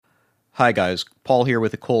Hi guys, Paul here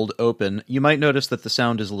with a cold open. You might notice that the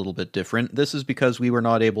sound is a little bit different. This is because we were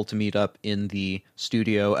not able to meet up in the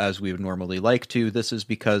studio as we would normally like to. This is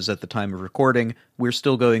because at the time of recording, we're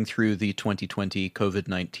still going through the 2020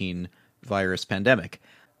 COVID-19 virus pandemic.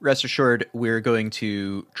 Rest assured, we're going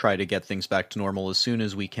to try to get things back to normal as soon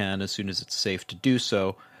as we can, as soon as it's safe to do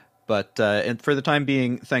so. But and for the time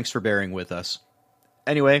being, thanks for bearing with us.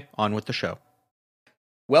 Anyway, on with the show.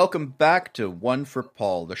 Welcome back to One for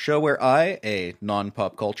Paul, the show where I, a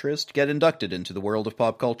non-pop culturist, get inducted into the world of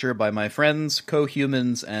pop culture by my friends,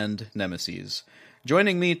 co-humans, and nemeses.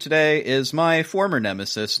 Joining me today is my former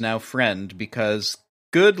nemesis, now friend, because,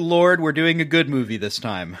 good lord, we're doing a good movie this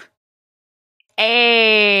time.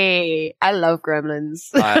 Hey! I love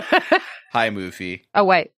Gremlins. Hi, Moofy. Oh,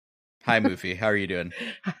 wait. Hi, Moofy. How are you doing?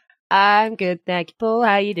 I'm good, thank you, Paul.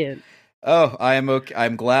 How you doing? Oh, I am okay.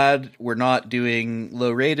 I'm glad we're not doing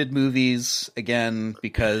low-rated movies again,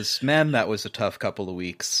 because, man, that was a tough couple of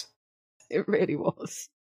weeks. It really was.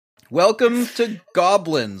 Welcome to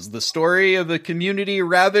Goblins, the story of a community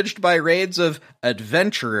ravaged by raids of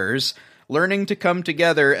adventurers learning to come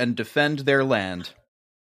together and defend their land.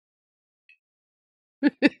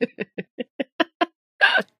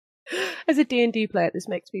 As a D&D player, this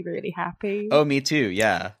makes me really happy. Oh, me too,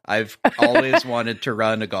 yeah. I've always wanted to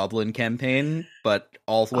run a Goblin campaign, but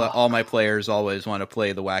all my players always want to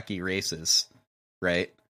play the wacky races,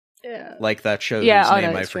 right? Yeah. Like that show whose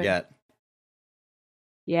name I forget. True.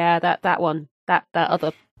 Yeah, that one. That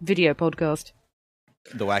other video podcast.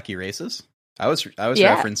 The Wacky Races? I was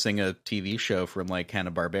referencing a TV show from like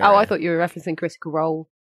Hanna-Barbera. Oh, I thought you were referencing Critical Role.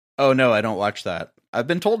 Oh no, I don't watch that. I've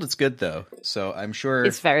been told it's good though, so I'm sure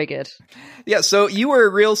it's very good. Yeah, so you were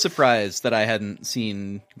real surprised that I hadn't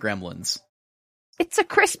seen Gremlins. It's a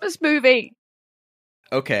Christmas movie.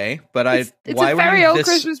 Okay, but it's a very old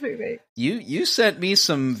Christmas movie. You sent me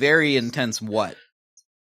some very intense what?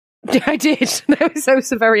 I did. That was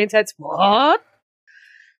some very intense what?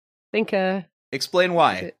 Explain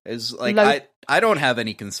why. Is like I don't have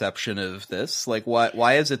any conception of this. Like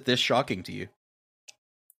why is it this shocking to you?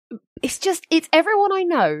 It's everyone I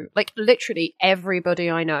know, like literally everybody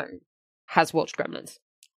I know has watched Gremlins.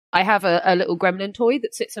 I have a little gremlin toy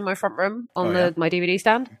that sits in my front room on my DVD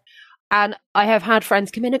stand. And I have had friends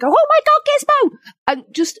come in and go, "Oh my God, Gizmo!" and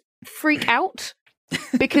just freak out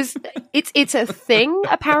because it's a thing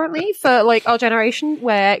apparently for like our generation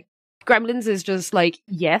where Gremlins is just like,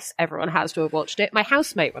 yes, everyone has to have watched it. My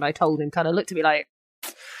housemate, when I told him, kind of looked at me like,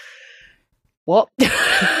 "What?"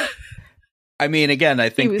 I mean, again, I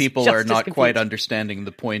think people are not quite understanding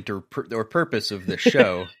the point or purpose of this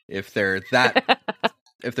show if they're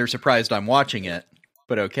surprised I'm watching it.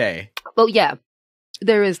 But okay. Well, yeah,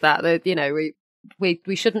 there is that. You know,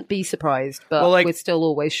 we shouldn't be surprised, but we're still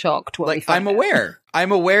always shocked when we find I'm aware.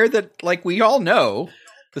 I'm aware that, like, we all know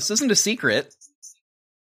this isn't a secret.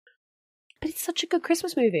 But it's such a good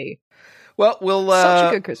Christmas movie. Well,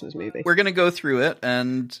 such a good Christmas movie. We're gonna go through it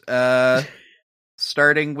and.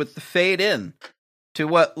 Starting with the fade in to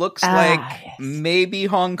what looks maybe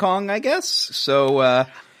Hong Kong, I guess. So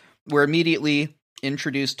we're immediately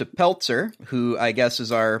introduced to Peltzer, who I guess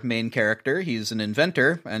is our main character. He's an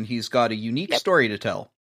inventor, and he's got a unique story to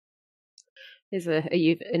tell. He's an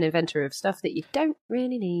inventor of stuff that you don't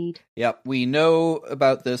really need. Yep, we know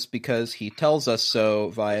about this because he tells us so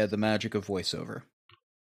via the magic of voiceover.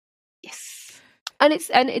 Yes, and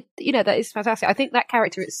it you know, that is fantastic. I think that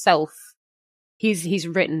character itself. He's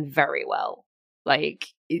written very well. Like,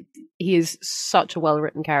 he is such a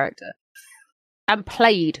well-written character. And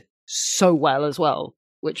played so well as well,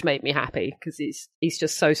 which made me happy, because he's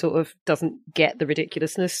just so sort of doesn't get the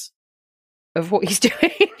ridiculousness of what he's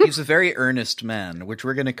doing. He's a very earnest man, which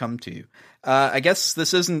we're going to come to. I guess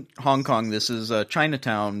this isn't Hong Kong, this is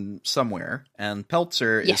Chinatown somewhere, and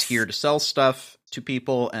Peltzer is here to sell stuff to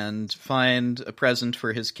people and find a present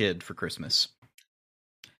for his kid for Christmas.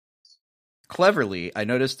 Cleverly, I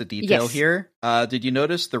noticed the detail here. Did you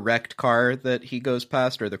notice the wrecked car that he goes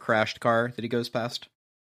past, or the crashed car that he goes past?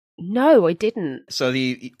 No, I didn't. So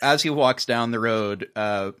as he walks down the road,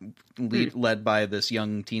 led by this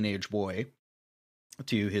young teenage boy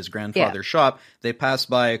to his grandfather's shop, they pass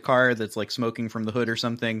by a car that's like smoking from the hood or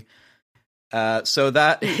something. So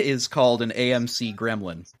that is called an AMC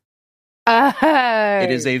Gremlin. Oh.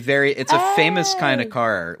 It's a famous kind of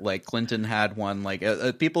car. Like Clinton had one. Like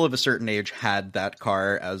people of a certain age had that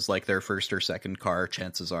car as like their first or second car.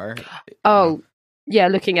 Chances are. Oh, yeah.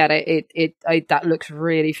 Looking at it, that looks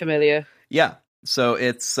really familiar. Yeah. So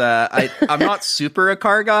it's I'm not super a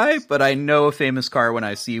car guy, but I know a famous car when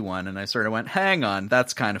I see one, and I sort of went, "Hang on,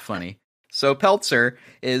 that's kind of funny." So Peltzer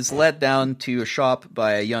is led down to a shop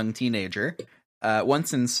by a young teenager.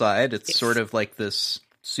 Once inside, it's sort of like this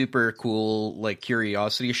super cool, like,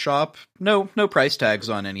 curiosity shop. No price tags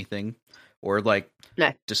on anything. Or, like,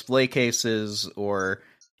 display cases or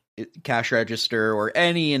cash register or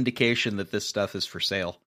any indication that this stuff is for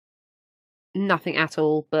sale. Nothing at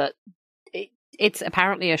all, but it's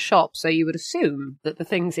apparently a shop, so you would assume that the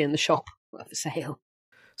things in the shop were for sale.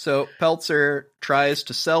 So Peltzer tries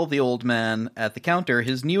to sell the old man at the counter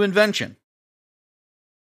his new invention.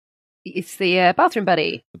 It's the bathroom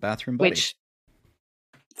buddy. The bathroom buddy. Which,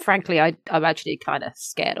 frankly, I'm actually kind of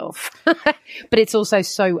scared of. But it's also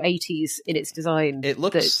so 80s in its design. It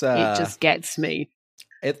looks... that it just gets me.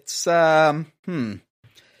 It's... So,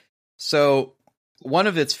 one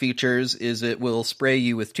of its features is it will spray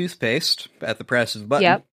you with toothpaste at the press of a button.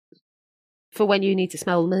 Yep. For when you need to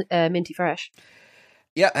smell minty fresh.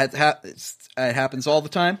 Yeah, it happens all the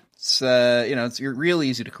time. It's it's real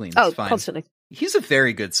easy to clean. It's fine. Constantly. He's a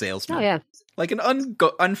very good salesman. Oh yeah, like an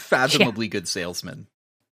unfathomably good salesman.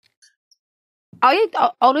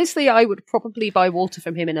 Honestly, I would probably buy water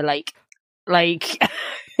from him in a lake. Like,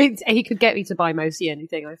 he could get me to buy mostly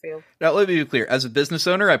anything, I feel. Now, let me be clear. As a business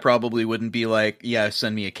owner, I probably wouldn't be like, yeah,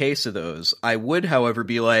 send me a case of those. I would, however,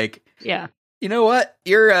 be like, yeah, you know what?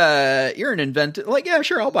 You're an inventor. Like, yeah,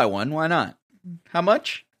 sure, I'll buy one. Why not? How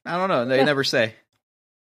much? I don't know. They never say.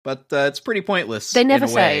 But it's pretty pointless. They never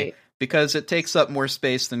in a say. Way, because it takes up more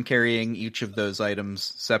space than carrying each of those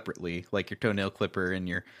items separately, like your toenail clipper and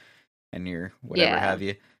your whatever have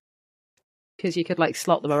you. Because you could like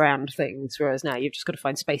slot them around things, whereas now you've just got to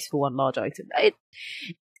find space for one large item.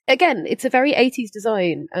 It's a very 80s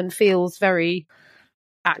design and feels very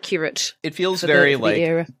accurate. It feels very like...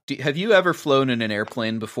 era. Have you ever flown in an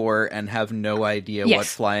airplane before and have no idea what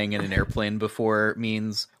flying in an airplane before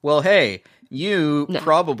means? Well, hey, you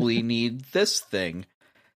probably need this thing.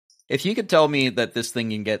 If you could tell me that this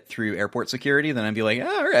thing can get through airport security, then I'd be like,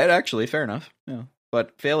 all right, actually, fair enough. Yeah.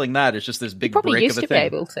 But failing that, it's just this big brick of a thing. You probably used to be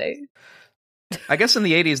able to. I guess in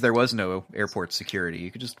the 80s there was no airport security. You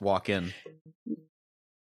could just walk in.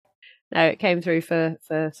 No, it came through for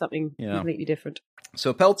something completely different.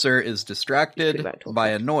 So Peltzer is distracted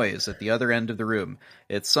by a noise at the other end of the room.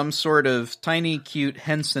 It's some sort of tiny, cute,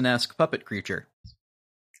 Henson-esque puppet creature.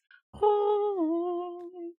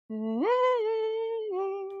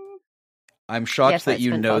 I'm shocked that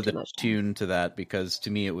you know the tune to that, because to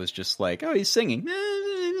me it was just like, oh, he's singing.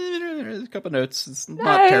 There's a couple notes. It's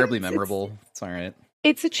not terribly memorable. It's all right.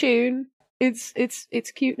 It's a tune. It's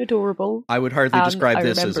cute and adorable. I would hardly describe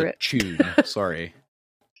this as a tune. Sorry.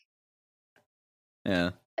 Yeah.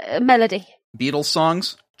 Melody. Beatles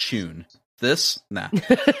songs, tune. This, nah.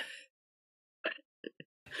 Yeah,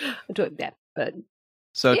 but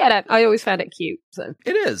so I always found it cute. So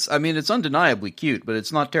it is. I mean, it's undeniably cute, but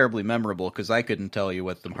it's not terribly memorable because I couldn't tell you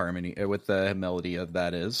what the melody of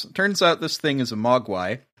that is. Turns out this thing is a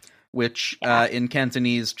mogwai, which in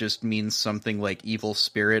Cantonese just means something like evil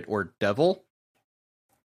spirit or devil.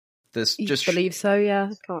 Believe so,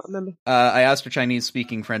 yeah. I can't remember. I asked a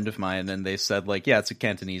Chinese-speaking friend of mine, and they said, like, yeah, it's a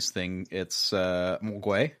Cantonese thing. It's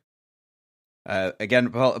mogwai.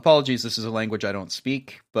 Again, apologies, this is a language I don't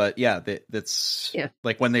speak, but yeah, that's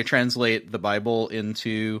like when they translate the Bible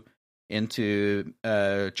into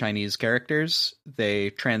Chinese characters, they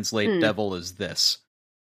translate devil as this.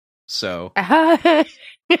 So I'm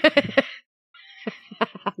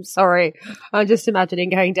sorry. I'm just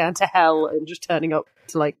imagining going down to hell and just turning up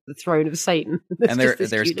to like the throne of Satan. And there's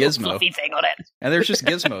Gizmo fluffy thing on it. And there's just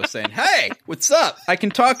Gizmo saying, "Hey, what's up? I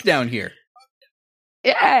can talk down here."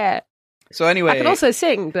 Yeah. So anyway, I can also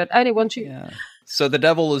sing, but only one tune. Yeah. So the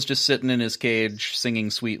devil is just sitting in his cage singing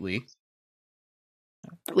sweetly,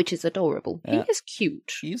 which is adorable. Yeah. He is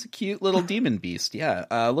cute. He's a cute little demon beast. Yeah.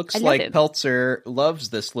 Looks like Peltzer loves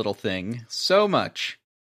this little thing so much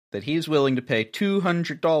that he's willing to pay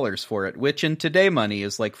 $200 for it, which in today money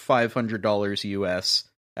is like $500 US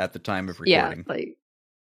at the time of recording. Yeah, like,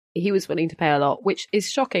 he was willing to pay a lot, which is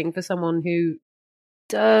shocking for someone who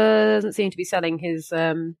doesn't seem to be selling his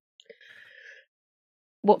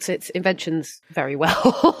inventions very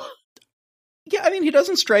well. Yeah, I mean, he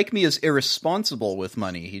doesn't strike me as irresponsible with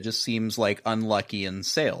money. He just seems like unlucky in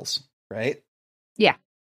sales, right? Yeah.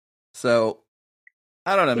 So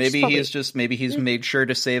I don't know. Maybe he's made sure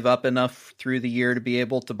to save up enough through the year to be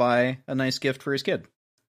able to buy a nice gift for his kid.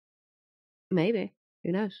 Maybe.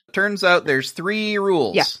 Who knows? Turns out there's 3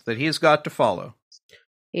 rules that he's got to follow.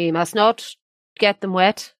 He must not get them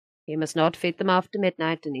wet. He must not feed them after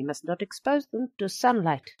midnight, and he must not expose them to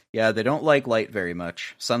sunlight. Yeah, they don't like light very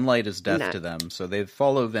much. Sunlight is death to them, so they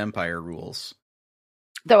follow vampire rules.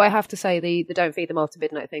 Though I have to say, the don't feed them after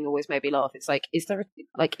midnight thing always made me laugh. It's like, is there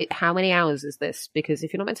how many hours is this? Because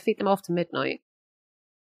if you're not meant to feed them after midnight,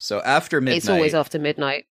 so after midnight, it's always after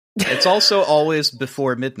midnight. It's also always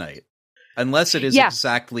before midnight, unless it is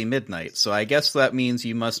exactly midnight. So I guess that means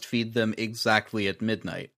you must feed them exactly at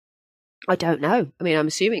midnight. I don't know. I mean, I'm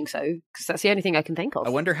assuming so because that's the only thing I can think of.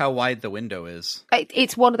 I wonder how wide the window is.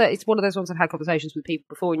 It's one of those ones I've had conversations with people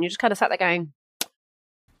before, and you just kind of sat there going,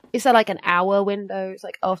 is there like an hour window? It's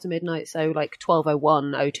like after midnight, so like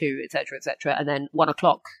 12:01, 02, etc., etc., and then 1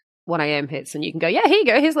 o'clock, 1 a.m. hits, and you can go, yeah, here you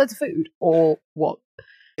go, here's loads of food, or what?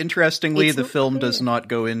 Interestingly, the film does not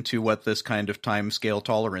go into what this kind of time scale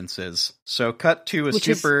tolerance is. So, cut to a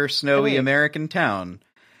super snowy American town.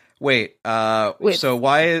 Wait, so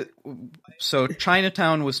why? So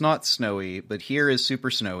Chinatown was not snowy, but here is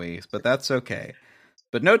super snowy. But that's okay.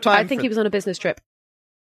 But no time. I think he was on a business trip.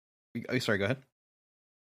 Oh, sorry, go ahead.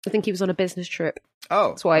 I think he was on a business trip. Oh,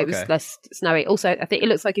 that's why it was less snowy. Also, I think it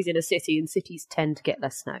looks like he's in a city, and cities tend to get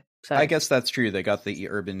less snow. So I guess that's true. They got the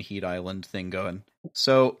urban heat island thing going.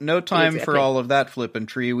 So no time for all of that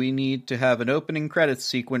flippantry. We need to have an opening credits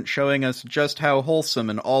sequence showing us just how wholesome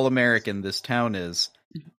and all-American this town is.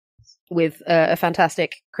 With a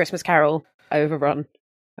fantastic Christmas Carol overrun.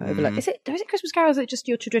 Is it Christmas Carol? Or is it just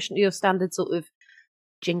your standard sort of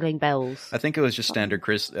jingling bells? I think it was just standard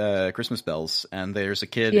Christmas bells, and there's a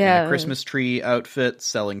kid in a Christmas tree outfit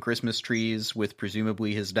selling Christmas trees with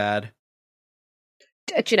presumably his dad.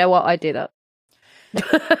 Do you know what? I do that.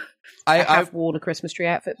 I've worn a Christmas tree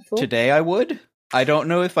outfit before. Today I would. I don't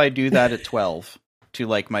know if I do that at 12 to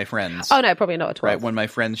like my friends. Oh no, probably not at 12. Right, when my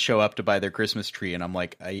friends show up to buy their Christmas tree and I'm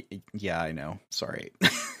like, I know. Sorry.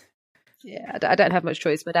 Yeah, I don't have much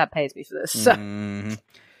choice. My dad pays me for this. So.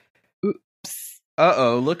 Oops.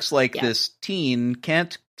 Uh-oh, looks like this teen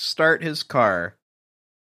can't start his car.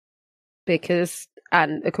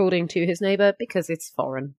 And according to his neighbor, because it's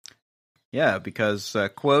foreign. Yeah, because,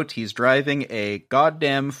 quote, he's driving a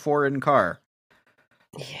goddamn foreign car.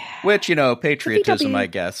 Yeah. Which, patriotism, I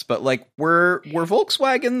guess. But, like, were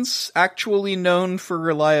Volkswagens actually known for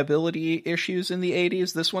reliability issues in the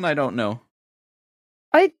 80s? This one, I don't know.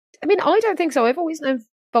 I mean, I don't think so. I've always known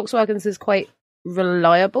Volkswagens as quite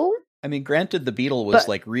reliable. I mean, granted, the Beetle was,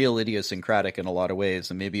 like, real idiosyncratic in a lot of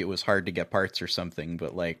ways, and maybe it was hard to get parts or something,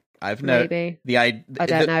 but, like, I've never... Maybe. I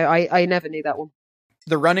don't know. I never knew that one.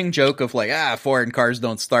 The running joke of, like, foreign cars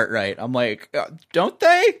don't start right. I'm like, don't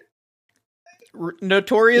they?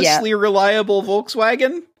 Notoriously reliable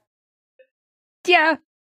Volkswagen? Yeah.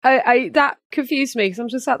 I that confused me, because I'm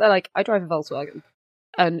just sat there like, I drive a Volkswagen,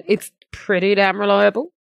 and it's pretty damn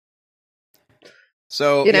reliable.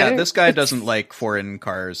 So, this guy doesn't like foreign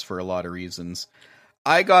cars for a lot of reasons.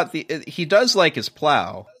 He does like his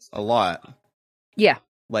plow a lot. Yeah.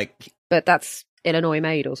 Like, but that's Illinois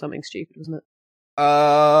made or something stupid, isn't it?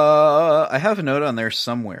 I have a note on there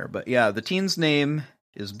somewhere, but yeah, the teen's name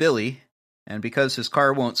is Billy, and because his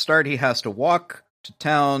car won't start, he has to walk to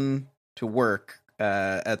town to work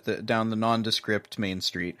down the nondescript main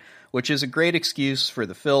street, which is a great excuse for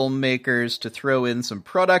the filmmakers to throw in some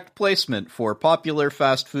product placement for popular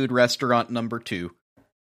fast food restaurant number 2.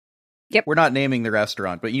 Yep. We're not naming the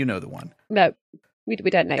restaurant, but you know the one. No, we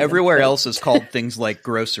don't name Everywhere them, else is called things like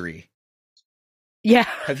grocery. Yeah.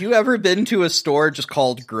 Have you ever been to a store just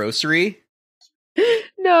called grocery?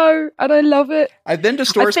 No, and I love it. I've been to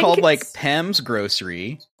stores called like Pam's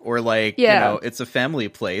Grocery, or like, it's a family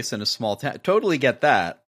place in a small town. Totally get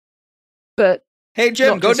that. But hey,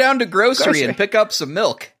 Jim, go down to grocery and pick up some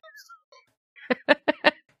milk.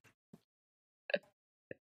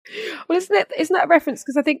 Well, isn't that a reference?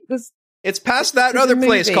 Because I think it's past that other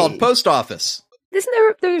place called Post Office.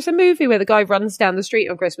 There's a movie where the guy runs down the street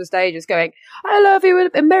on Christmas Day just going, I love you,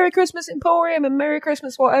 and Merry Christmas Emporium, and Merry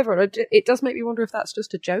Christmas whatever. And it does make me wonder if that's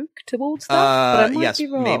just a joke towards that. But I might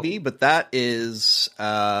be wrong. Maybe, but that is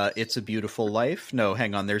It's a Beautiful Life. No,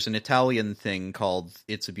 hang on. There's an Italian thing called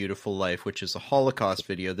It's a Beautiful Life, which is a Holocaust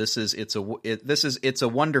video. This is It's a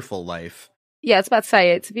Wonderful Life. Yeah, I was about to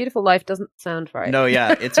say, It's a Beautiful Life doesn't sound right. No,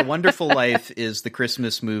 yeah, It's a Wonderful Life is the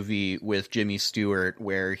Christmas movie with Jimmy Stewart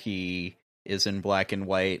where he is in black and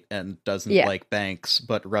white and doesn't like banks,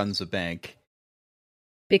 but runs a bank.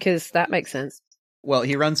 Because that makes sense. Well,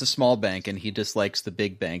 he runs a small bank and he dislikes the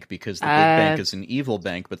big bank because the big bank is an evil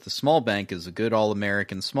bank, but the small bank is a good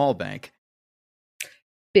all-American small bank.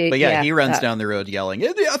 But he runs down the road yelling,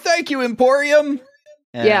 thank you, Emporium!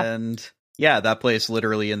 And that place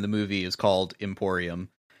literally in the movie is called Emporium.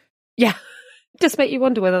 Yeah. Just make you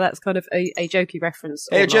wonder whether that's kind of a jokey reference.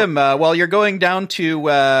 Hey, Jim, while you're going down to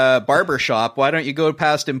barber shop, why don't you go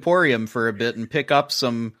past Emporium for a bit and pick up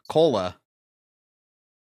some cola?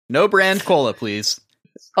 No brand cola, please.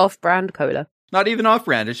 Off-brand cola. Not even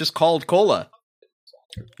off-brand. It's just called cola.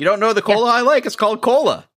 You don't know the cola I like? It's called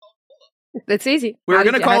cola. It's easy. We were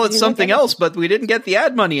going to call it something else, but we didn't get the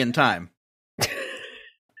ad money in time.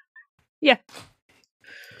 Yeah.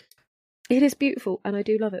 It is beautiful, and I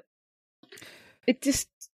do love it. It just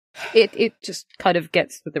kind of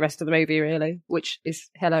gets with the rest of the movie, really, which is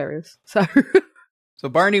hilarious. So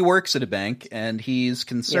Barney works at a bank, and he's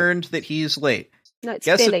concerned that he's late. No, it's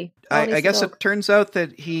Billy. I guess it turns out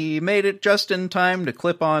that he made it just in time to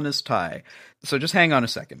clip on his tie. So just hang on a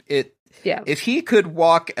second. If he could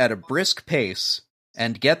walk at a brisk pace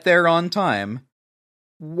and get there on time,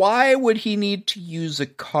 why would he need to use a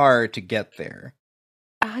car to get there?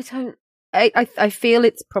 I don't... I feel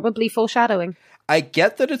it's probably foreshadowing. I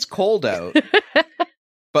get that it's cold out,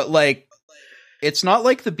 but, like, it's not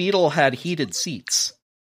like the Beetle had heated seats.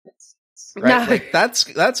 Right? No. Like,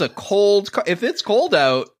 that's a cold car. If it's cold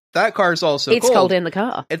out, that car's also cold. It's cold in the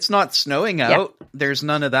car. It's not snowing out. Yep. There's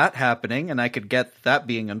none of that happening, and I could get that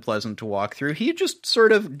being unpleasant to walk through. He just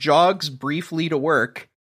sort of jogs briefly to work.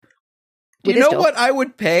 Do you know what I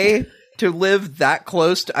would pay to live that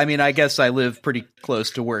close to... I mean, I guess I live pretty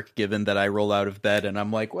close to work, given that I roll out of bed, and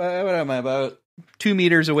I'm like, well, what am I, about 2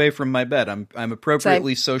 meters away from my bed? I'm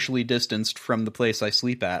appropriately socially distanced from the place I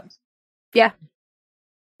sleep at. Yeah.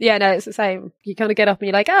 Yeah, no, it's the same. You kind of get up and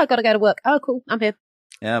you're like, oh, I've got to go to work. Oh, cool, I'm here.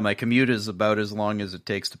 Yeah, my commute is about as long as it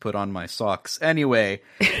takes to put on my socks. Anyway,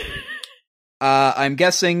 I'm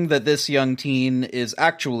guessing that this young teen is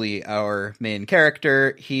actually our main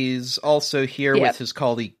character. He's also here with his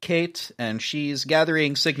colleague Kate, and she's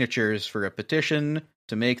gathering signatures for a petition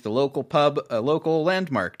to make the local pub a local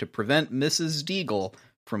landmark to prevent Mrs. Deagle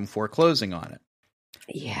from foreclosing on it.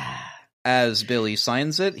 Yeah. As Billy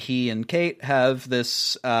signs it, he and Kate have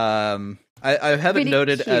this, I have it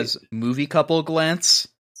noted cute as movie couple glance.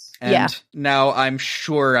 And now I'm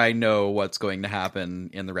sure I know what's going to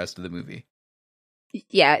happen in the rest of the movie.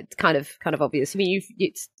 Yeah, it's kind of obvious. I mean,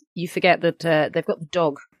 you forget that they've got the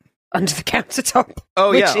dog under the countertop.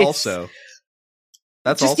 Oh yeah, also.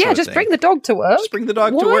 That's just, also just bring the dog to work. Just bring the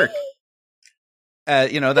dog to work.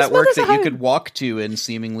 That work that you could walk to in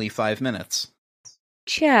seemingly 5 minutes.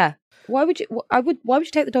 Yeah. Why would you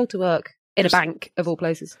take the dog to work in a bank of all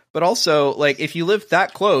places? But also, like, if you live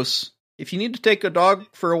that close, if you need to take a dog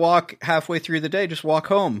for a walk halfway through the day, just walk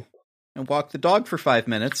home and walk the dog for 5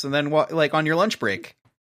 minutes, and then walk, like, on your lunch break.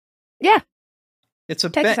 Yeah, it's a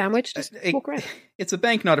take a sandwich, just walk around. It's a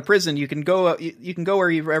bank, not a prison. You can go. You can go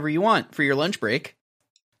wherever you want for your lunch break.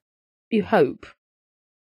 You hope.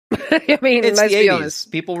 I mean, it's let's the 80s. Be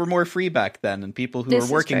honest. People were more free back then, and people who were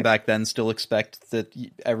working back then still expect that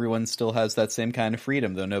everyone still has that same kind of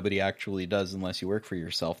freedom, though nobody actually does unless you work for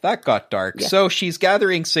yourself. That got dark. Yeah. So she's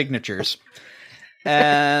gathering signatures.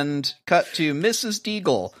 And cut to Mrs.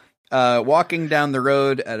 Deagle walking down the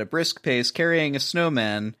road at a brisk pace, carrying a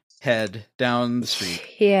snowman head down the street.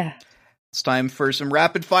 Yeah. It's time for some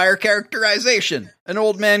rapid-fire characterization. An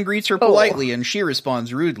old man greets her politely, and she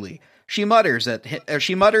responds rudely. She mutters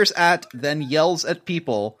at, then yells at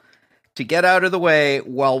people to get out of the way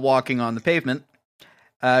while walking on the pavement.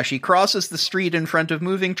 She crosses the street in front of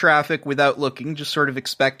moving traffic without looking, just sort of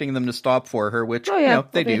expecting them to stop for her, which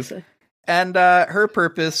they do. And her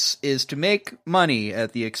purpose is to make money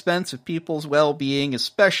at the expense of people's well-being,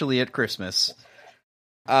 especially at Christmas.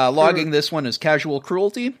 Logging this one as casual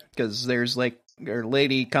cruelty, because there's like, her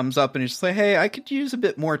lady comes up and is like, hey, I could use a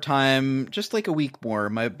bit more time, just like a week more.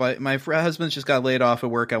 My husband's just got laid off at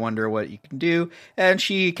work. I wonder what you can do. And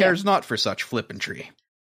she cares not for such flippantry.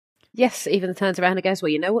 Yes, even turns around and goes, well,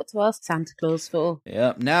 you know what to ask Santa Claus for.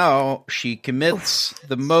 Yeah, now she commits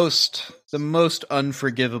the most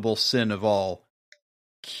unforgivable sin of all,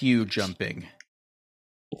 queue jumping.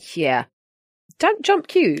 Yeah. Don't jump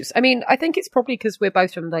queues. I mean, I think it's probably because we're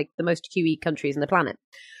both from like the most QE countries in the planet.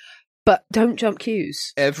 But don't jump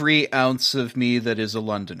queues. Every ounce of me that is a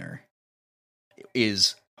Londoner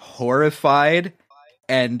is horrified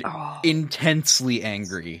and intensely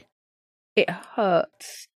angry. It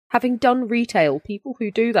hurts. Having done retail, people who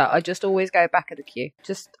do that, I just always go back at the queue.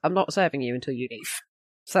 I'm not serving you until you leave.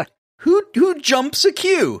 So who jumps a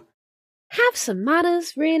queue? Have some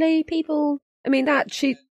manners, really, people. I mean,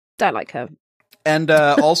 she don't like her. And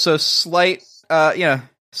also slightly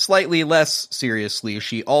less seriously,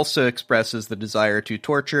 she also expresses the desire to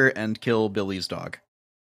torture and kill Billy's dog.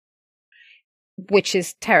 Which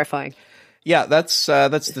is terrifying. Yeah, that's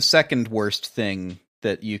the second worst thing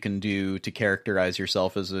that you can do to characterize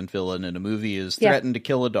yourself as a villain in a movie is threaten to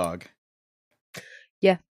kill a dog.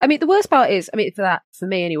 Yeah. I mean, the worst part is, for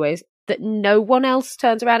me anyways, that no one else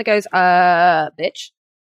turns around and goes, bitch.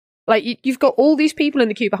 Like, you've got all these people in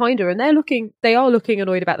the queue behind her, and they are looking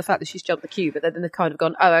annoyed about the fact that she's jumped the queue, but then they've kind of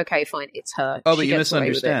gone, oh, okay, fine, it's her. Oh, but you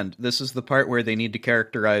misunderstand. This is the part where they need to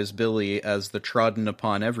characterize Billy as the trodden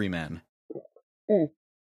upon everyman. Mm.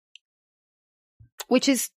 Which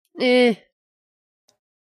is, I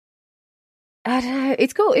don't know.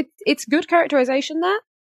 It's cool. It's good characterization there.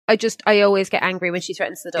 I always get angry when she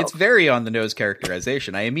threatens the dog. It's very on the nose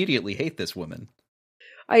characterization. I immediately hate this woman.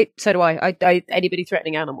 So do I. Anybody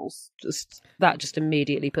threatening animals, that just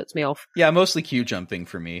immediately puts me off. Yeah, mostly queue jumping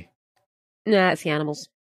for me. Nah, it's the animals.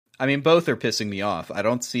 I mean, both are pissing me off. I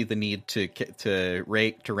don't see the need to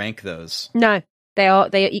rank those. No, they are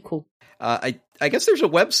equal. I guess there's a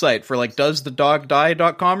website for like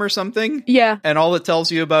doesthedogdie.com or something. Yeah. And all it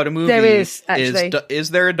tells you about a movie there is, actually. Is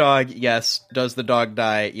there a dog? Yes. Does the dog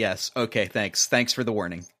die? Yes. Okay, thanks. Thanks for the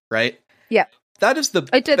warning, right? Yeah. That is the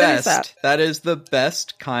best. That is the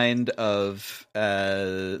best kind of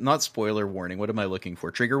not spoiler warning. What am I looking for?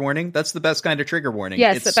 Trigger warning? That's the best kind of trigger warning.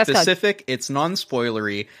 Yes, it's the best specific, kind. It's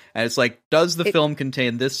non-spoilery, and it's like, does the film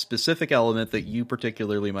contain this specific element that you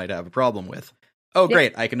particularly might have a problem with? Oh,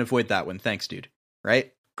 great. I can avoid that one. Thanks, dude.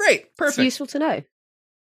 Right? Great. Perfect. It's useful to know.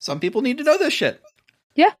 Some people need to know this shit.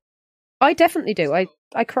 Yeah. I definitely do.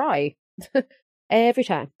 I cry. Every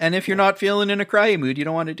time. And if you're not feeling in a cryy mood, you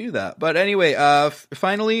don't want to do that. But anyway,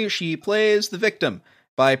 finally, she plays the victim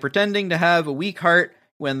by pretending to have a weak heart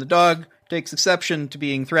when the dog takes exception to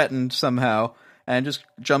being threatened somehow and just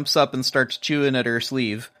jumps up and starts chewing at her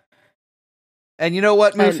sleeve. And you know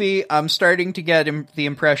what, Moofy? I'm starting to get the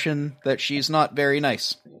impression that she's not very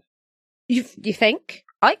nice. You think?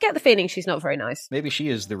 I get the feeling she's not very nice. Maybe she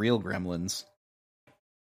is the real Gremlins.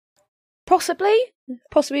 Possibly.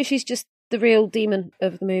 Possibly she's just the real demon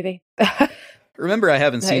of the movie. Remember, I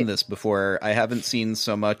haven't seen this before. I haven't seen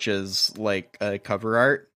so much as like a cover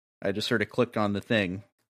art. I just sort of clicked on the thing,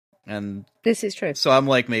 and this is true. So I'm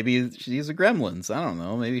like, maybe she's a Gremlins. I don't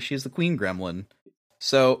know. Maybe she's the Queen Gremlin.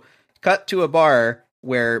 So, cut to a bar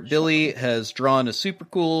where Billy has drawn a super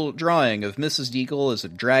cool drawing of Mrs. Deagle as a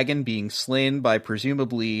dragon being slain by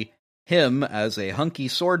presumably him as a hunky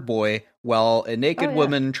sword boy, while a naked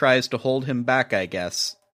woman tries to hold him back, I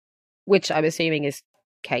guess. Which I'm assuming is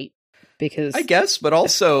Kate, because... I guess, but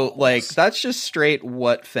also, like, that's just straight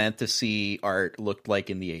what fantasy art looked like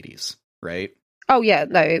in the 80s, right? Oh, yeah,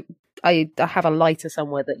 no, I have a lighter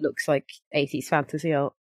somewhere that looks like 80s fantasy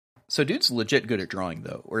art. So dude's legit good at drawing,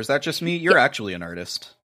 though. Or is that just me? You're actually an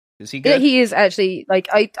artist. Is he good? Yeah, he is actually, like,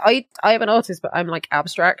 I am an artist, but I'm, like,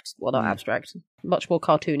 abstract. Well, not abstract. Much more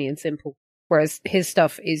cartoony and simple. Whereas his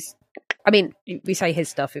stuff is... I mean, we say his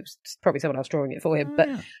stuff, it was probably someone else drawing it for him, but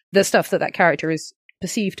the stuff that character is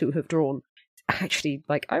perceived to have drawn, actually,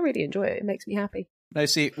 like, I really enjoy it. It makes me happy. I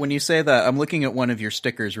see. When you say that, I'm looking at one of your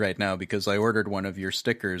stickers right now because I ordered one of your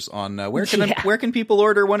stickers on... where can people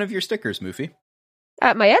order one of your stickers, Moofy?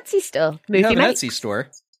 At my Etsy store. You have an Etsy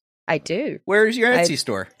store? I do. Where's your Etsy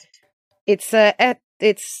store? It's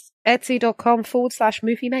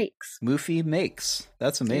etsy.com/Moofy Makes. Moofy Makes.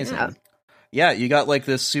 That's amazing. Yeah, you got like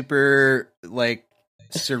this super, like,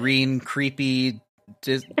 serene, creepy,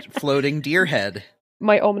 floating deer head.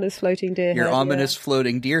 My ominous floating deer head. Your ominous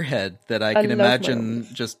floating deer head that I can imagine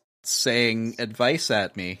just saying advice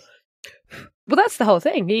at me. Well, that's the whole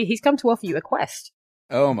thing. He's come to offer you a quest.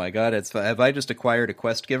 Oh my god, have I just acquired a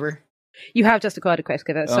quest giver? You have just acquired a quest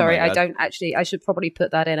giver. Sorry, I don't actually. I should probably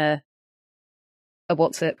put that in a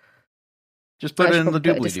what's it? Just put it in the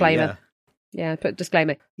doobly-doo, disclaimer. Yeah, put a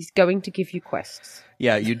disclaimer. He's going to give you quests.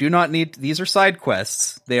 Yeah, you do not need... These are side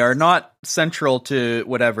quests. They are not central to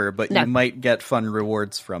whatever, but you might get fun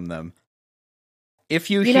rewards from them. If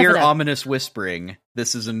you hear ominous whispering,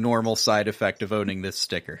 this is a normal side effect of owning this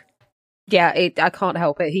sticker. Yeah, I can't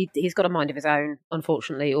help it. He's got a mind of his own,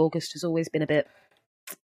 unfortunately. August has always been a bit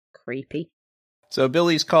creepy. So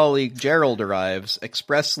Billy's colleague Gerald arrives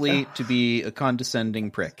expressly to be a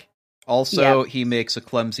condescending prick. Also, he makes a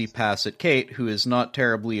clumsy pass at Kate, who is not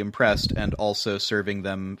terribly impressed, and also serving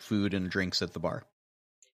them food and drinks at the bar.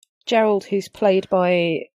 Gerald, who's played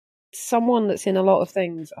by someone that's in a lot of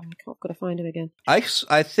things. Oh, I've got to find him again. I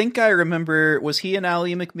think I remember, was he an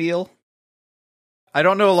Ally McBeal? I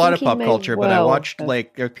don't know a lot of pop culture, but I watched,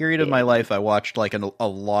 like, a period of my life, I watched, like, a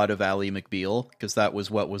lot of Ally McBeal, because that was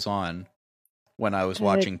what was on when I was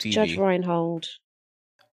watching TV. Judge Reinhold.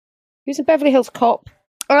 Who's in Beverly Hills Cop?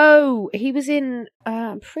 Oh, he was in,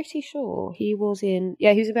 I'm pretty sure he was in, he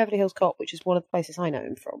was in Beverly Hills Cop, which is one of the places I know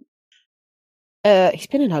him from. He's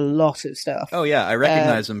been in a lot of stuff. Oh yeah, I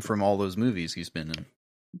recognize him from all those movies he's been in.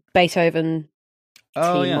 Beethoven,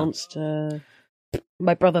 Teen Monster,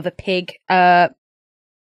 My Brother the Pig.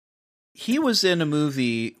 He was in a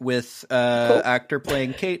movie with Cool. actor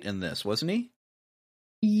playing Kate in this, wasn't he?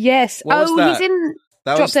 Yes. What was Oh, that? he's in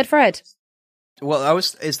That Drop was Dead Fred. well.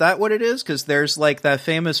 Is that what it is? Because there's like that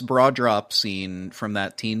famous bra drop scene from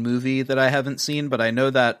that teen movie that I haven't seen, but I know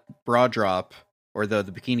that bra drop or the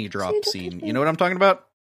bikini drop scene. You know what I'm talking about?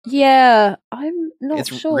 Yeah, I'm not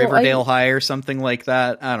It's sure. Riverdale High or something like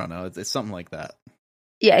that. I don't know. It's something like that.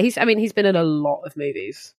 Yeah, he's been in a lot of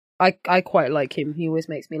movies. I quite like him. He always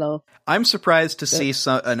makes me laugh. I'm surprised to see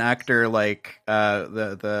an actor like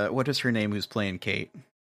the what is her name who's playing Kate?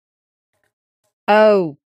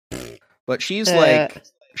 Oh, But she's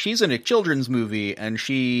she's in a children's movie, and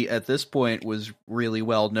she at this point was really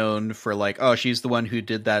well known for like, oh, she's the one who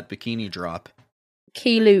did that bikini drop.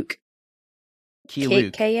 Key Luke.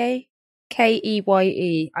 Luke. Keye.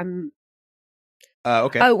 I'm.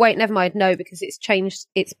 Okay. Oh wait, never mind. No, because it's changed.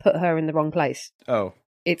 It's put her in the wrong place. Oh.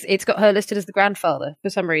 It's got her listed as the grandfather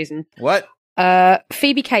for some reason. What?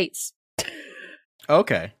 Phoebe Cates.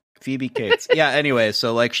 Okay. Phoebe Cates. Yeah, anyway,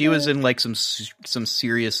 so like she was in like some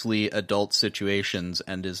seriously adult situations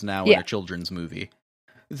and is now in a children's movie.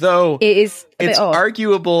 Though it's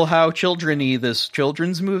arguable how children-y this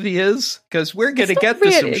children's movie is, because we're going to get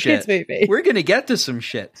to some shit. We're going to get to some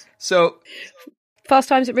shit. So Fast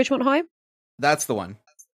Times at Ridgemont High? That's the one.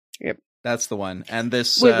 Yep. That's the one. And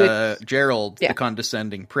this Gerald, the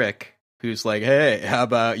condescending prick, who's like, hey, how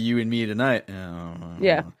about you and me tonight?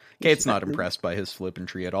 Yeah. Kate's not impressed by his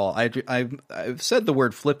flippantry at all. I've said the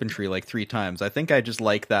word flippantry like 3 times. I think I just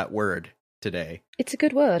like that word today. It's a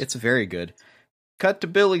good word. It's very good. Cut to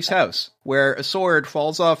Billy's house, where a sword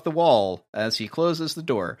falls off the wall as he closes the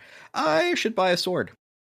door. I should buy a sword.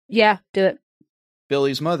 Yeah, do it.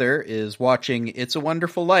 Billy's mother is watching It's a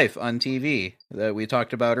Wonderful Life on TV that we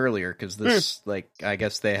talked about earlier, because this, I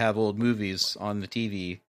guess they have old movies on the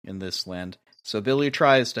TV in this land. So Billy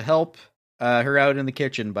tries to help her out in the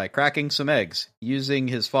kitchen by cracking some eggs, using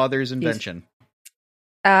his father's invention.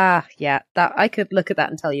 Yeah, that I could look at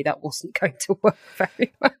that and tell you that wasn't going to work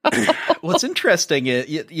very well. What's interesting is,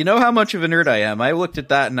 you know how much of a nerd I am. I looked at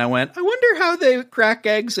that and I went, I wonder how they crack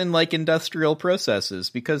eggs in like industrial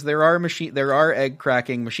processes, because there are egg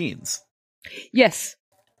cracking machines. Yes.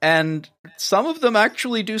 And some of them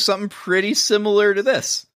actually do something pretty similar to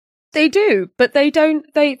this. They do, but they don't.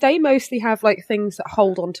 They mostly have like things that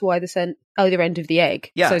hold on to either end of the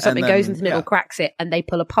egg. Yeah, so something goes into the middle, cracks it, and they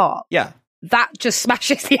pull apart. Yeah. That just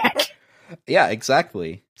smashes the egg. Yeah,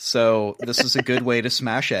 exactly. So this is a good way to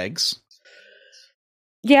smash eggs.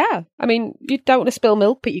 Yeah, I mean, you don't want to spill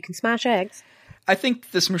milk, but you can smash eggs. I think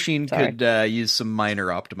this machine could use some minor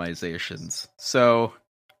optimizations. So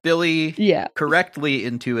Billy correctly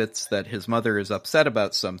intuits that his mother is upset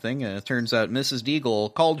about something, and it turns out Mrs.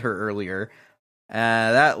 Deagle called her earlier.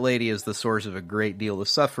 That lady is the source of a great deal of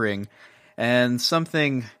suffering, and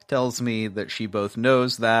something tells me that she both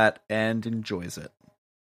knows that and enjoys it.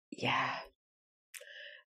 Yeah.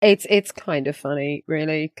 It's kind of funny,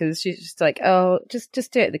 really, because she's just like, oh, just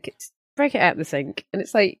do it at the kids. Break it out of the sink. And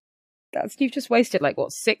it's like, you've just wasted,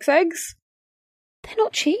 6 eggs? They're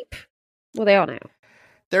not cheap. Well, they are now.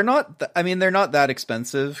 They're not, they're not that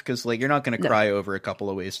expensive, because, you're not going to cry over a couple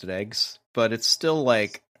of wasted eggs, but it's still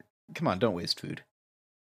come on, don't waste food.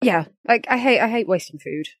 Yeah, I hate wasting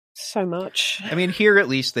food so much. I mean, here at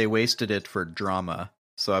least they wasted it for drama,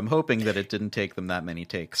 so I'm hoping that it didn't take them that many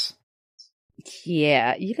takes.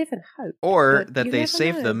 Yeah, you live in hope. Or that they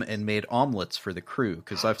saved them and made omelets for the crew,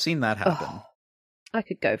 because I've seen that happen. Oh, I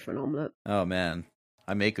could go for an omelet. Oh, man.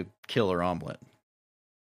 I make a killer omelet.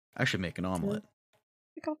 I should make an omelet.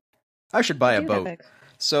 Okay. I should buy a boat.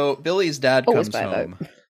 So Billy's dad comes home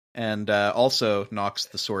and also knocks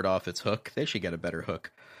the sword off its hook. They should get a better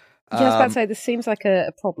hook. Yeah, I was about to say, this seems like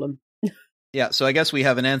a problem. Yeah, so I guess we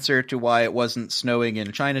have an answer to why it wasn't snowing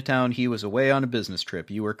in Chinatown. He was away on a business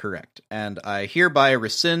trip. You were correct. And I hereby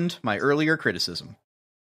rescind my earlier criticism.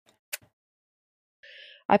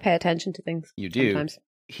 I pay attention to things. You do. Sometimes.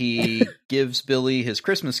 He gives Billy his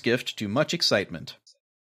Christmas gift to much excitement.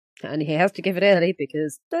 And he has to give it early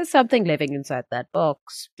because there's something living inside that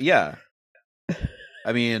box. Yeah.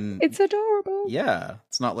 I mean... It's adorable. Yeah.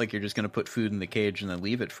 It's not like you're just going to put food in the cage and then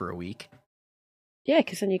leave it for a week. Yeah,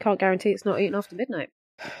 because then you can't guarantee it's not eaten after midnight.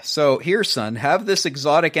 So, here, son, have this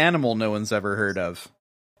exotic animal no one's ever heard of.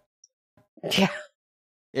 Yeah.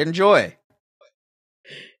 Enjoy.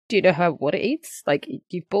 Do you know what it eats?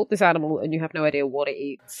 You've bought this animal and you have no idea what it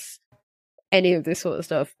eats. Any of this sort of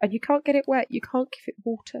stuff. And you can't get it wet. You can't give it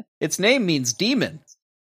water. Its name means demon.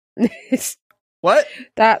 What?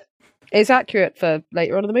 That is accurate for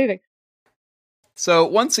later on in the movie. So,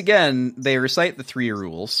 once again, they recite the 3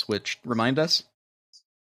 rules, which remind us?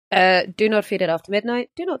 Do not feed it after midnight,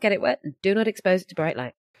 do not get it wet, and do not expose it to bright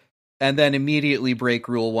light. And then immediately break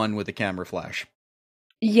rule 1 with a camera flash.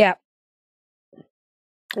 Yeah.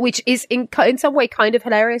 Which is in some way kind of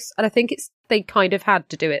hilarious, and I think they kind of had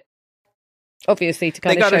to do it. Obviously, to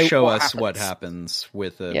kind of show us happens. what happens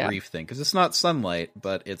with a brief thing, because it's not sunlight,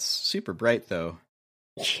 but it's super bright, though.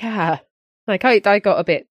 Yeah. Like, I got a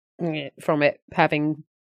bit from it, having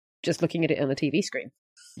just looking at it on the TV screen.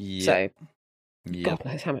 Yep. So, Yep. God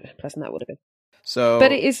knows how pleasant that would have been. So,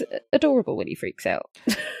 but it is adorable when he freaks out.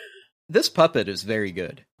 This puppet is very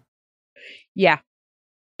good. Yeah.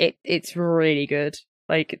 It's really good.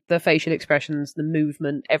 Like, the facial expressions, the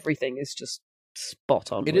movement, everything is just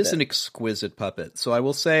spot on. It is an exquisite puppet. So I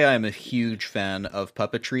will say I'm a huge fan of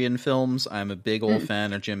puppetry in films. I'm a big old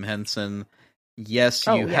fan of Jim Henson. Yes,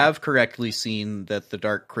 you have correctly seen that The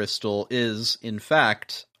Dark Crystal is, in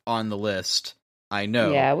fact, on the list. I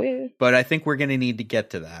know. Yeah, but I think we're going to need to get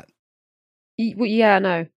to that. Yeah,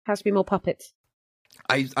 no. Has to be more puppets.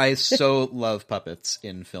 I so love puppets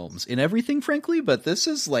in films. In everything, frankly, but this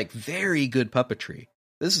is, like, very good puppetry.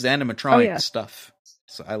 This is animatronic stuff.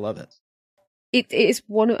 So I love it. It is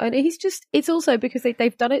and it's also because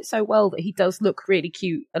they've done it so well that he does look really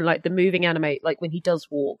cute, and like the moving animate, like when he does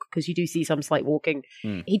walk, because you do see some slight walking,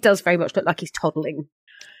 he does very much look like he's toddling,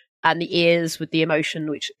 and the ears with the emotion,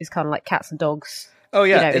 which is kind of like cats and dogs. Oh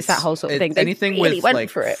yeah, it's that whole sort of thing. Anything really with went like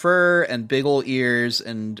for it. Fur and big old ears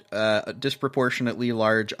and disproportionately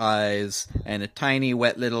large eyes and a tiny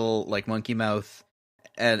wet little like monkey mouth,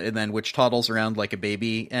 and then which toddles around like a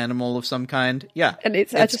baby animal of some kind. Yeah, and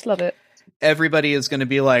I just love it. Everybody is going to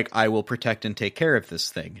be like, I will protect and take care of this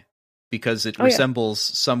thing because it resembles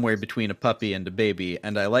somewhere between a puppy and a baby,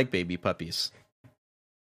 and I like baby puppies.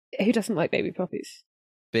 Who doesn't like baby puppies?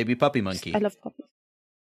 Baby puppy monkey. I love puppies.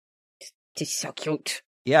 It's so cute.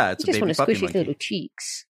 Yeah, it's you a baby puppy monkey. You just want to squish his little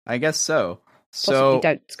cheeks. I guess so. Possibly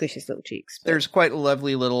don't squish his little cheeks. But there's quite a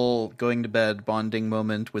lovely little going to bed bonding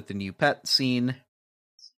moment with the new pet scene.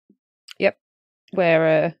 Yep,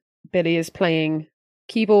 where Billy is playing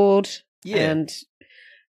keyboard. Yeah. And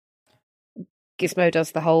Gizmo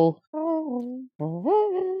does the whole.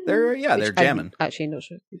 They're jamming. I'm actually not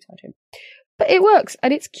sure who told him, but it works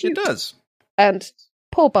and it's cute. It does. And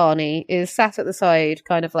poor Barney is sat at the side,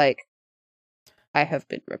 kind of like, I have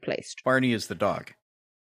been replaced. Barney is the dog.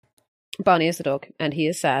 Barney is the dog, and he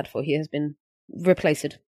is sad, for he has been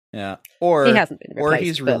replaced. Yeah, or he hasn't been replaced, or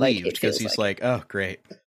he's relieved because he's like, oh great,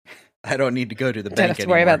 I don't need to go to the bank anymore. Don't have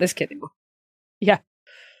to worry about this kid anymore. Yeah.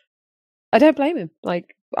 I don't blame him.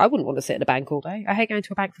 Like, I wouldn't want to sit in a bank all day. I hate going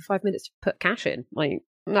to a bank for 5 minutes to put cash in. Like,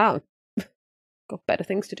 no. Got better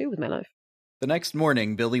things to do with my life. The next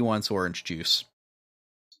morning, Billy wants orange juice.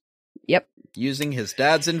 Yep. Using his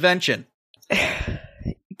dad's invention.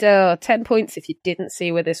 10 points if you didn't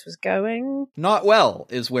see where this was going. Not well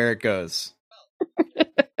is where it goes. Do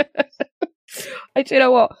you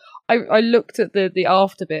know what? I looked at the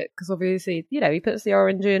after bit, because obviously, he puts the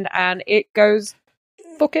orange in and it goes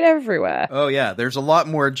fucking everywhere. Oh yeah, there's a lot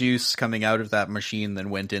more juice coming out of that machine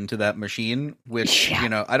than went into that machine, which,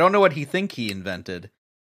 I don't know what he invented,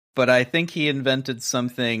 but I think he invented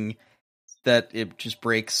something that it just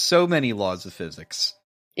breaks so many laws of physics.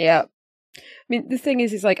 Yeah. I mean, the thing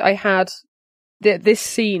is like, I had this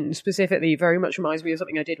scene specifically very much reminds me of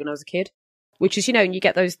something I did when I was a kid, which is, you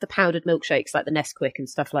get the powdered milkshakes like the Nesquik and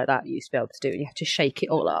stuff like that you used to be able to do, and you have to shake it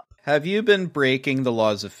all up. Have you been breaking the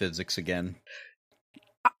laws of physics again?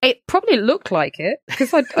 It probably looked like it,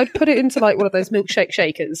 because I'd put it into like one of those milkshake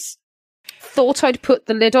shakers. Thought I'd put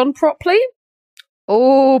the lid on properly.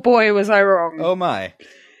 Oh boy, was I wrong. Oh my.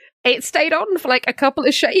 It stayed on for like a couple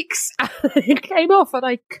of shakes, and it came off, and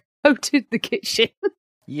I coated the kitchen.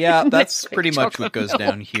 Yeah, that's pretty much what goes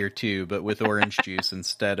down here too, but with orange juice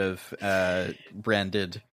instead of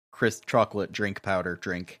branded chocolate drink powder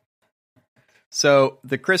drink. So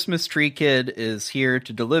the Christmas tree kid is here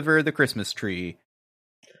to deliver the Christmas tree.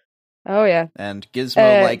 Oh yeah. And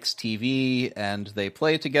Gizmo likes TV, and they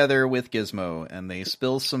play together with Gizmo, and they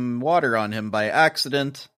spill some water on him by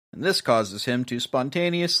accident, and this causes him to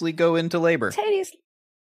spontaneously go into labor.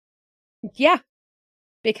 Yeah.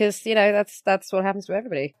 Because, that's what happens to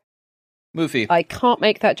everybody. Moofy. I can't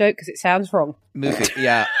make that joke because it sounds wrong. Moofy,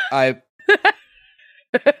 yeah.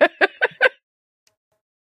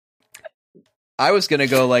 I was gonna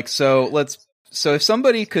go like, so if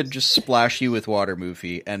somebody could just splash you with water,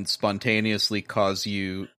 Moofy, and spontaneously cause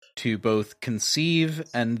you to both conceive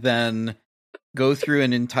and then go through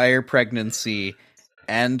an entire pregnancy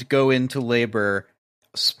and go into labor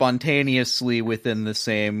spontaneously within the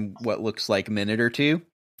same, what looks like minute or two.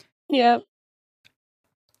 Yeah.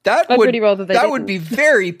 That I'd would really rather they that didn't. would be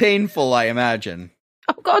very painful, I imagine.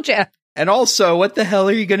 Oh God, yeah. And also, what the hell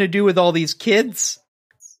are you going to do with all these kids?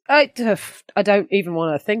 I don't even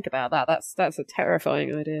want to think about that. That's a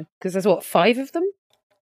terrifying idea. Because there's, what, 5 of them?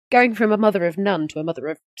 Going from a mother of none to a mother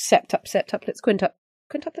of septuplets,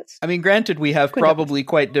 quintuplets? I mean, granted, we have Quintuplets. probably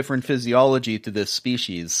quite different physiology to this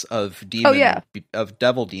species of demon, Oh, yeah. of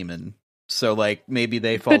devil demon. So, like, maybe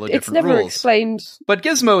they follow But different it's never rules. explained. But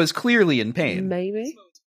Gizmo is clearly in pain. Maybe.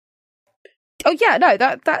 Oh yeah, no,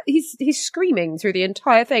 that he's screaming through the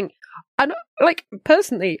entire thing. And like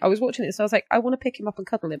personally, I was watching this and I was like, I want to pick him up and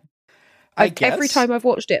cuddle him. I Like, guess. every time I've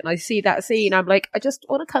watched it and I see that scene, I'm like, I just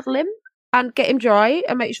want to cuddle him and get him dry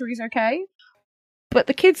and make sure he's okay. But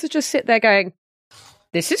the kids would just sit there going,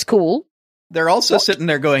 "This is cool." They're also What? sitting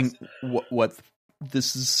there going, what?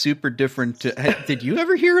 This is super different. Did you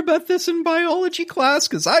ever hear about this in biology class?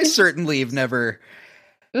 Because I certainly have never.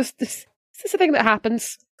 This is a thing that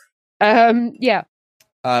happens. Yeah.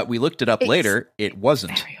 We looked it up It's later. It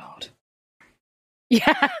wasn't. Very odd.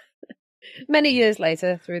 Yeah. Many years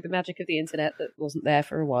later, through the magic of the internet that wasn't there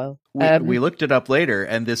for a while. We looked it up later,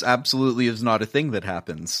 and this absolutely is not a thing that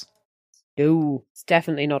happens. No, it's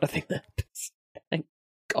definitely not a thing that happens. Thank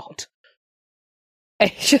God.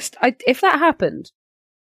 It's just, if that happened,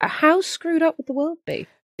 how screwed up would the world be?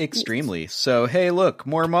 Extremely. So, hey, look,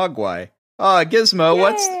 more Mogwai. Gizmo,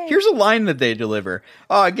 Yay! here's a line that they deliver.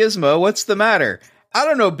 Gizmo, what's the matter? I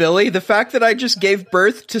don't know, Billy. The fact that I just gave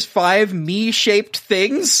birth to 5 me-shaped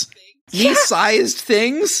things? Me-sized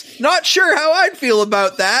things? Not sure how I'd feel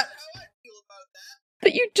about that.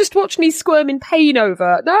 That you just watched me squirm in pain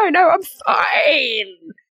over. No, I'm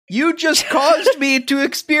fine. You just caused me to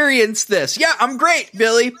experience this. Yeah, I'm great,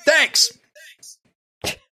 Billy. Thanks.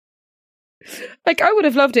 Like, I would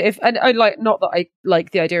have loved it if, and I like, not that I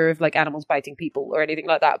like the idea of like animals biting people or anything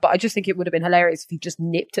like that, but I just think it would have been hilarious if he just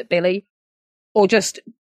nipped at Billy, or just,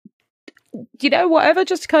 whatever,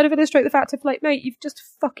 just to kind of illustrate the fact of like, mate, you've just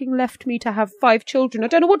fucking left me to have 5 children. I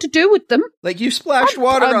don't know what to do with them. Like, you splashed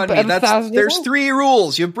water on me. There's 3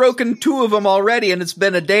 rules. You've broken 2 of them already, and it's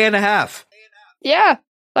been a day and a half. Yeah,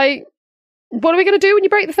 like, what are we going to do when you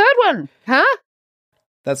break the 3rd one? Huh?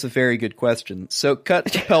 That's a very good question. So, cut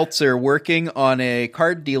to Peltzer working on a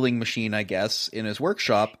card dealing machine, I guess, in his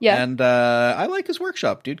workshop. Yeah. And I like his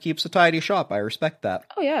workshop. Dude keeps a tidy shop. I respect that.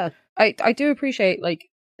 Oh yeah, I do appreciate like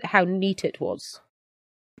how neat it was.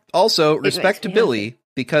 Also, makes respect to me Billy,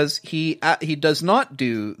 because he does not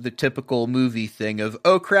do the typical movie thing of,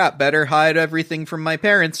 oh crap, better hide everything from my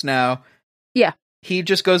parents now. Yeah. He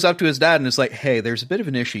just goes up to his dad and is like, hey, there's a bit of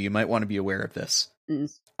an issue. You might want to be aware of this.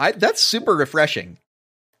 Mm. That's super refreshing.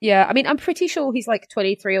 Yeah, I mean, I'm pretty sure he's like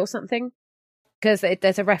 23 or something, because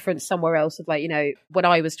there's a reference somewhere else of like, when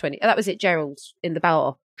I was 20. That was it, Gerald in the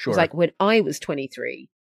bar. Sure. It was like when I was 23.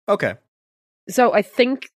 Okay. So I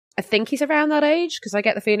think he's around that age, because I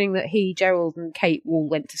get the feeling that he, Gerald, and Kate all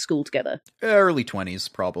went to school together. Early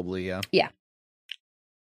 20s, probably, yeah. Yeah.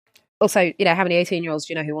 Also, how many 18-year-olds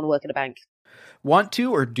do you know who want to work at a bank? Want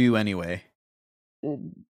to or do anyway?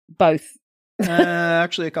 Both.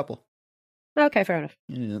 Actually, a couple. Okay, fair enough.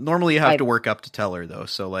 Yeah, normally you have to work up to teller, though,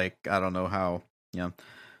 so, like, I don't know how,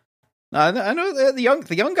 I know the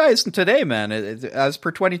young guys today, man, as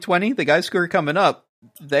per 2020, the guys who are coming up,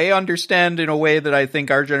 they understand in a way that I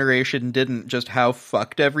think our generation didn't, just how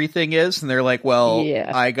fucked everything is, and they're like, well,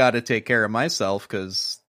 Yeah. I gotta take care of myself,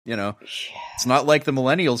 because, it's not like the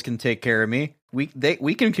millennials can take care of me. We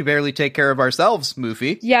can barely take care of ourselves,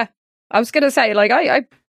 Moofy. Yeah, I was going to say, like, I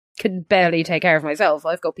can barely take care of myself.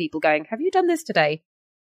 I've got people going, have you done this today?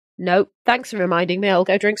 No, thanks for reminding me. I'll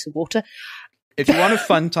go drink some water. If you want a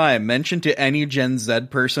fun time, mention to any Gen Z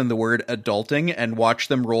person the word adulting and watch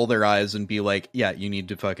them roll their eyes and be like, yeah, you need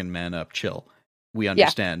to fucking man up, chill. We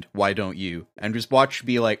understand. Yeah. Why don't you? And just watch,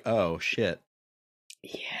 be like, oh, shit.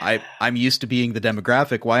 Yeah. I'm used to being the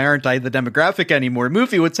demographic. Why aren't I the demographic anymore?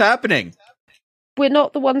 Moofy, what's happening? We're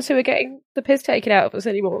not the ones who are getting the piss taken out of us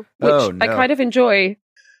anymore, which no. I kind of enjoy.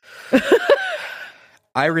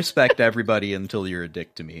 I respect everybody until you're a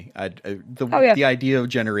dick to me. The idea of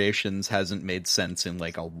generations hasn't made sense in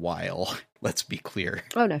like a while. Let's be clear.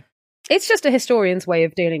 Oh no. It's just a historian's way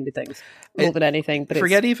of dealing with things more than anything. But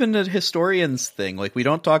forget even a historian's thing. Like, we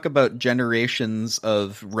don't talk about generations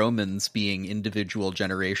of Romans being individual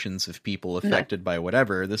generations of people affected by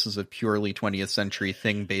whatever. This is a purely 20th century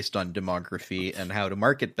thing based on demography and how to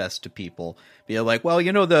market best to people. Be like, well,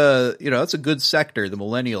 that's a good sector, the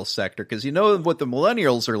millennial sector, because what the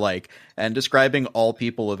millennials are like, and describing all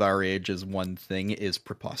people of our age as one thing is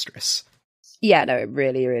preposterous. Yeah, no, it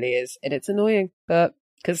really, really is. And it's annoying, but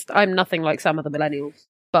because I'm nothing like some of the millennials,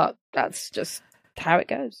 but that's just how it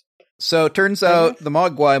goes. So it turns out the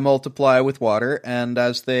Mogwai multiply with water, and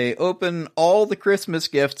as they open all the Christmas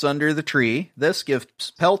gifts under the tree, this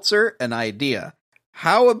gives Peltzer an idea.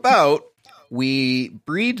 How about we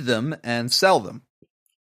breed them and sell them?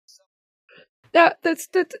 Now,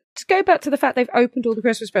 to go back to the fact they've opened all the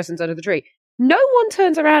Christmas presents under the tree, no one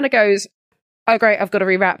turns around and goes, oh great, I've got to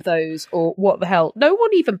rewrap those, or what the hell. No one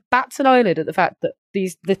even bats an eyelid at the fact that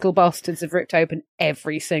these little bastards have ripped open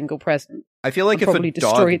every single present. I feel like if a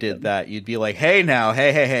dog did that, you'd be like, hey now,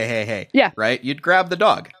 hey. Yeah. Right? You'd grab the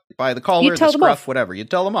dog by the collar, the scruff, whatever. You'd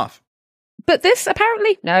tell them off. But this,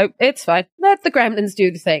 apparently, no, it's fine. Let the gremlins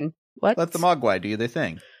do the thing. What? Let the Mogwai do their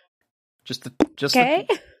thing. Okay.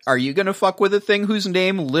 Are you gonna fuck with a thing whose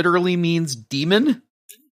name literally means demon?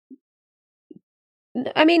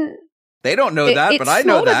 I mean... They don't know that, but I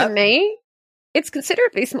know that. It's smaller than me. It's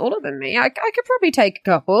considerably smaller than me. I could probably take a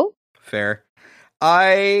couple. Fair.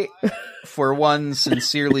 I, for one,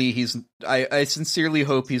 sincerely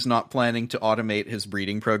hope he's not planning to automate his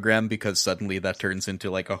breeding program, because suddenly that turns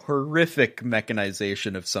into like a horrific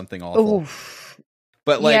mechanization of something awful. Oof.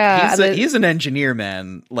 But like, he's an engineer,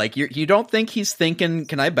 man. Like, you don't think he's thinking,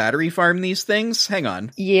 can I battery farm these things? Hang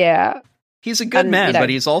on. Yeah. He's a good man, but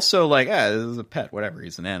he's also like, this is a pet, whatever.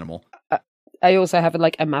 He's an animal. I also have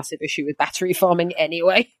a massive issue with battery farming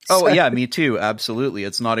anyway. So. Oh yeah, me too. Absolutely.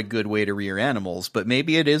 It's not a good way to rear animals, but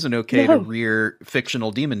maybe it isn't okay to rear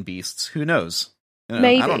fictional demon beasts. Who knows?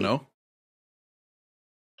 Maybe. I don't know.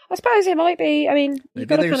 I suppose it might be. I mean,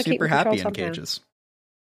 maybe they're super happy in cages.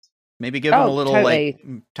 Maybe give them a little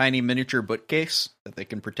tiny miniature bookcase that they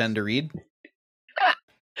can pretend to read.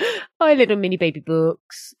 My little mini baby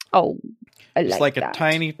books. Oh, I it's like that. A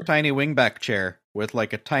tiny wingback chair with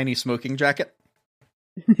like a tiny smoking jacket.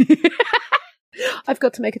 I've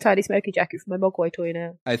got to make a tiny smoking jacket for my Mogwai toy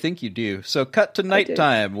now. I think you do. So cut to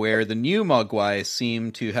nighttime, where the new Mogwai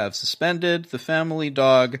seem to have suspended the family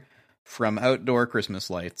dog from outdoor Christmas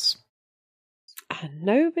lights. And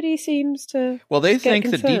nobody seems to. Well, they think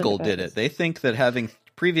that Deagle did it. They think that having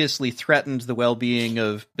previously threatened the well-being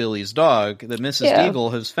of Billy's dog, that Mrs.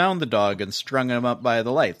 Deagle has found the dog and strung him up by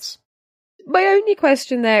the lights. My only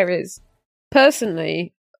question there is,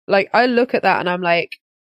 personally, like, I look at that and I'm like,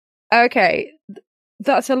 okay,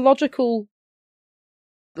 that's a logical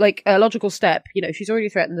step. You know, she's already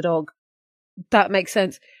threatened the dog. That makes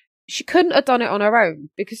sense. She couldn't have done it on her own,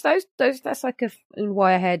 because that's like a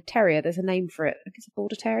wire-haired terrier. There's a name for it. I think it's a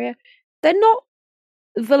border terrier. They're not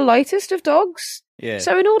the lightest of dogs. Yeah.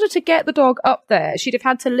 So in order to get the dog up there, she'd have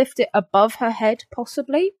had to lift it above her head,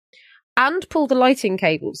 possibly, and pull the lighting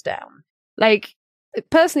cables down. Like,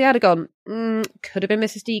 personally, I'd have gone, could have been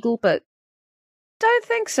Mrs. Deagle, but don't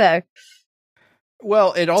think so.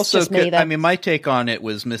 Well, it also could, I mean, my take on it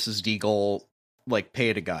was Mrs. Deagle, like,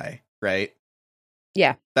 paid a guy, right?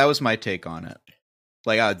 Yeah. That was my take on it.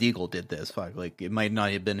 Like, Deagle did this. Fuck, like, it might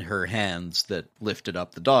not have been her hands that lifted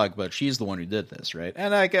up the dog, but she's the one who did this, right?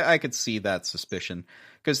 And I could see that suspicion.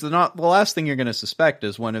 Because the last thing you're going to suspect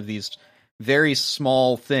is one of these very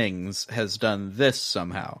small things has done this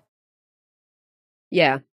somehow.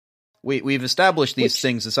 Yeah. We've established these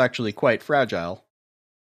things as actually quite fragile.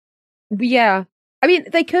 Yeah. I mean,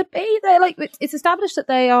 they could be. They're like, it's established that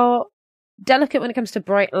they are delicate when it comes to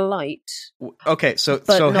bright light. Okay, so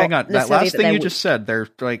hang on. That last thing you just said, they're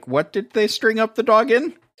like, what did they string up the dog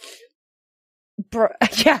in?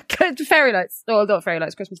 Yeah, fairy lights. No, not fairy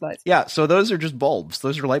lights, Christmas lights. Yeah, so those are just bulbs.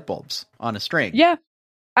 Those are light bulbs on a string. Yeah.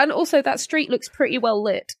 And also, that street looks pretty well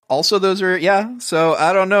lit. Also, those are, so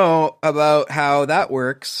I don't know about how that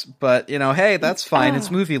works, but, hey, that's fine. It's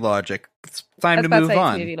movie logic. It's time to move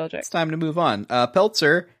on. It's time to move on.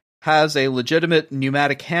 Peltzer has a legitimate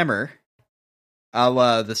pneumatic hammer, a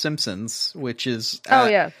la The Simpsons, which is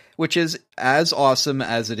as awesome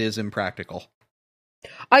as it is impractical.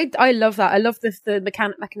 I love that. I love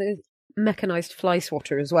the mechanized fly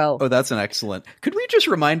swatter as well. Oh, that's an excellent. Could we just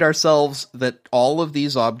remind ourselves that all of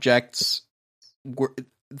these objects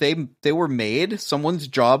were made? Someone's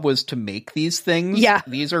job was to make these things. Yeah.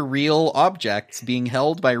 These are real objects being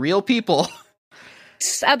held by real people.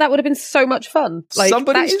 That would have been so much fun. Like,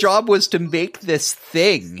 somebody's job was to make this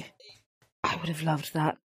thing. I would have loved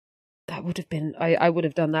that. That would have been. I would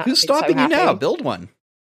have done that. Who's stopping you now? Build one.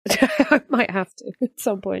 I might have to at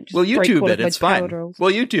some point. We'll YouTube it. It's fine.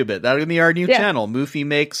 We'll YouTube it. That'll be our new channel. Moofy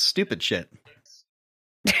makes stupid shit.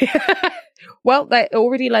 Well, that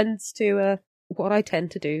already lends to what I tend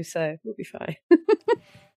to do, so we'll be fine.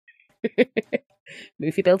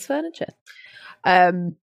 Moofy builds furniture.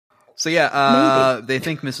 So yeah, they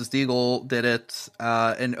think Mrs. Deagle did it,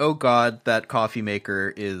 and oh god, that coffee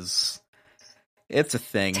maker it's a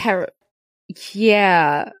thing.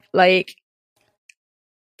 Yeah, like,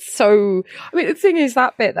 so, I mean, the thing is,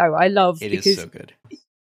 that bit, though, I love It because is so good.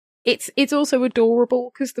 it's also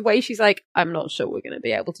adorable, because the way she's like, I'm not sure we're going to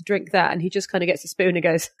be able to drink that, and he just kind of gets a spoon and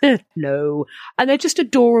goes, no. And they're just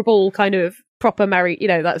adorable, kind of proper married,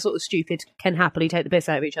 that sort of stupid, can happily take the piss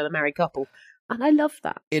out of each other married couple. And I love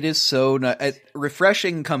that. It is so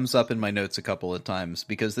refreshing comes up in my notes a couple of times,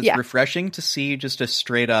 because it's refreshing to see just a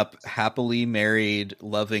straight up happily married,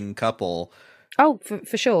 loving couple. Oh,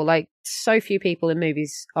 for sure. Like, so few people in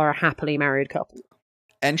movies are a happily married couple.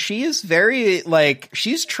 And she is very, like,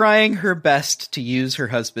 she's trying her best to use her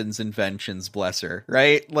husband's inventions, bless her,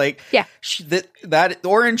 right? Like, yeah. That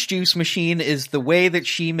orange juice machine is the way that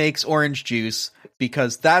she makes orange juice,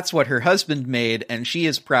 because that's what her husband made, and she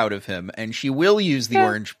is proud of him. And she will use the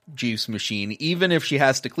orange juice machine, even if she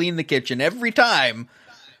has to clean the kitchen every time.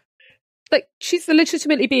 Like, she's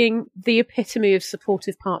legitimately being the epitome of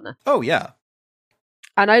supportive partner. Oh, yeah.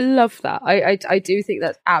 And I love that. I do think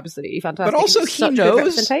that's absolutely fantastic. But also,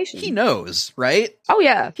 he knows, right? Oh,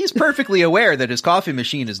 yeah. He's perfectly aware that his coffee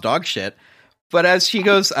machine is dog shit. But as she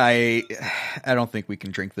goes, I don't think we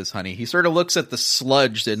can drink this, honey. He sort of looks at the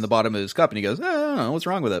sludge in the bottom of his cup and he goes, I don't know, what's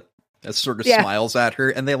wrong with it? And sort of smiles at her,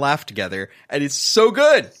 and they laugh together. And it's so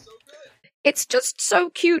good. It's just so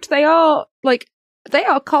cute. They are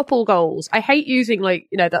couple goals. I hate using,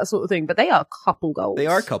 that sort of thing, but they are couple goals. They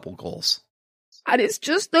are couple goals. And it's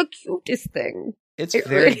just the cutest thing. It's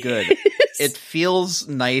very good. It feels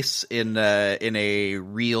nice in a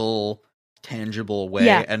real, tangible way,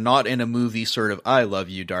 and not in a movie sort of, I love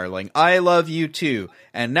you, darling. I love you too.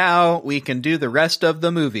 And now we can do the rest of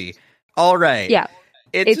the movie. All right. Yeah.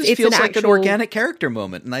 It just feels like an organic character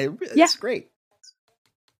moment, and it's great.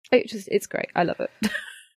 It's great. I love it.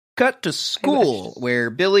 Cut to school, where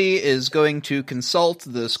Billy is going to consult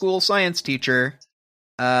the school science teacher.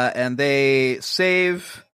 And they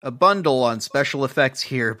save a bundle on special effects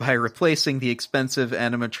here by replacing the expensive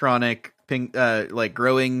animatronic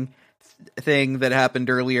growing thing that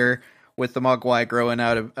happened earlier with the Mogwai growing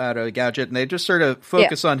out of a gadget, and they just sort of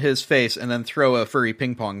focus on his face and then throw a furry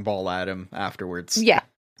ping pong ball at him afterwards. Yeah,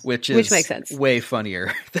 which makes sense. Way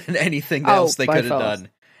funnier than anything else they could have done.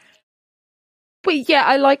 But yeah,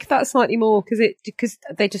 I like that slightly more because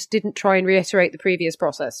they just didn't try and reiterate the previous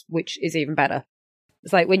process, which is even better.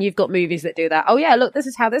 It's like when you've got movies that do that. Oh yeah, look, this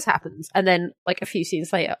is how this happens. And then like a few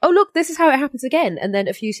scenes later, oh look, this is how it happens again. And then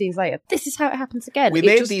a few scenes later, this is how it happens again. We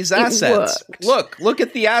made these assets. Look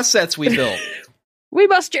at the assets we built. We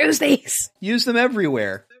must use these. Use them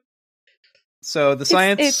everywhere. So the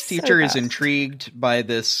science teacher is intrigued by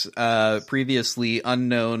this previously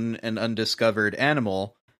unknown and undiscovered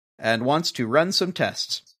animal and wants to run some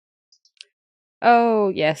tests. Oh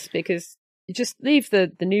yes, because you just leave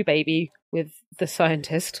the new baby with the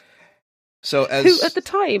scientist, who at the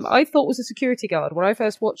time I thought was a security guard. When I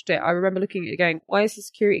first watched it, I remember looking at it going, why is the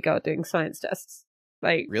security guard doing science tests?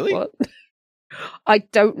 Like, really? What? I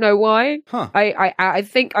don't know why. Huh. I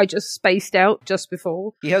think I just spaced out just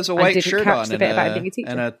before. He has a white shirt on and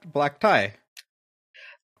a black tie.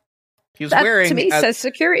 He was wearing... to me says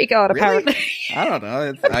security guard, really? Apparently. I don't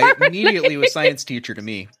know. I immediately was science teacher to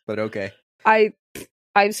me, but okay.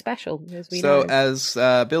 I'm special, as we know. So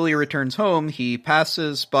as Billy returns home, he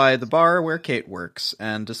passes by the bar where Kate works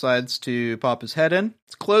and decides to pop his head in.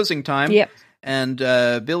 It's closing time. Yep. And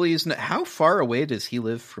Billy's... How far away does he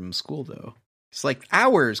live from school, though? It's like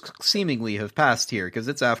hours seemingly have passed here, because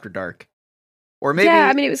it's after dark. Or maybe... Yeah,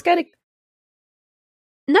 I mean, it was going to...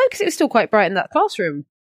 No, because it was still quite bright in that classroom.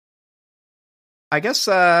 I guess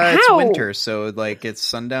it's winter, so like it's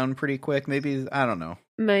sundown pretty quick. Maybe, I don't know.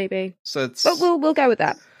 Maybe. So it's... But we'll go with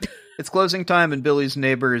that. It's closing time, and Billy's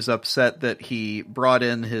neighbor is upset that he brought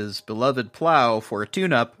in his beloved plow for a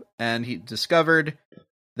tune-up, and he discovered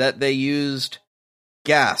that they used,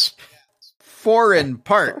 gasp, foreign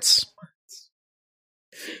parts.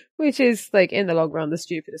 Which is, like, in the long run, the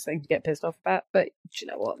stupidest thing to get pissed off about. But you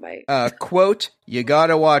know what, mate? Quote, you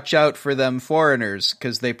gotta watch out for them foreigners,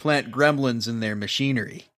 because they plant gremlins in their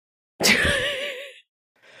machinery.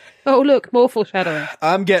 Oh, look, more foreshadowing.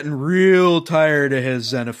 I'm getting real tired of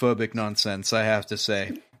his xenophobic nonsense, I have to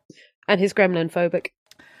say. And his gremlin-phobic.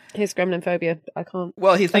 His gremlin phobia. I can't...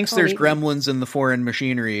 Well, he thinks there's gremlins in the foreign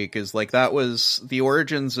machinery, because, like, that was the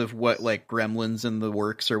origins of what, like, Gremlins in the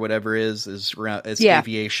Works or whatever is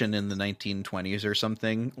aviation in the 1920s or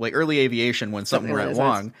something. Like, early aviation, when something went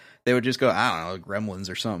wrong, they would just go, I don't know,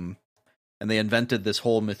 gremlins or something. And they invented this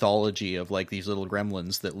whole mythology of, like, these little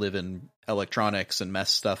gremlins that live in electronics and mess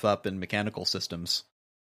stuff up in mechanical systems.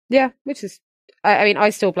 Yeah, which is... I mean, I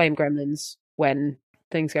still blame gremlins when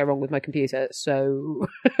things go wrong with my computer, so...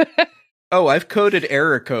 Oh, I've coded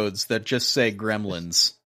error codes that just say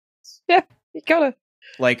gremlins. Yeah, you gotta.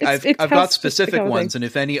 Like, I've got specific ones, and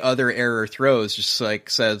if any other error throws, just like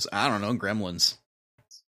says, I don't know, gremlins.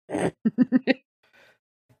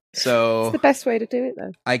 So it's the best way to do it,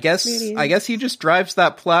 though. I guess he just drives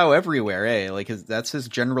that plow everywhere, eh? Like that's his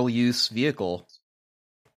general use vehicle.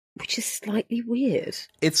 Which is slightly weird.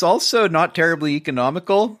 It's also not terribly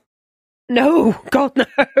economical. No, God, no.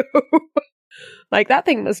 Like, that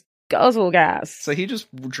thing must guzzle gas. So he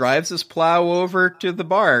just drives his plow over to the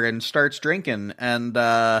bar and starts drinking. And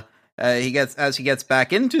he gets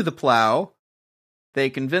back into the plow, they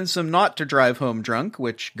convince him not to drive home drunk,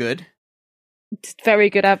 which, good. It's very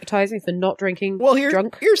good advertising for not drinking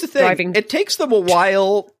drunk. Here's the thing. Driving. It takes them a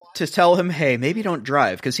while to tell him, hey, maybe don't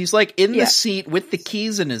drive. Because he's like in the seat with the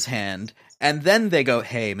keys in his hand. And then they go,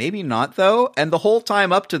 hey, maybe not, though. And the whole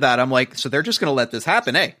time up to that, I'm like, so they're just going to let this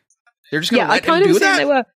happen, eh? They're just going to let him do that? They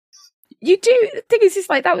were. You do. The thing is, it's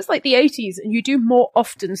like, that was like the 80s. And you do more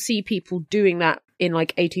often see people doing that in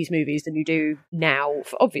like 80s movies than you do now,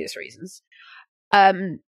 for obvious reasons.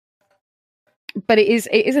 But it is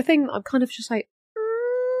a thing that I'm kind of just like,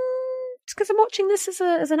 it's because I'm watching this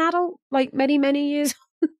as an adult, like many, many years.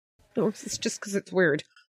 Or it's just because it's weird.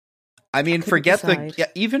 I mean, forget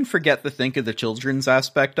the think of the children's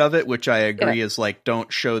aspect of it, which I agree is like,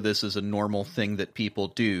 don't show this as a normal thing that people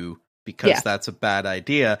do, because that's a bad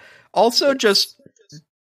idea. Also, just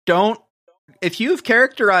don't, if you've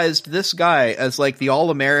characterized this guy as like the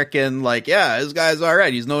all-American, like, yeah, this guy's all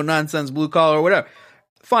right, he's no nonsense blue collar or whatever.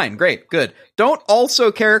 Fine, great, good. Don't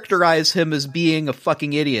also characterize him as being a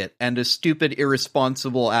fucking idiot and a stupid,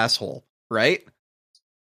 irresponsible asshole, right?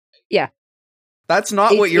 Yeah. That's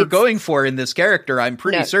not what you're going for in this character, I'm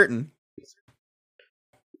pretty certain.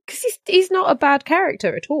 Because he's not a bad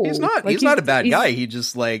character at all. He's not. Like, he's not a bad guy. He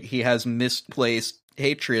just, like, he has misplaced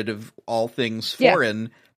hatred of all things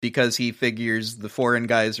foreign because he figures the foreign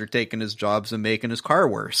guys are taking his jobs and making his car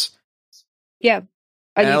worse. Yeah.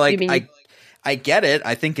 I get it.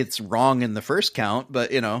 I think it's wrong in the first count,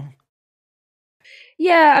 but, you know.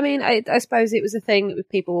 Yeah, I mean, I suppose it was a thing that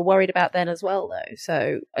people were worried about then as well, though.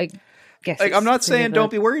 So I guess, like, I'm not saying don't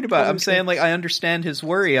be worried about it. I'm saying, like, I understand his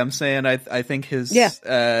worry. I'm saying I think his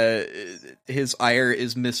ire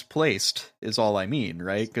is misplaced is all I mean,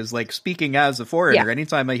 right? Because, like, speaking as a foreigner,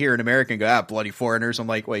 anytime I hear an American go, bloody foreigners, I'm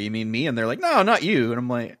like, wait, you mean me? And they're like, no, not you. And I'm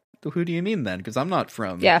like, who do you mean then? Because I'm not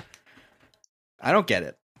from. Yeah. I don't get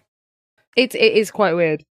it. It is quite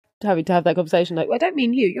weird having to have that conversation. Like, well, I don't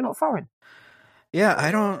mean you. You're not foreign. Yeah,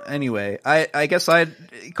 I don't. Anyway, I guess I'd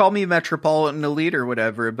call me metropolitan elite or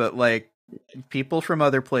whatever, but, like, people from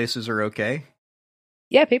other places are okay.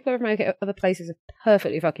 Yeah, people from other places are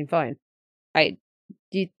perfectly fucking fine.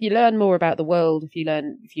 You learn more about the world if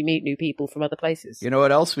you meet new people from other places. You know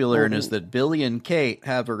what else we learn is that Billy and Kate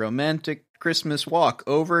have a romantic Christmas walk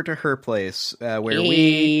over to her place, where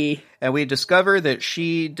we discover that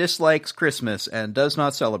she dislikes Christmas and does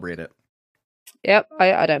not celebrate it. Yep,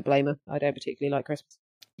 I don't blame her. I don't particularly like Christmas.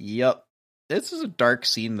 Yep. This is a dark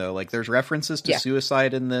scene, though. Like, there's references to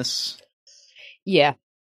suicide in this. Yeah.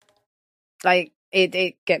 Like,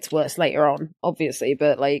 it gets worse later on, obviously,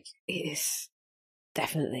 but, like, it's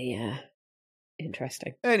definitely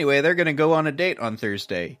interesting. Anyway, they're going to go on a date on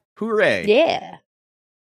Thursday. Hooray! Yeah.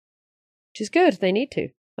 Which is good. They need to.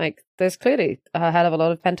 Like, there's clearly a hell of a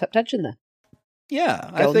lot of pent-up tension there. Yeah,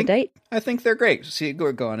 I think they're great.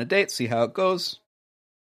 Go on a date, see how it goes.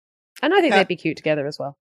 And I think they'd be cute together as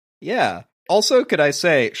well. Yeah. Also, could I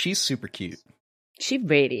say, she's super cute. She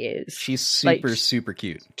really is. She's super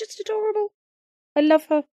cute. Just adorable. I love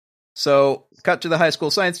her. So, cut to the high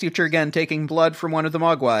school science teacher again, taking blood from one of the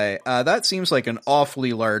Mogwai. That seems like an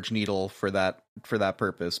awfully large needle for that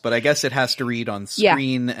purpose, but I guess it has to read on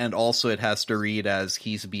screen, and also it has to read as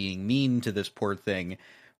he's being mean to this poor thing.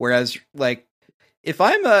 Whereas, like, if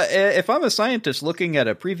I'm a scientist looking at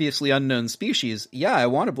a previously unknown species, I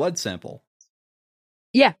want a blood sample.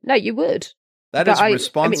 Yeah, no, you would. That is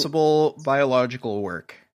responsible biological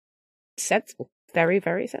work. Sensible. Very,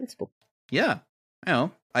 very sensible. Yeah. You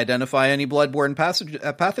know, identify any bloodborne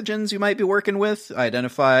pathogens you might be working with,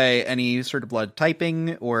 identify any sort of blood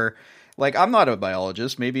typing, or, like, I'm not a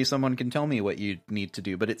biologist, maybe someone can tell me what you need to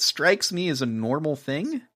do, but it strikes me as a normal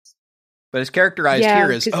thing. But it's characterized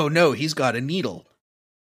here as, oh no, he's got a needle.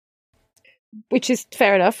 Which is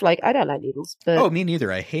fair enough. Like, I don't like needles. But... Oh, me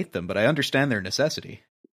neither. I hate them, but I understand their necessity.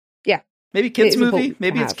 Yeah. Maybe kids' movie?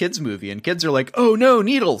 Maybe it's kids' movie, and kids are like, oh no,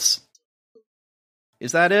 needles!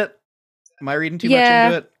 Is that it? Am I reading too much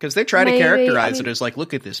into it? Because they try to characterize it as like,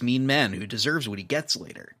 look at this mean man who deserves what he gets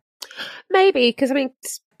later. Maybe, because, I mean,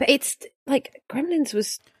 it's like, Gremlins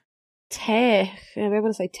was I want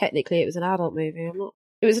to say technically it was an adult movie.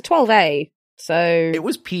 It was a 12A, so It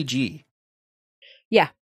was PG. Yeah,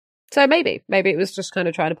 so maybe it was just kind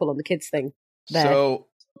of trying to pull on the kids thing there. So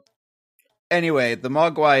anyway, the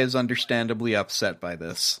Mogwai is understandably upset by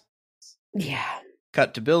this. Yeah.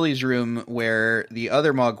 Cut to Billy's room, where the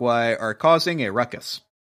other Mogwai are causing a ruckus.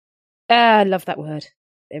 I love that word.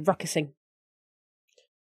 They're ruckusing.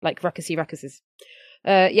 Like ruckuses.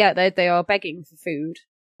 They are begging for food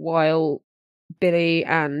while Billy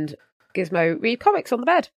and Gizmo read comics on the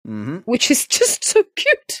bed, which is just so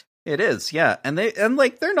cute. It is, yeah, and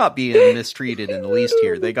they're not being mistreated in the least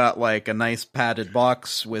here. They got like a nice padded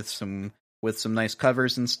box with some nice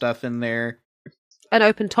covers and stuff in there. An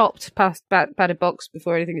open-topped padded box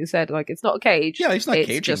before anything is said. Like, it's not a cage. Yeah, he's not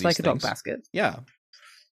caging It's just these like a dog things. basket. Yeah.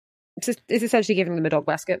 It's essentially giving them a dog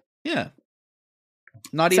basket. Yeah.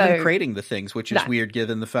 Not even crating the things, which is weird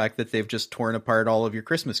given the fact that they've just torn apart all of your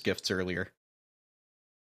Christmas gifts earlier.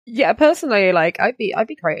 Yeah, personally, like, I'd be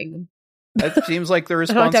crating them. That seems like the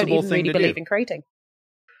responsible I don't even thing really to believe do. in crating.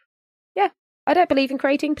 Yeah, I don't believe in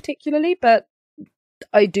crating particularly, but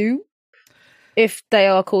I do. If they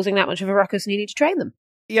are causing that much of a ruckus and you need to train them.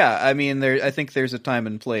 Yeah, I mean, I think there's a time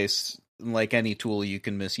and place. Like any tool, you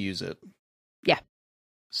can misuse it. Yeah.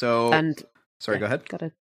 So, go ahead.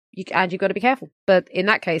 You've got to be careful. But in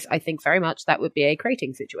that case, I think very much that would be a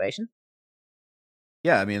crating situation.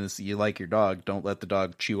 Yeah, I mean, you like your dog. Don't let the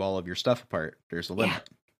dog chew all of your stuff apart. There's a limit. Yeah.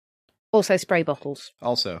 Also, spray bottles.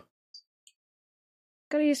 Also.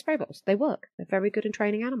 Gotta use spray bottles. They work. They're very good in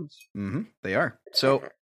training animals. They are. So,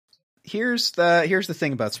 here's the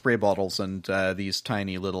thing about spray bottles and these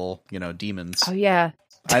tiny little, demons. Oh, yeah.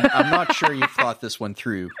 I'm not sure you've thought this one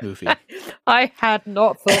through, Goofy. I had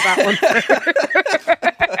not thought that one through.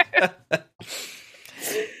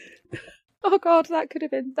 Oh god, that could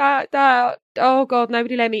have been that. Oh god,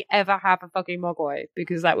 nobody let me ever have a fucking Mogwai,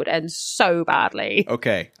 because that would end so badly.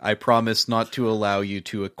 Okay, I promise not to allow you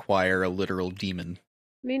to acquire a literal demon.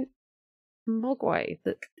 I mean, Mogwai,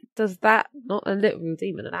 does that, not a literal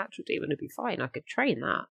demon, an actual demon would be fine. I could train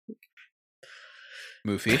that.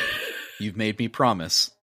 Moofy, you've made me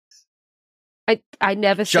promise. I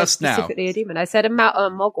never said Just specifically a demon. I said a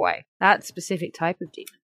Mogwai, that specific type of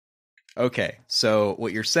demon. Okay, so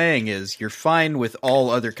what you're saying is you're fine with all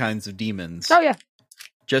other kinds of demons. Oh, yeah.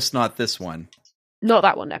 Just not this one. Not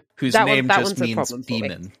that one, no. Whose that name one, just means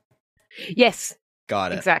demon. Yes.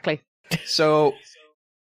 Got it. Exactly. So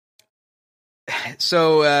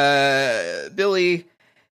Billy,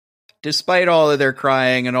 despite all of their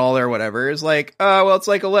crying and all their whatever, is like, well, it's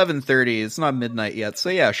like 11:30. It's not midnight yet. So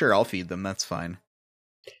yeah, sure, I'll feed them. That's fine.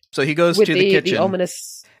 So he goes to the kitchen. The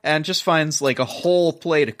ominous... And just finds like a whole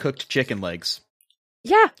plate of cooked chicken legs.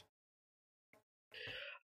 Yeah.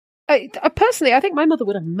 Personally, I think my mother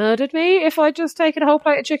would have murdered me if I'd just taken a whole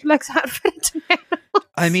plate of chicken legs out of it.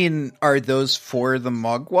 I mean, are those for the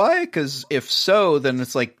Mogwai? Because if so, then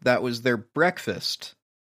it's like that was their breakfast.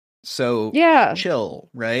 So yeah, chill,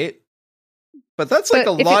 right? But that's like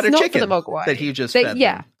a lot of chicken that he just fed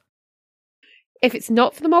them. If it's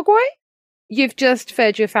not for the Mogwai, you've just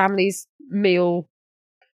fed your family's meal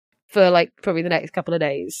for like probably the next couple of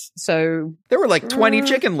days. So there were like 20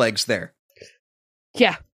 chicken legs there.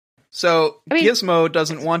 Yeah. So Gizmo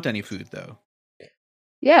doesn't want any food though.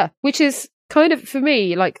 Yeah, which is kind of, for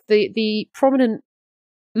me, like the prominent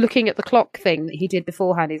looking at the clock thing that he did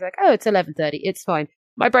beforehand. He's like, oh, it's 11:30, it's fine.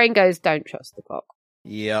 My brain goes, don't trust the clock.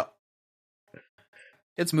 Yeah.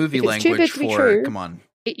 It's movie language for, come on.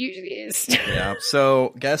 It usually is. Yeah,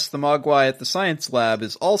 so guess the Mogwai at the science lab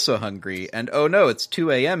is also hungry, and oh no, it's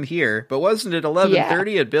 2 a.m. here, but wasn't it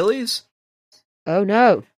 11:30 at Billy's? Oh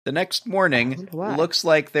no. The next morning, looks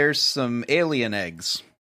like there's some alien eggs.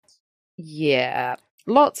 Yeah,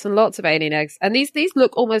 lots and lots of alien eggs, and these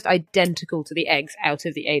look almost identical to the eggs out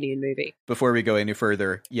of the Alien movie. Before we go any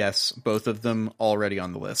further, yes, both of them already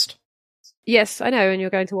on the list. Yes, I know, and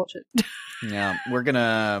you're going to watch it. Yeah, we're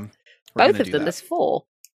gonna... Both of them, there's 4.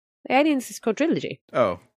 The Aliens is quadrilogy.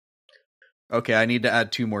 Oh. Okay, I need to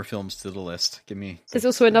add 2 more films to the list. There's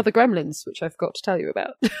also another Gremlins, which I forgot to tell you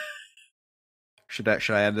about. Should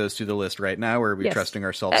I add those to the list right now, or are we trusting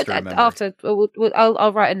ourselves to remember? After,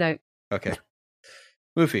 I'll write a note. Okay.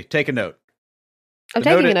 Moofy, take a note. I'm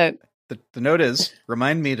taking a note. The note is,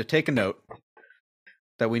 remind me to take a note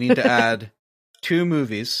that we need to add 2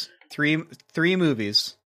 movies, 3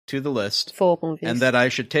 movies to the list. 4 movies. And that I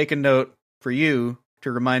should take a note for you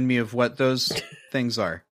to remind me of what those things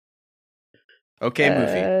are. Okay,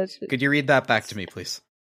 Moofy. Could you read that back to me, please?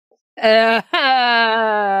 No.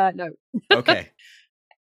 Okay.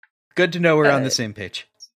 Good to know we're on the same page.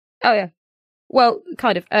 Oh, yeah. Well,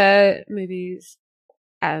 kind of. Movies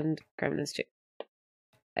and Gremlins 2.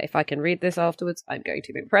 If I can read this afterwards, I'm going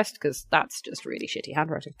to be impressed, because that's just really shitty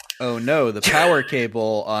handwriting. Oh no, the power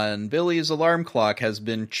cable on Billy's alarm clock has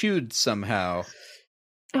been chewed somehow.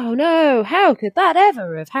 Oh no, how could that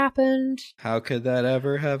ever have happened? How could that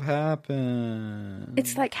ever have happened?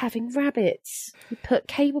 It's like having rabbits. You put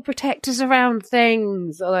cable protectors around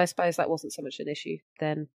things. Although I suppose that wasn't so much an issue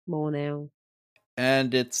then, more now.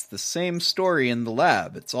 And it's the same story in the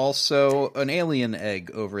lab. It's also an alien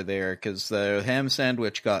egg over there, because the ham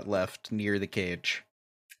sandwich got left near the cage.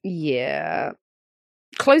 Yeah.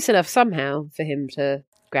 Close enough somehow for him to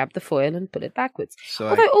grab the foil and put it backwards. So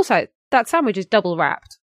Although, also, that sandwich is double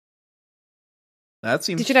wrapped. That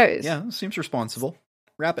seems... Did you notice? Yeah, seems responsible.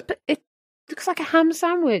 Wrap it. But it looks like a ham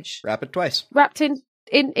sandwich. Wrap it twice. Wrapped in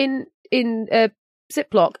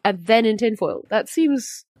Ziploc and then in tinfoil. That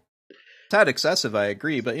seems... It's tad excessive, I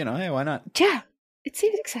agree, but, hey, why not? Yeah, it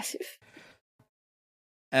seems excessive.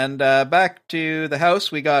 And back to the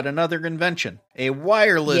house, we got another invention. A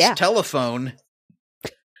wireless telephone.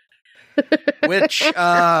 Which,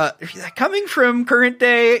 coming from current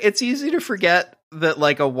day, it's easy to forget that,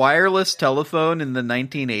 like, a wireless telephone in the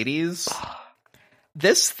 1980s...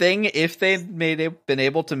 This thing, if they'd been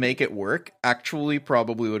able to make it work, actually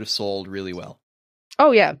probably would have sold really well.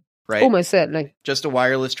 Oh, yeah. Right? Almost certainly. Just a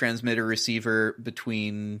wireless transmitter receiver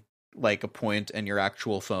between, like, a point and your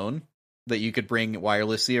actual phone that you could bring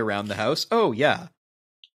wirelessly around the house. Oh, yeah.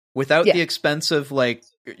 Without the expense of, like...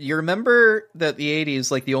 You remember that the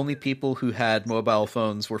 80s, like, the only people who had mobile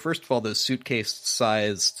phones were, first of all, those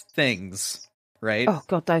suitcase-sized things, right? Oh,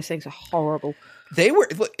 God, those things are horrible. They were...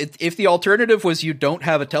 If the alternative was you don't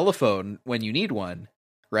have a telephone when you need one,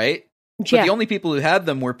 right? But the only people who had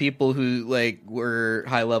them were people who, like, were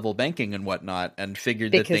high-level banking and whatnot and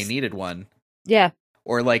figured that they needed one. Yeah.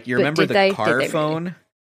 Or, like, you remember the car phone? Really?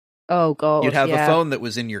 Oh, God, You'd have a phone that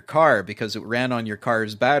was in your car because it ran on your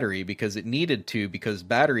car's battery because it needed to, because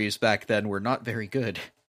batteries back then were not very good.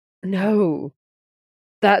 No.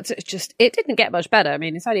 That's just... It didn't get much better. I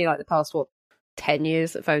mean, it's only, like, the past, 10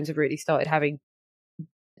 years that phones have really started having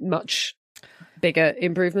much bigger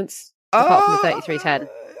improvements, apart from the 3310.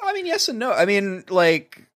 I mean, yes and no. I mean,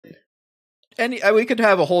 like, we could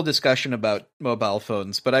have a whole discussion about mobile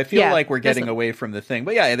phones, but I feel like we're getting away from the thing.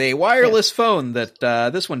 But yeah, the wireless phone that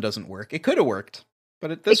this one doesn't work. It could have worked,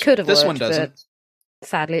 but this one doesn't.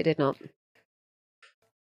 Sadly, it did not.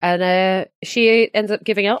 And she ends up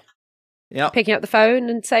giving up. Yeah, picking up the phone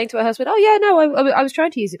and saying to her husband, "Oh yeah, no, I was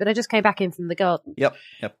trying to use it, but I just came back in from the garden." Yep.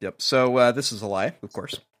 So this is a lie, of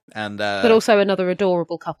course, and but also another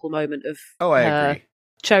adorable couple moment of I agree.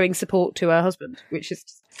 Showing support to her husband, which is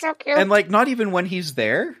so cute. And, like, not even when he's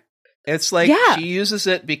there. It's like she uses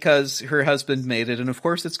it because her husband made it, and of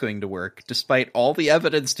course it's going to work, despite all the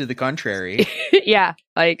evidence to the contrary. Yeah,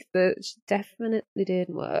 like, definitely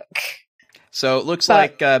didn't work. So it looks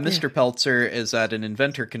like Mr. Peltzer is at an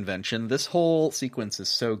inventor convention. This whole sequence is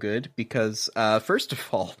so good because, first of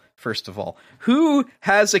all, who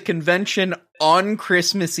has a convention on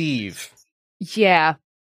Christmas Eve? Yeah.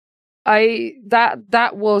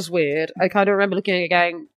 That was weird. I kind of remember looking at it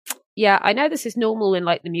going, yeah, I know this is normal in,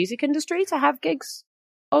 like, the music industry to have gigs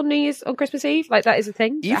on Christmas Eve. Like, that is a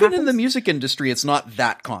thing. Even in the music industry, it's not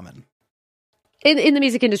that common. In the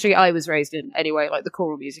music industry I was raised in, anyway, like the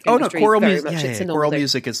choral music industry. Oh, no, choral music. Yeah, choral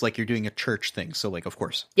music is like you're doing a church thing. So, like, of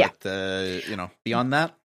course. Yeah. But, beyond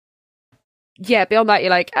that? Yeah, beyond that, you're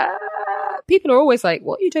like, people are always like,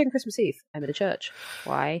 what are you doing Christmas Eve? I'm at a church.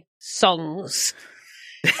 Why? Songs.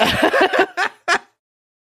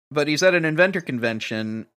 But he's at an inventor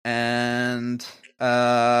convention, and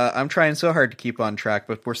I'm trying so hard to keep on track,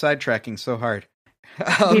 but we're sidetracking so hard.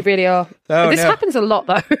 We really are. This happens a lot,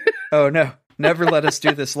 though. Oh, no. Never let us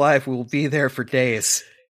do this live. We'll be there for days.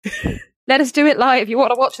 Let us do it live. You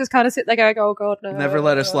want to watch us kind of sit there going, oh, God, no. Never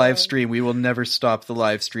let us live stream. We will never stop the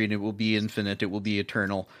live stream. It will be infinite. It will be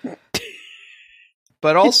eternal.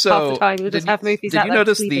 But also, half the time we'll just have movies did you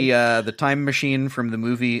notice the time machine from the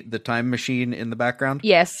movie The Time Machine in the background?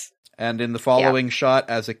 Yes. And in the following shot,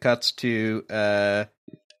 as it cuts to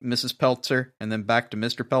Mrs. Peltzer and then back to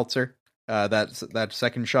Mr. Peltzer, that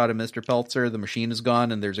second shot of Mr. Peltzer, the machine is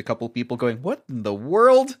gone, and there's a couple people going, "What in the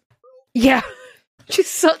world?" Yeah.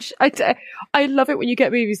 Just such... I love it when you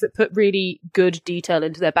get movies that put really good detail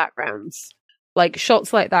into their backgrounds. Like,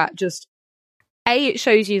 shots like that just... A, it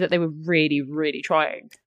shows you that they were really, really trying.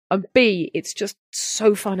 And B, it's just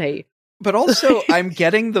so funny. But also, I'm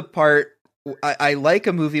getting the part... I like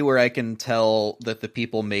a movie where I can tell that the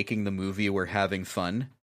people making the movie were having fun.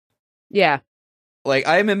 Yeah. Like,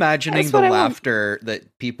 I'm imagining That's the what I want. laughter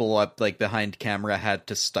that people up, like, behind camera had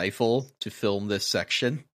to stifle to film this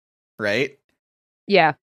section, right?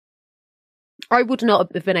 Yeah. I would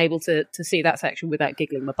not have been able to see that section without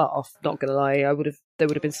giggling my butt off, not gonna lie. There would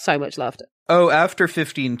have been so much laughter. Oh, after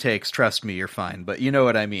 15 takes, trust me, you're fine, but you know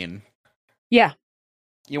what I mean. Yeah.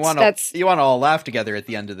 You want to all laugh together at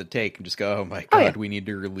the end of the take and just go, oh my god, we need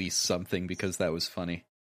to release something because that was funny.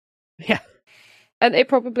 Yeah. And they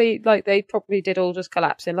probably did all just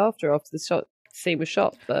collapse in laughter after the scene was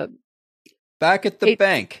shot, but... Back at the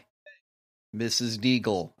bank, Mrs.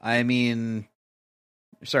 Deagle. I mean...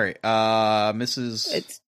 Sorry,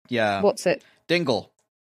 Mrs... Yeah. What's it? Dingle.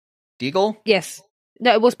 Deagle? Yes.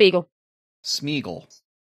 No, it was Beagle. Smeagol.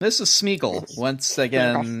 Mrs. Smeagol, once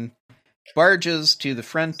again, barges to the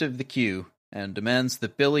front of the queue and demands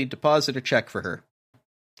that Billy deposit a check for her.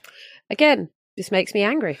 Again, this makes me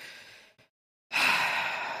angry.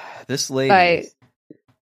 This lady.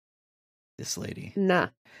 Nah.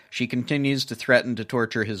 She continues to threaten to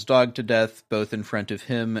torture his dog to death, both in front of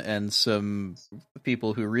him and some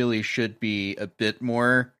people who really should be a bit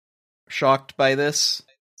more shocked by this.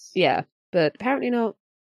 Yeah, but apparently not.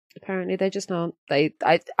 Apparently they're just not. It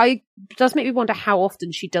does make me wonder how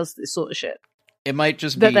often she does this sort of shit. It might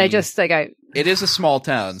just be that they go. It is a small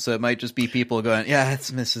town, so it might just be people going, "Yeah,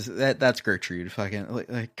 it's Mrs. That's Gertrude." Fucking,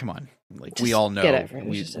 like, come on, like, we all know,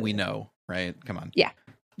 we know, right? Come on, yeah.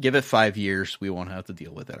 Give it 5 years, we won't have to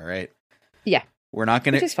deal with it. All right. Yeah, we're not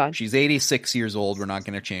gonna. Which is fine. She's 86 years old. We're not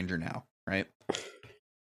gonna change her now, right?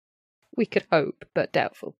 We could hope, but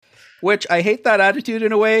doubtful. Which, I hate that attitude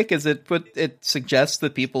in a way, because it suggests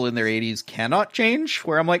that people in their 80s cannot change,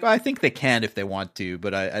 where I'm like, I think they can if they want to,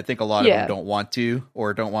 but I think a lot of them don't want to,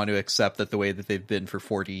 or don't want to accept that the way that they've been for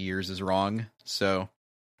 40 years is wrong, so...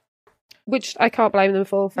 Which I can't blame them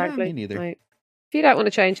for, frankly. Me neither. Like, if you don't want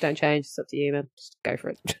to change, don't change. It's up to you, man. Just go for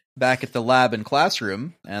it. Back at the lab and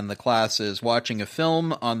classroom, and the class is watching a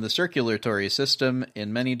film on the circulatory system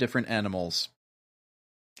in many different animals.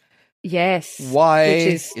 Yes. Why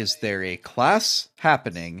is there a class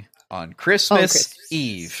happening on Christmas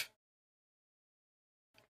Eve?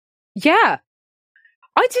 Yeah.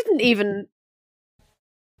 I didn't even...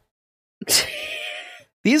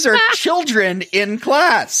 These are children in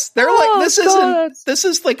class. They're this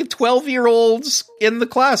is like a 12-year-olds in the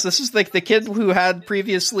class. This is like the kid who had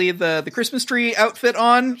previously the Christmas tree outfit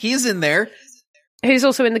on. He's in there. Who's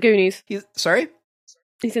also in the Goonies. Sorry?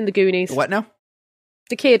 He's in the Goonies. The what now?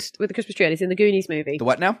 The kid with the Christmas tree on. He's in the Goonies movie. The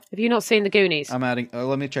what now? Have you not seen the Goonies? I'm adding...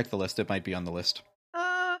 let me check the list. It might be on the list.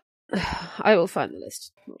 I will find the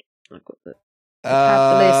list. I've got the... the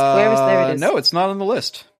list. Where is there it is? No, it's not on the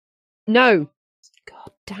list. No.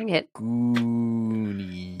 God dang it.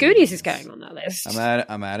 Goonies. Goonies is going on that list.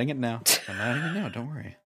 I'm adding it now. Don't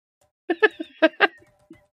worry.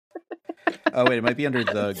 Oh, wait, it might be under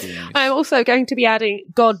the Goonies. I'm also going to be adding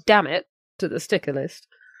God damn it to the sticker list.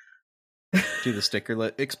 To the sticker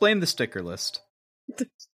list. Explain the sticker list.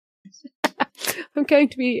 I'm going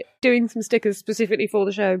to be doing some stickers specifically for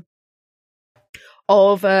the show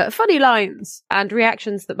of funny lines and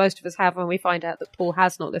reactions that most of us have when we find out that Paul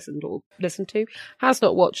has not listened to, has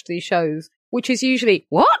not watched these shows, which is usually,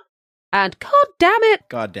 what? And God damn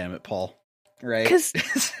it, Paul. Right? Because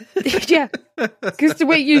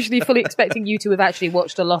we're usually fully expecting you to have actually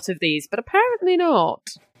watched a lot of these, but apparently not.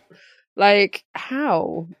 Like,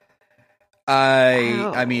 how?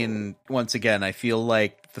 I mean, once again, I feel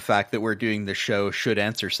like the fact that we're doing the show should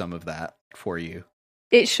answer some of that for you.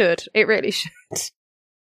 It should. It really should.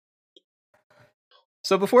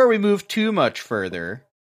 So before we move too much further,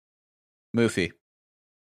 Moofy.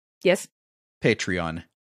 Yes? Patreon.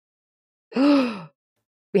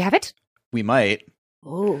 We have it? We might.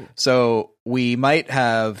 Oh. So we might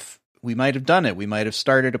have done it. We might have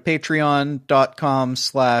started a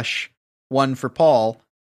patreon.com/oneforpaul,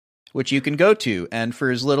 which you can go to, and for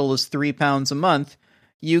as little as £3 a month,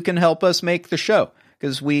 you can help us make the show,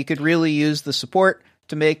 because we could really use the support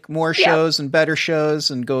to make more shows and better shows,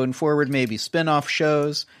 and going forward, maybe spin-off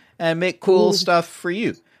shows, and make cool stuff for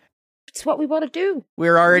you. It's what we want to do.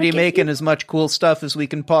 We're already making as much cool stuff as we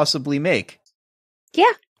can possibly make.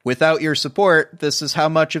 Yeah. Without your support, this is how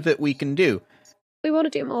much of it we can do. We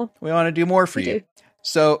want to do more. We want to do more for you. Do.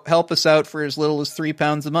 So help us out for as little as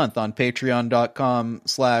 £3 a month on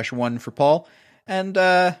patreon.com/oneforpaul, and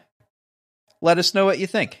let us know what you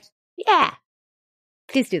think. Yeah.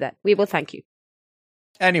 Please do that. We will thank you.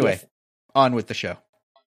 Anyway, on with the show.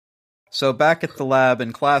 So back at the lab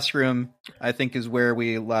and classroom, I think is where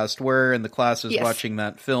we last were, and the class is watching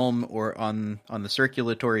that film or on the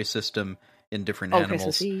circulatory system in different animals.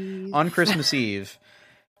 Christmas Eve. On Christmas Eve,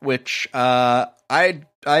 which I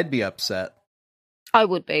I'd be upset I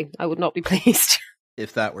would be. I would not be pleased.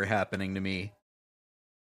 if that were happening to me.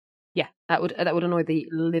 Yeah, that would annoy the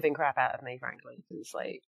living crap out of me, frankly. It's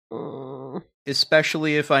like,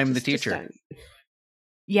 Especially if I'm the teacher.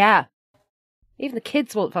 Yeah. Even the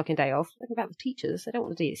kids want fucking day off. Think about the teachers. They don't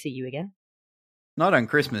want to see you again. Not on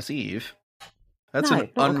Christmas Eve. That's an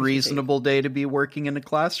unreasonable day to be working in a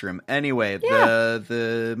classroom. Anyway,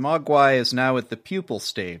 the Mogwai is now at the pupil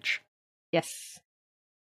stage. Yes.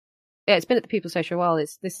 Yeah, it's been at the pupil stage for a while.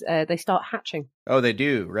 They start hatching. Oh, they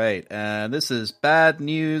do, right. This is bad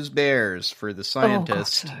news bears for the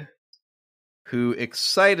scientist who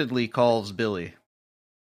excitedly calls Billy.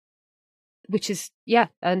 Which is,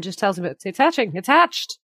 and just tells him it's hatching, it's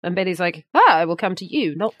hatched. And Billy's like, I will come to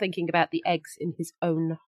you, not thinking about the eggs in his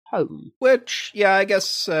own home. Which, I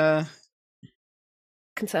guess...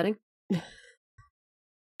 concerning.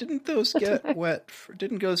 Didn't those get wet?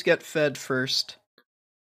 Didn't those get fed first?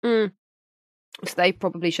 So they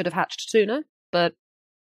probably should have hatched sooner, but...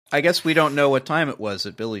 I guess we don't know what time it was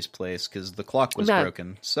at Billy's place, because the clock was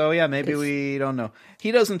broken. So maybe we don't know.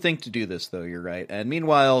 He doesn't think to do this, though, you're right. And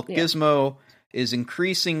meanwhile, Gizmo is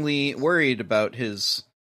increasingly worried about his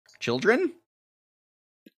children?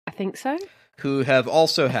 I think so. Who have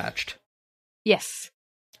also hatched. Yes.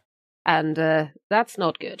 And that's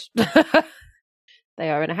not good. They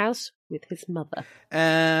are in a house with his mother.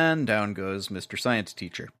 And down goes Mr. Science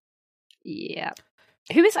Teacher. Yeah.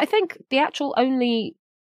 Who is, I think, the actual only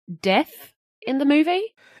death in the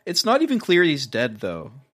movie? It's not even clear he's dead,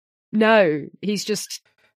 though. No, he's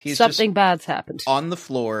something bad's happened. On the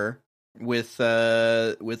floor with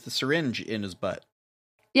the syringe in his butt.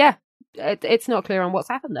 Yeah. It's not clear on what's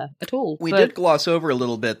happened there at all. We did gloss over a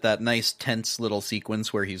little bit that nice, tense little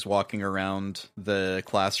sequence where he's walking around the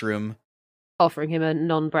classroom. Offering him a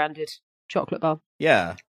non-branded chocolate bar.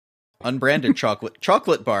 Yeah. Unbranded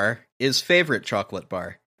chocolate bar is favorite chocolate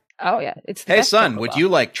bar. Oh, yeah. It's the Hey, best son, would you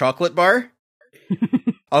like chocolate bar?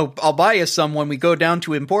 I'll buy you some when we go down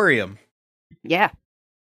to Emporium. Yeah.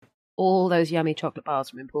 All those yummy chocolate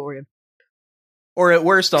bars from Emporium. Or at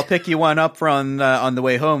worst, I'll pick you one up on the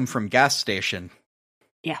way home from gas station.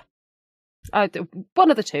 Yeah.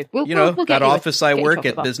 One of the two. We'll get that office I work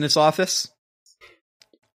at, business office.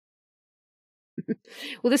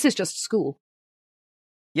 Well, this is just school.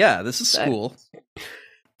 Yeah, this is school.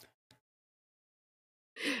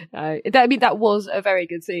 That was a very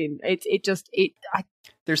good scene.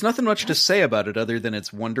 There's nothing much to say about it other than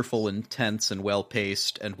it's wonderful, intense, and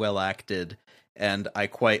well-paced, and well-acted. And I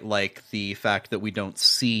quite like the fact that we don't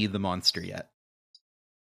see the monster yet.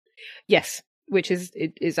 Yes, which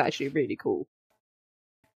is actually really cool.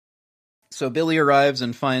 So Billy arrives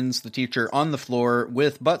and finds the teacher on the floor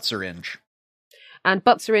with butt syringe. And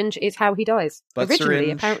butt syringe is how he dies. Butt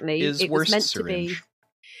Originally, apparently, is it was meant syringe.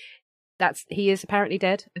 to be. He is apparently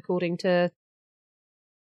dead, according to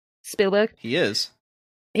Spielberg. He is.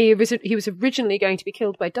 He was originally going to be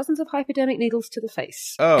killed by dozens of hypodermic needles to the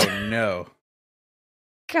face. Oh no.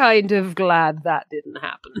 Kind of glad that didn't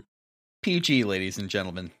happen. PG, ladies and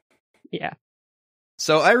gentlemen. Yeah.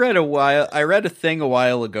 So I read a thing a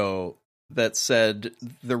while ago that said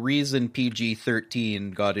the reason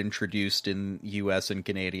PG-13 got introduced in US and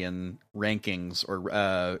Canadian rankings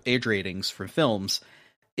or age ratings for films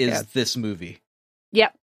is this movie.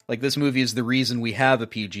 Yep. Like, this movie is the reason we have a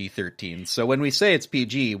PG-13. So when we say it's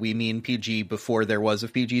PG, we mean PG before there was a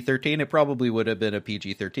PG-13. It probably would have been a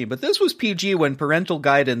PG-13. But this was PG when parental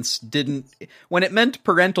guidance when it meant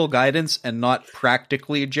parental guidance and not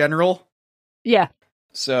practically general. Yeah.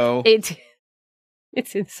 So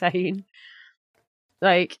it's insane.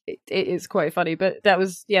 Like, it is quite funny, but that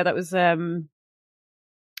was what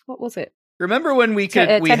was it? Remember when we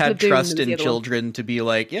had trust in children one. To be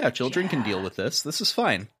like, yeah, children can deal with this. This is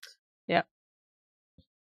fine. Yeah.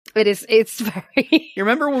 It's very... You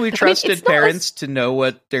remember when we trusted parents to know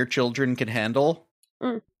what their children can handle?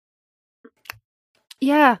 Mm.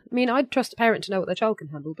 Yeah. I mean, I'd trust a parent to know what their child can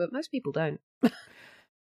handle, but most people don't.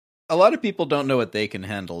 A lot of people don't know what they can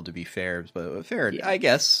handle, to be fair. But I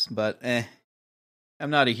guess. But I'm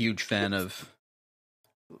not a huge fan of...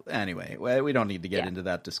 Anyway, we don't need to get into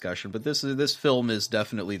that discussion, but this film is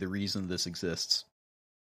definitely the reason this exists.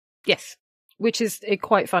 Yes, which is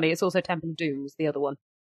quite funny. It's also Temple of Doom was the other one.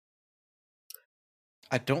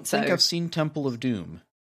 I don't think I've seen Temple of Doom.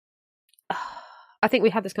 I think we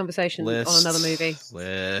had this conversation on another movie.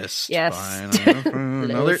 List. Yes.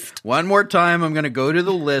 List. One more time, I'm going to go to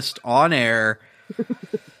the list on air.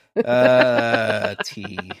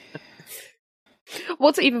 T.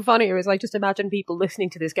 What's even funnier is I just imagine people listening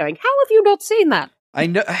to this going, how have you not seen that? I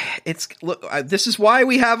know. Look, this is why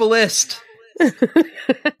we have a list.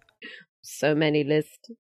 So many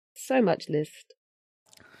list. So much list.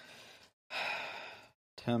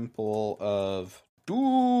 Temple of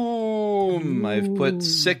Doom. I've put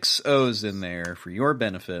 6 O's in there for your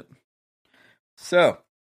benefit. So,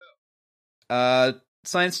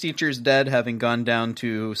 science teacher's dead, having gone down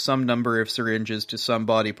to some number of syringes to some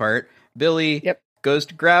body part. Billy goes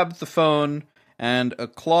to grab the phone, and a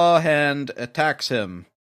claw hand attacks him.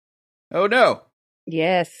 Oh no!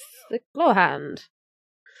 Yes, the claw hand.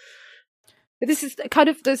 But this is kind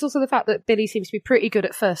of, there's also the fact that Billy seems to be pretty good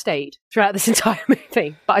at first aid throughout this entire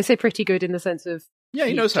movie. But I say pretty good in the sense of... Yeah,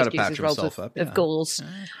 he knows how to patch himself up. Of gauze.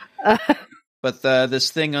 But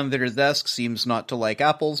this thing under his desk seems not to like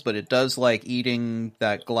apples, but it does like eating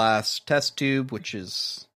that glass test tube, which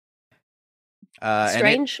is...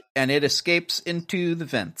 strange. And it escapes into the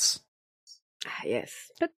vents.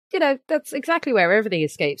 Yes. But, that's exactly where everything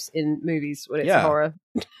escapes in movies when it's horror.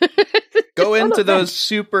 Go into those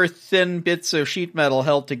super thin bits of sheet metal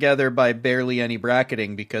held together by barely any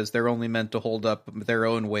bracketing because they're only meant to hold up their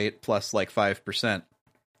own weight plus like 5%.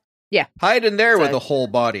 Yeah. Hide in there with a whole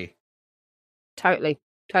body. Totally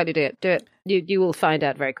do it. You will find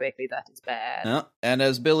out very quickly that it's bad. Yeah. And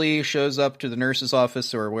as Billy shows up to the nurse's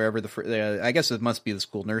office or wherever I guess it must be the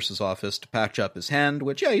school nurse's office to patch up his hand,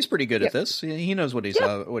 which he's pretty good at this. He knows what he's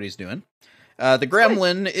doing. The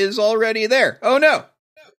gremlin is already there. Oh no.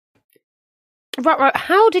 Right.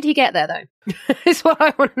 How did he get there, though? Is what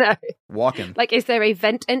I want to know. Walking. Like, is there a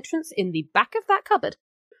vent entrance in the back of that cupboard?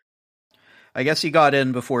 I guess he got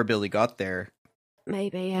in before Billy got there.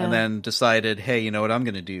 Maybe, yeah. And then decided, hey, you know what I'm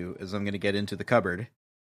going to do is I'm going to get into the cupboard.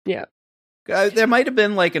 Yeah. There might have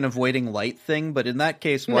been like an avoiding light thing, but in that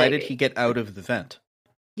case, why did he get out of the vent?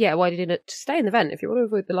 Yeah, why did he not stay in the vent if you want to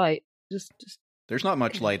avoid the light? Just... There's not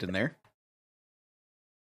much light in there.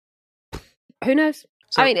 Who knows?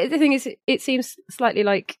 So, I mean, the thing is, it seems slightly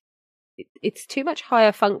like it's too much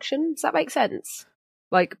higher function. Does that make sense?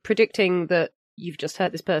 Like, predicting that you've just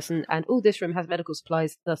hurt this person and, this room has medical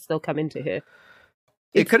supplies, thus they'll come into here.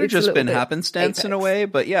 It could have just been happenstance in a way,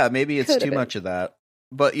 but yeah, maybe it's too much of that.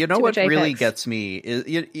 But you know what really gets me is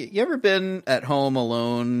you ever been at home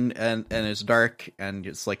alone and it's dark and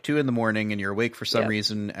it's like 2 a.m. and you're awake for some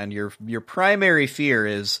reason and your primary fear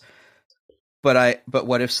is, but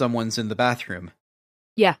what if someone's in the bathroom?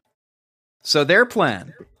 Yeah. So their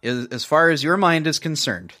plan is, as far as your mind is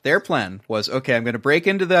concerned, their plan was, okay, I'm going to break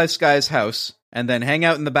into this guy's house and then hang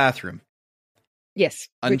out in the bathroom. Yes.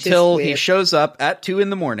 Until he shows up at 2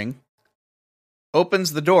 a.m,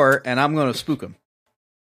 opens the door, and I'm going to spook him.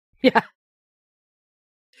 Yeah.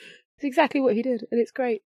 It's exactly what he did, and it's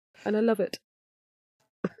great. And I love it.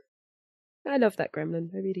 I love that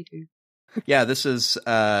gremlin. I really do. Yeah, this is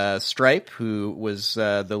Stripe, who was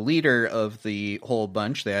the leader of the whole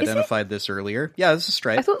bunch. They identified this earlier. Yeah, this is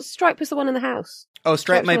Stripe. I thought Stripe was the one in the house. Oh,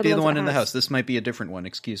 Stripe might be the one in the house. This might be a different one.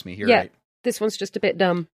 Excuse me. You're right. This one's just a bit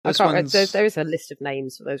dumb. I can't remember. There is a list of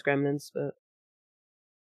names for those gremlins, but...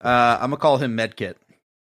 I'm going to call him Medkit.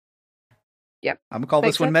 Yep. I'm going to call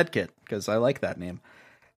this one Medkit, because I like that name.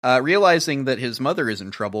 Realizing that his mother is in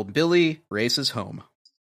trouble, Billy races home.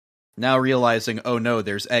 Now realizing, oh no,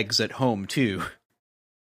 there's eggs at home too.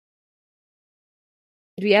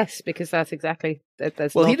 Yes, because that's exactly...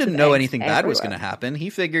 There's he didn't know anything bad was going to happen. He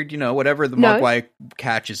figured, whatever the Mogwai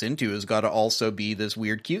catches into has got to also be this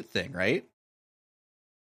weird, cute thing, right?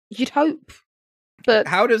 You'd hope. But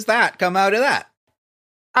how does that come out of that?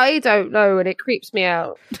 I don't know, and it creeps me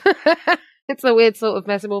out. It's a weird sort of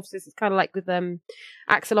metamorphosis. It's kind of like with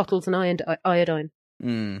axolotls and iodine.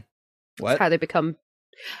 What? That's how they become...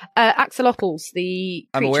 axolotls, the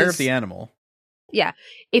creatures... I'm aware of the animal. Yeah.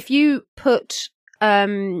 If you put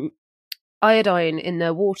iodine in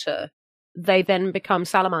their water, they then become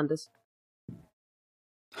salamanders.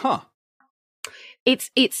 Huh.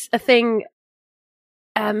 It's a thing...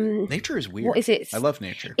 nature is weird. What is it? I love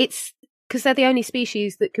nature. It's because they're the only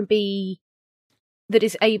species that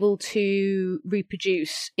is able to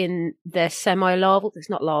reproduce in their semi-larval. It's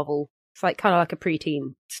not larval. It's like kind of like a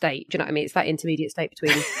preteen state. Do you know what I mean? It's that intermediate state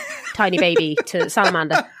between tiny baby to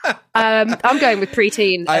salamander. I'm going with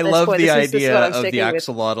preteen. I love the idea of the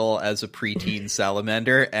axolotl as a preteen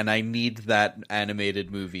salamander, and I need that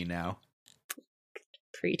animated movie now.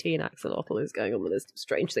 Preteen axolotl is going on the list of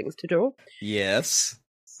strange things to draw. Yes.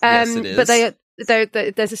 Yes, it is.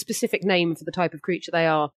 But there's a specific name for the type of creature they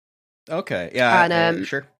are. Okay, yeah, and,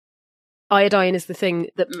 sure. Iodine is the thing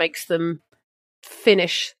that makes them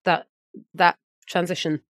finish that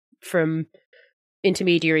transition from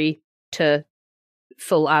intermediary to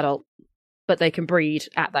full adult. but they can breed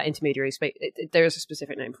at that intermediary space. There is a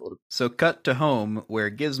specific name for them. So cut to home,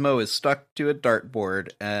 where Gizmo is stuck to a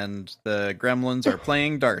dartboard, and the gremlins are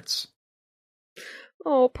playing darts.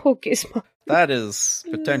 Oh, poor Gizmo. That is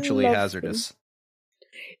potentially hazardous.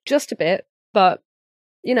 Just a bit, but,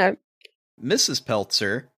 you know. Mrs.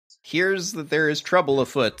 Peltzer hears that there is trouble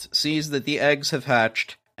afoot, sees that the eggs have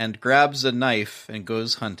hatched, and grabs a knife and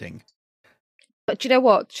goes hunting. But you know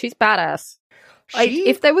what? She's badass.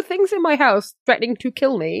 If there were things in my house threatening to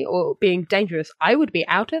kill me or being dangerous, I would be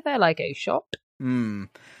out of there like a shot.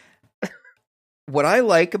 What I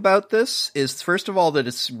like about this is, first of all, that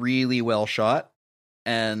it's really well shot,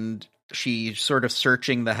 and she's sort of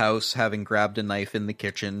searching the house, having grabbed a knife in the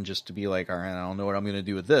kitchen just to be like, all right, I don't know what I'm going to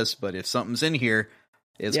do with this, but if something's in here,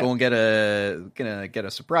 it's going to get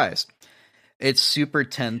a surprise. It's super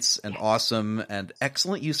tense and awesome, and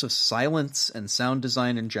excellent use of silence and sound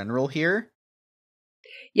design in general here.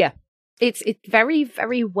 Yeah, it's very,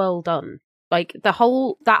 very well done. Like that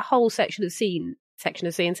whole section of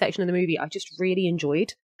the movie, I just really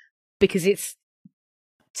enjoyed, because it's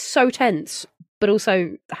so tense, but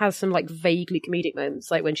also has some like vaguely comedic moments,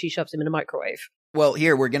 like when she shoves him in a microwave. Well,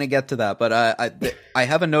 here, we're going to get to that, but I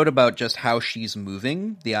have a note about just how she's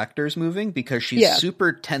moving, the actor's moving, because she's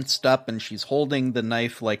super tensed up, and she's holding the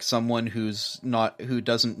knife like someone who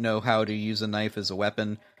doesn't know how to use a knife as a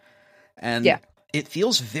weapon. And it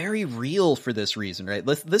feels very real for this reason, right?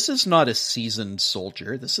 This is not a seasoned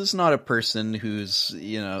soldier. This is not a person who's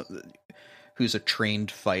a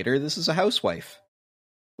trained fighter. This is a housewife.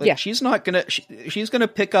 She's not gonna, she's gonna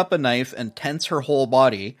pick up a knife and tense her whole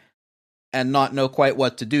body and not know quite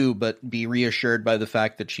what to do, but be reassured by the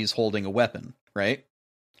fact that she's holding a weapon, right?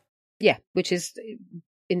 Yeah, which is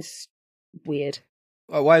weird.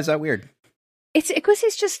 Why is that weird? It's because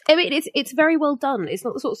it's just, I mean, it's very well done. It's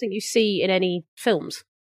not the sort of thing you see in any films.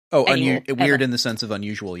 Oh, weird in the sense of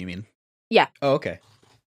unusual, you mean? Yeah. Oh, okay.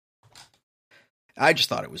 I just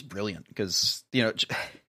thought it was brilliant because,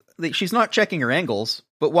 she's not checking her angles,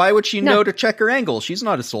 but why would she know to check her angles? She's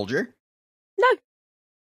not a soldier. No.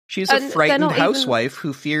 She's a frightened housewife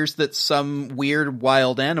who fears that some weird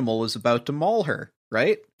wild animal is about to maul her,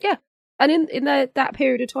 right? Yeah. And in that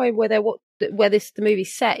period of time where the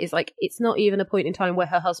movie's set is like, it's not even a point in time where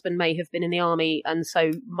her husband may have been in the army and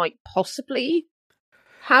so might possibly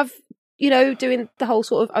have, doing the whole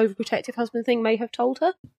sort of overprotective husband thing may have told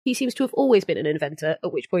her. He seems to have always been an inventor,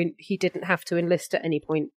 at which point he didn't have to enlist at any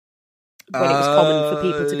point when it was common for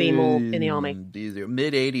people to be more in the army.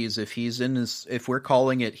 Mid-80s, if we're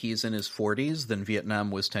calling it he's in his 40s, then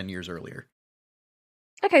Vietnam was 10 years earlier.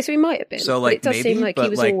 Okay, so he might have been. So, it does seem like he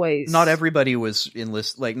was always... Not everybody was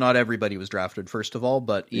not everybody was drafted, first of all,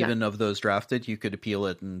 but even of those drafted, you could appeal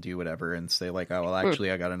it and do whatever and say, like, oh, well,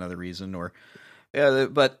 actually, I got another reason, or... Yeah,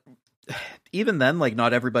 but even then, like,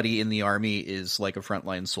 not everybody in the army is, like, a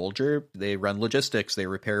frontline soldier. They run logistics, they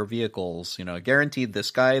repair vehicles, guaranteed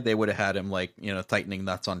this guy, they would have had him, like, tightening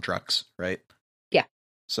nuts on trucks, right? Yeah.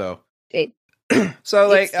 So...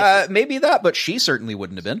 maybe that, but she certainly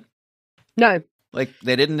wouldn't have been. No. Like,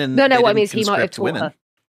 they didn't. I mean, he might have taught her.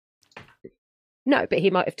 No, but he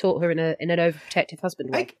might have taught her in an overprotective husband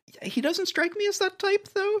way. He doesn't strike me as that type,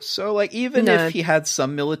 though. So, like, even if he had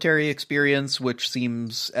some military experience, which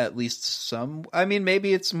seems at least some. I mean,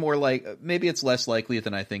 maybe it's less likely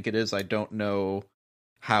than I think it is. I don't know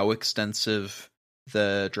how extensive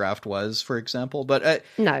the draft was, for example, but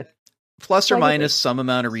no. Plus or minus some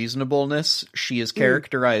amount of reasonableness, she is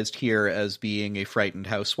characterized here as being a frightened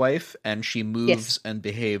housewife, and she moves and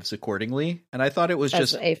behaves accordingly. And I thought it was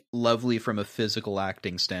just lovely from a physical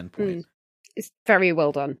acting standpoint. It's very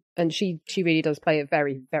well done, and she really does play it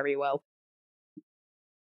very, very well.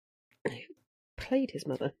 Who played his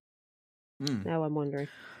mother? Now I'm wondering.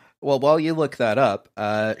 Well, while you look that up,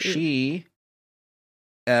 she...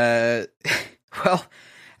 well...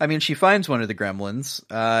 I mean, she finds one of the gremlins,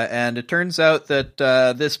 and it turns out that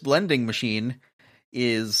this blending machine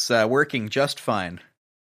is working just fine.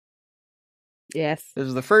 Yes. This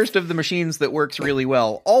is the first of the machines that works really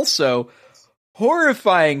well. Also,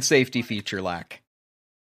 horrifying safety feature lack.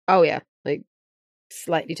 Oh, yeah. Like,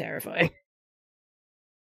 slightly terrifying.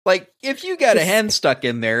 Like, if you got a hand stuck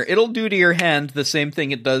in there, it'll do to your hand the same thing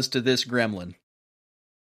it does to this gremlin.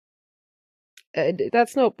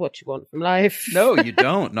 That's not what you want from life. No, you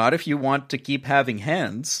don't. Not if you want to keep having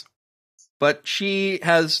hands. But she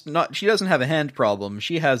doesn't have a hand problem.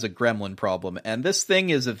 She has a gremlin problem. And this thing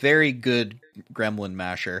is a very good gremlin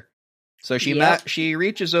masher. So she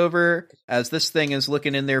reaches over as this thing is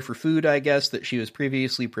looking in there for food, I guess, that she was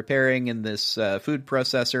previously preparing in this food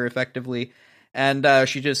processor effectively. And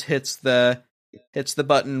she just hits the Hits the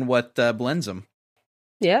button what blends them.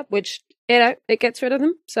 Yeah, which, it gets rid of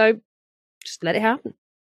them, so just let it happen.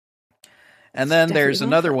 And then there's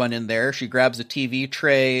another one in there. She grabs a TV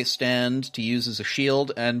tray stand to use as a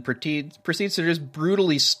shield and proceeds to just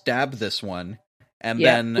brutally stab this one. And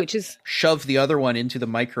then shove the other one into the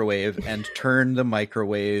microwave and turn the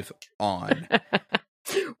microwave on.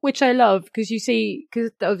 Which I love, because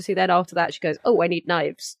obviously then after that she goes, oh, I need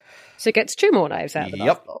knives. So gets 2 more knives out of the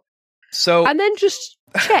knife block. And then just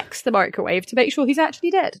checks the microwave to make sure he's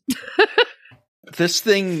actually dead. This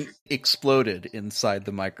thing exploded inside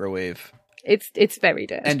the microwave. It's very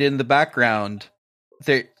dead. And in the background,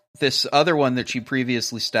 this other one that she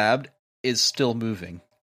previously stabbed is still moving.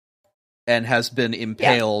 And has been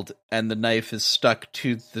impaled, and the knife is stuck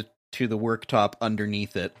to the worktop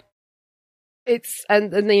underneath it.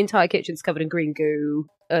 And the entire kitchen's covered in green goo,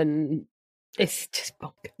 and it's just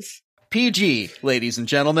bonkers. PG, ladies and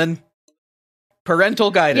gentlemen.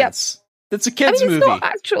 Parental guidance. Yep. It's a kids' movie. It's not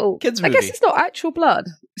actual. Kids' movie. I guess it's not actual blood,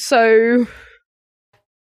 so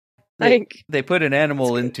I think they put an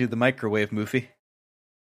animal into the microwave movie.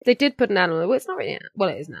 They did put an animal. Well, it's not really. Well,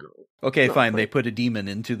 it is an animal. Okay, fine. They put a demon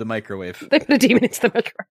into the microwave. They put a demon into the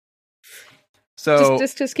microwave. So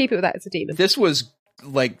just keep it with that. It's a demon. This was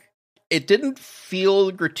like, it didn't feel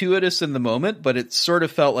gratuitous in the moment, but it sort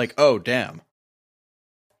of felt like, oh damn,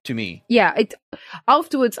 to me. Yeah.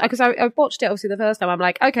 Afterwards, because I watched it obviously the first time, I'm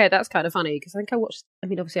like, okay, that's kind of funny, because I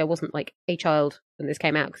think obviously I wasn't like a child when this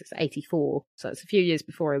came out, because it's 1984, so it's a few years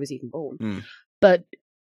before I was even born. But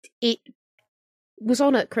it was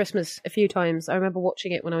on at Christmas a few times. I remember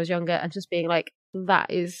watching it when I was younger and just being like,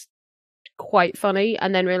 that is quite funny,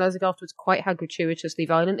 and then realizing afterwards quite how gratuitously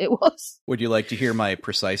violent it was. Would you like to hear my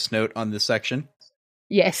precise note on this section?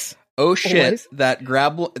 Yes. Oh shit, always.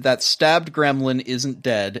 That stabbed gremlin isn't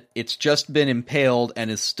dead. It's just been impaled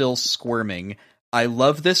and is still squirming. I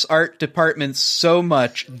love this art department so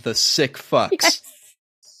much, the sick fucks. Yes.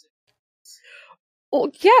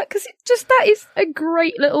 Oh, yeah, because that is a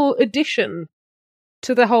great little addition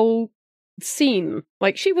to the whole scene.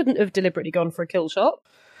 Like, she wouldn't have deliberately gone for a kill shot.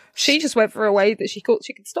 She just went for a way that she thought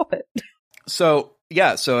she could stop it. So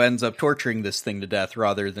ends up torturing this thing to death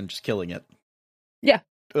rather than just killing it. Yeah.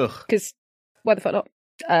 Ugh. Because why the fuck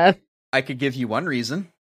not? I could give you one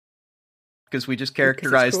reason. Because we just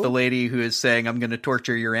characterized the lady who is saying, I'm going to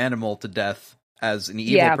torture your animal to death as an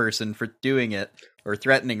evil person for doing it, or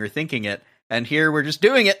threatening or thinking it. And here we're just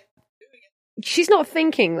doing it. She's not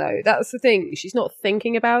thinking, though. That's the thing. She's not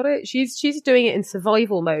thinking about it. She's doing it in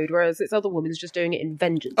survival mode, whereas this other woman's just doing it in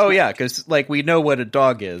vengeance mode. Yeah, because we know what a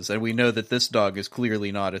dog is, and we know that this dog is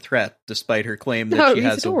clearly not a threat, despite her claim that she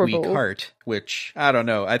has adorable. A weak heart, which, I don't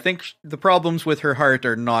know. I think the problems with her heart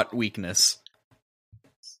are not weakness.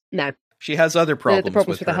 No. She has other problems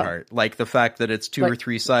with her heart, like the fact that it's 2 or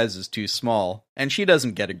 3 sizes too small, and she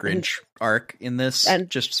doesn't get a Grinch arc in this, and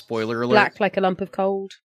just spoiler alert. Black like a lump of coal.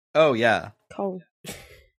 Oh, yeah. Coal.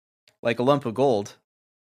 Like a lump of gold.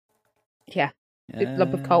 Yeah. A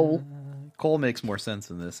lump of coal. Coal makes more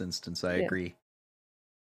sense in this instance, I agree.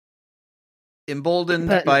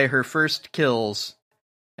 Emboldened by her first kills,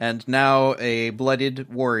 and now a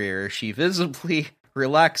bloodied warrior, she visibly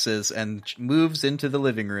relaxes and moves into the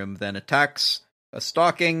living room, then attacks a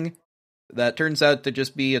stocking that turns out to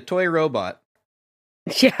just be a toy robot.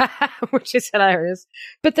 Yeah, which is hilarious.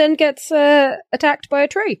 But then gets attacked by a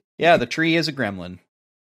tree. Yeah, the tree is a gremlin.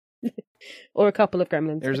 Or a couple of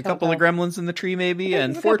gremlins. There's a couple of gremlins in the tree, maybe,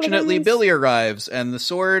 and fortunately Billy arrives, and the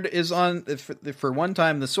sword is on... For one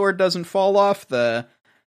time, the sword doesn't fall off the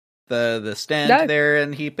stand there,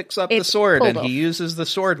 and he picks up the sword, and he uses the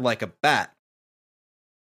sword like a bat.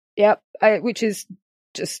 Yep, which is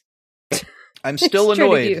just... I'm still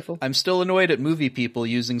annoyed. I'm still annoyed at movie people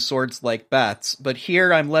using swords like bats, but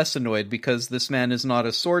here I'm less annoyed because this man is not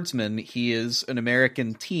a swordsman. He is an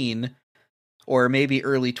American teen, or maybe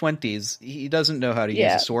early 20s. He doesn't know how to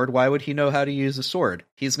use a sword. Why would he know how to use a sword?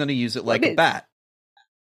 He's going to use it like a bat.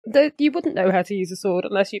 You wouldn't know how to use a sword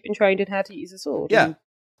unless you've been trained in how to use a sword. Yeah. And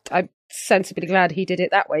I'm sensibly glad he did it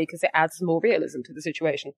that way because it adds more realism to the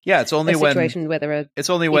situation. Yeah, it's only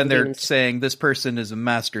when they're saying this person is a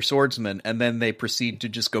master swordsman, and then they proceed to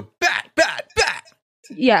just go bat, bat, bat.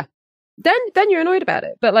 Yeah, then you're annoyed about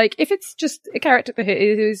it. But like, if it's just a character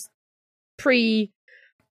who's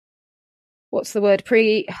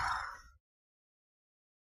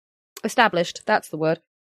established. That's the word.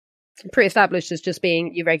 Pre-established as just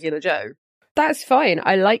being your regular Joe. That's fine.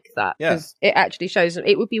 I like that Yeah. because it actually shows them.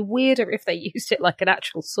 It would be weirder if they used it like an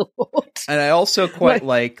actual sword. And I also quite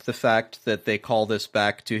like the fact that they call this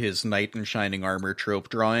back to his knight in shining armor trope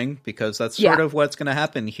drawing, because that's sort of what's going to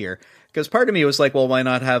happen here. Because part of me was like, well, why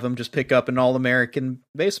not have him just pick up an all-American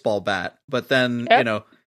baseball bat? But then,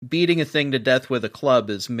 beating a thing to death with a club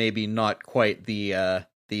is maybe not quite the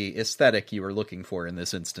aesthetic you were looking for in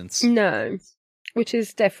this instance. No, which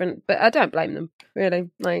is different, but I don't blame them, really.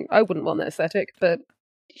 Like, I wouldn't want that aesthetic, but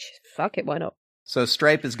fuck it, why not? So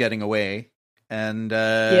Stripe is getting away, and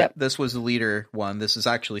this was the leader one. This is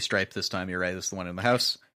actually Stripe this time, you're right, this is the one in the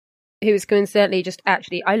house. He was coincidentally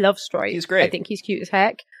I love Stripe. He's great. I think he's cute as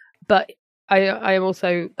heck, but I am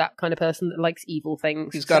also that kind of person that likes evil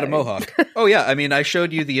things. He's got a mohawk. Oh yeah, I mean, I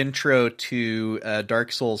showed you the intro to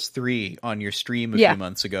Dark Souls 3 on your stream a few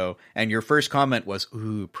months ago, and your first comment was,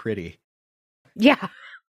 ooh, pretty. Yeah,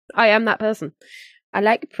 I am that person. I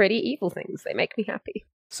like pretty evil things. They make me happy.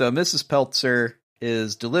 So Mrs. Peltzer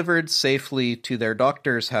is delivered safely to their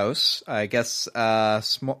doctor's house. I guess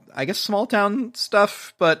small town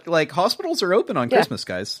stuff, but like hospitals are open on Christmas,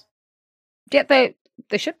 guys. Yeah,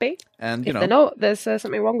 they should be. And if they're not, there's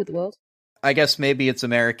something wrong with the world. I guess maybe it's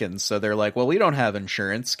Americans, so they're like, well, we don't have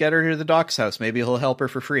insurance. Get her to the doc's house. Maybe he'll help her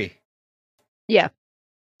for free. Yeah.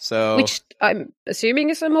 So, which I'm assuming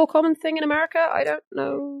is a more common thing in America. I don't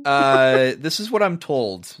know. This is what I'm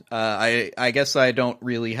told. I guess I don't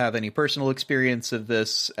really have any personal experience of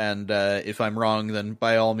this, and if I'm wrong, then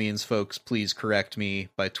by all means, folks, please correct me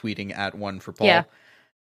by tweeting at @1forpaul. Yeah.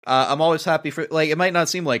 I'm always happy for, like, it might not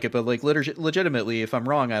seem like it, but like legitimately, if I'm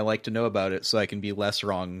wrong, I like to know about it so I can be less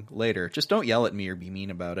wrong later. Just don't yell at me or be mean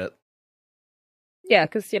about it. Yeah,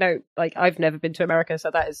 because, like, I've never been to America, so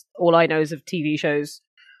that is all I know is of TV shows.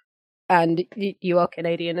 And you are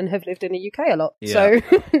Canadian and have lived in the UK a lot. Yeah. So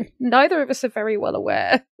neither of us are very well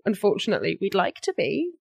aware, unfortunately. We'd like to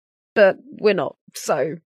be, but we're not.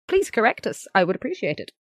 So please correct us. I would appreciate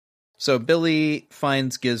it. So Billy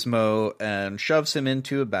finds Gizmo and shoves him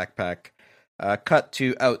into a backpack. Cut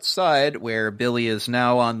to outside, where Billy is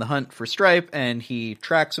now on the hunt for Stripe, and he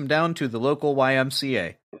tracks him down to the local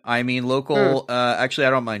YMCA. I mean, local... actually, I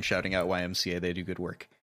don't mind shouting out YMCA. They do good work.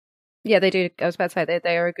 Yeah, they do. I was about to say,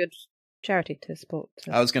 they are a good charity to support.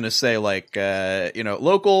 So. I was going to say, like,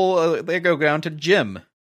 local... they go down to gym.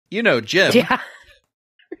 You know gym. Yeah.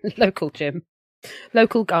 Local gym.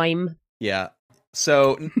 Local Gym. Yeah.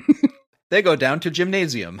 So, they go down to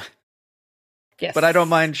gymnasium. Yes. But I don't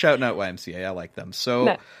mind shouting out YMCA. I like them.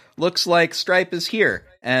 So, looks like Stripe is here.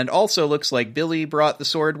 And also looks like Billy brought the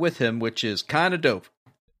sword with him, which is kind of dope.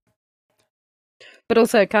 But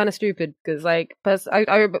also kind of stupid, because, like, because I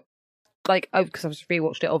just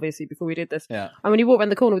rewatched it, obviously, before we did this. Yeah. And when you walk around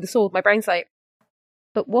the corner with the sword, my brain's like,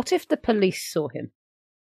 but what if the police saw him?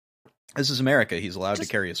 This is America. He's allowed to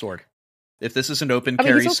carry a sword. If this is an open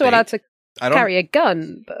carry he's also allowed to carry a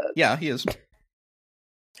gun, but... Yeah, he is.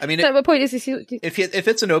 I mean... my point is... If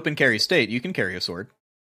it's an open carry state, you can carry a sword.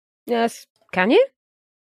 Yes. Can you?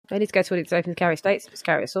 I need to go to one of these open carry states and just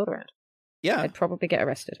carry a sword around. Yeah. I'd probably get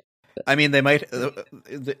arrested. I mean, they might...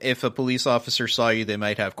 if a police officer saw you, they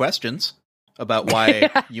might have questions about why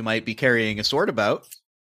you might be carrying a sword about.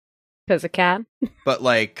 Because I can. But,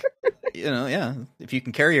 like... if you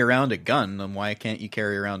can carry around a gun, then why can't you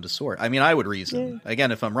carry around a sword? I mean, I would reason. Yeah.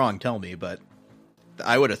 Again, if I'm wrong, tell me, but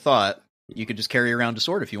I would have thought you could just carry around a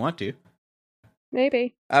sword if you want to.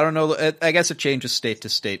 Maybe. I don't know. I guess it changes state to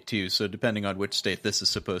state, too, so depending on which state this is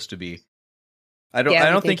supposed to be. I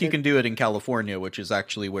don't think you can do it in California, which is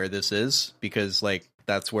actually where this is, because, like,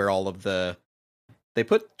 that's where all of the... They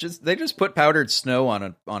just put powdered snow on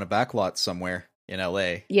a backlot somewhere. In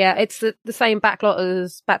LA. Yeah, it's the same backlot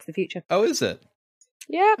as Back to the Future. Oh, is it?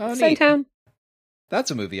 Yeah, same town.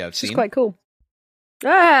 That's a movie I've seen. It's quite cool.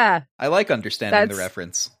 Ah! I like understanding the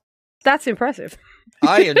reference. That's impressive.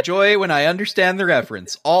 I enjoy when I understand the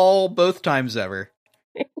reference. Both times ever.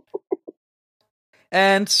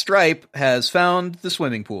 And Stripe has found the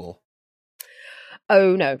swimming pool.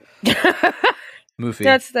 Oh, no. Mufi.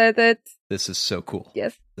 That's This is so cool.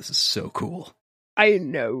 Yes. This is so cool. I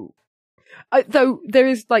know. Though there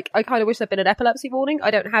is, like, I kind of wish there'd been an epilepsy warning.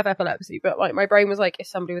 I don't have epilepsy, but, like, my brain was like, if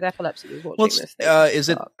somebody with epilepsy was watching this, is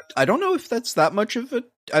it? I don't know if that's that much of it.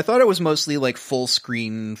 I thought it was mostly like full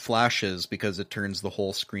screen flashes because it turns the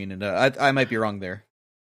whole screen into. I might be wrong there.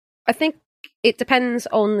 I think it depends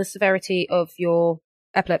on the severity of your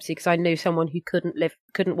epilepsy, because I knew someone who couldn't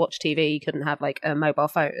watch TV, couldn't have like a mobile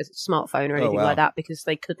phone, a smartphone, or anything like that, because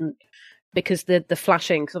they couldn't, because the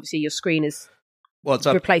flashing, because obviously your screen is. Well, it's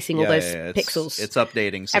replacing all those pixels. It's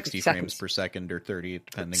updating 60 frames per second or 30,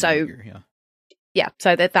 depending on your, Yeah,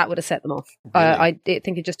 so that would have set them off. Really? I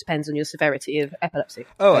think it just depends on your severity of epilepsy.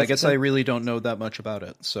 Oh, basically. I guess I really don't know that much about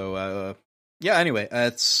it. So, yeah, anyway,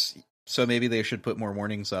 so maybe they should put more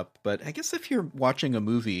warnings up. But I guess if you're watching a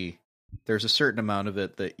movie, there's a certain amount of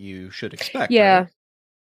it that you should expect. Yeah. Right?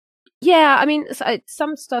 Yeah, I mean,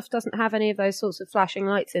 some stuff doesn't have any of those sorts of flashing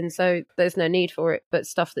lights in, so there's no need for it, but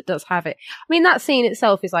stuff that does have it. I mean, that scene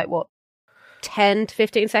itself is like, what, 10 to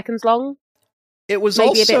 15 seconds long? It was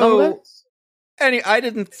maybe also... a bit longer? I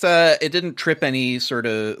didn't, it didn't trip any sort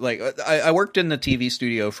of, like, I worked in the TV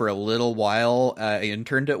studio for a little while. I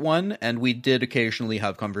interned at one, and we did occasionally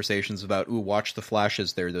have conversations about, ooh, watch the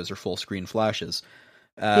flashes there. Those are full screen flashes.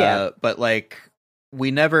 But, like, we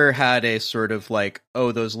never had a sort of, like,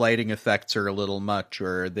 oh, those lighting effects are a little much,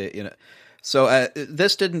 or, so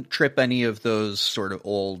this didn't trip any of those sort of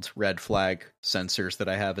old red flag sensors that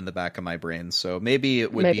I have in the back of my brain. So maybe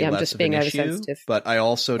it would be I'm less just of being an issue, but I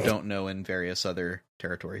also don't know in various other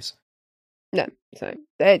territories. No, so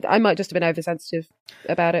I might just have been oversensitive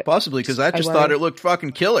about it. Possibly, because I just thought it looked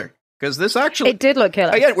fucking killer. Because this actually... It did look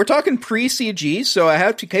killer. Again, we're talking pre-CG, so I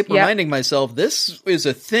have to keep reminding myself, this is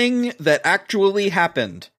a thing that actually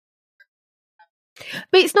happened.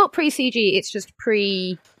 But it's not pre-CG, it's just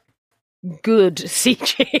good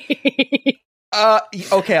CG.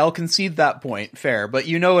 Okay, I'll concede that point, fair, but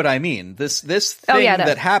you know what I mean. This thing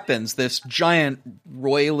that happens, this giant,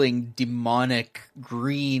 roiling, demonic,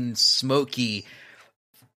 green, smoky,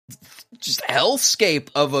 just hellscape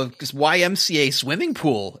of a YMCA swimming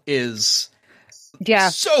pool is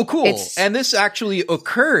so cool. And this actually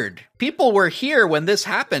occurred. People were here when this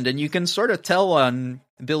happened, and you can sort of tell on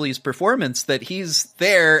Billy's performance that he's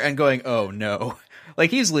there and going, oh no.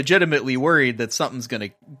 Like, he's legitimately worried that something's going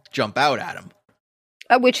to jump out at him.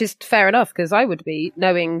 Which is fair enough, because I would be,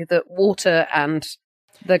 knowing that water and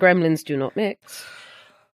the gremlins do not mix.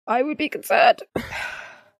 I would be concerned.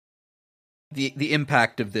 The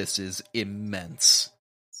impact of this is immense.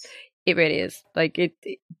 It really is. Like,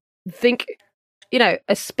 think,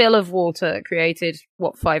 a spill of water created,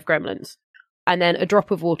 5 gremlins? And then a drop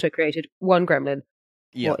of water created 1 gremlin.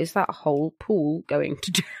 Yep. What is that whole pool going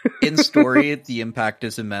to do? In story, the impact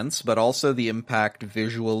is immense, but also the impact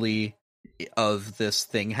visually of this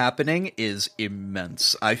thing happening is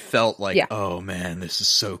immense. I felt like, oh man, this is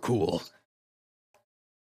so cool.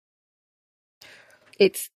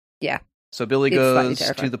 So Billy goes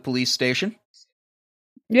to the police station.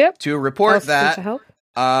 Yep. To report that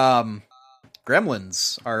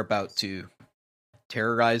gremlins are about to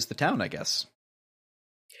terrorize the town, I guess.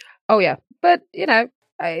 Oh yeah, but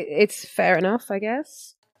it's fair enough, I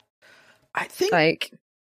guess. I think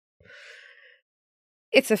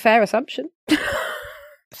it's a fair assumption.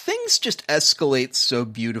 Things just escalate so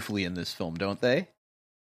beautifully in this film, don't they?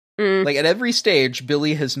 Like, at every stage,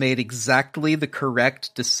 Billy has made exactly the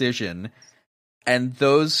correct decision, and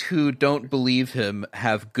those who don't believe him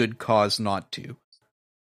have good cause not to.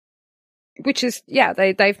 Which is,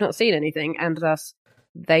 they've not seen anything, and thus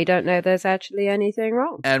they don't know there's actually anything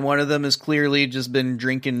wrong. And one of them has clearly just been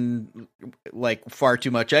drinking, like, far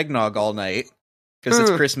too much eggnog all night, because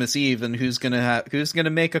it's Christmas Eve, and who's gonna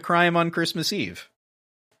make a crime on Christmas Eve?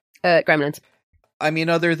 Gremlins. I mean,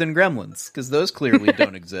 other than gremlins, because those clearly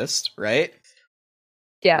don't exist, right?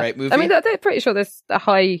 Yeah. Right, movie? I mean, they're pretty sure there's a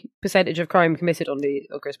high percentage of crime committed on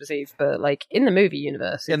Christmas Eve, but, like, in the movie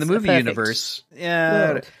universe, in the movie universe,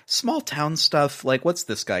 world. Small town stuff, like, what's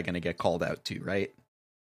this guy going to get called out to, right?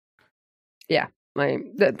 Yeah, like,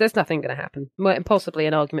 there's nothing going to happen. Possibly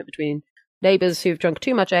an argument between neighbours who've drunk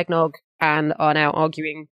too much eggnog and are now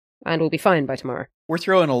arguing, and will be fine by tomorrow. We're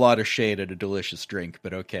throwing a lot of shade at a delicious drink,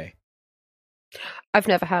 but okay. I've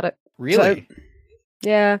never had it. Really? So,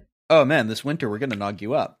 yeah. Oh man, this winter we're gonna nog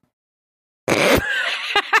you up.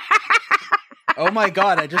 Oh my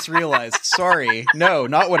god, I just realized. Sorry. No,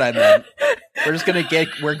 not what I meant.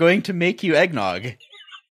 We're going to make you eggnog.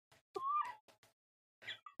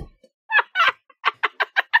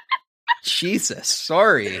 Jesus,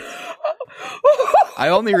 sorry. I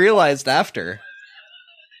only realized after.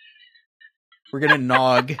 We're gonna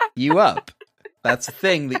nog you up. That's a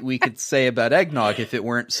thing that we could say about eggnog if it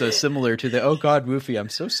weren't so similar to the, oh god, Woofy, I'm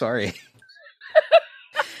so sorry.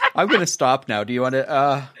 I'm going to stop now. Do you want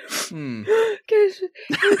to,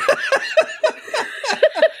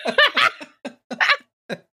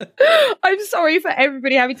 I'm sorry for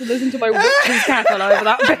everybody having to listen to my witch's cackle over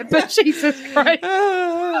that bit, but Jesus Christ.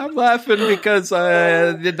 I'm laughing because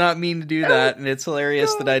I did not mean to do that, and it's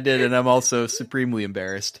hilarious that I did, and I'm also supremely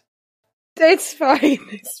embarrassed. It's fine.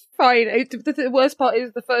 It's fine. The worst part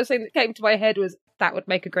is the first thing that came to my head was that would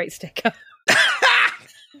make a great sticker.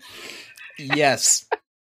 Yes.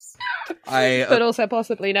 but also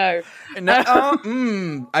possibly no.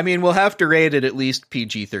 I mean, we'll have to rate it at least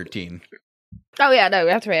PG-13. Oh yeah, no,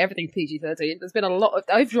 we have to rate everything PG-13. There's been a lot of...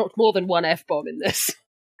 I've dropped more than one F-bomb in this.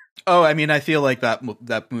 Oh, I mean, I feel like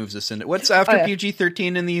that moves us into... What's after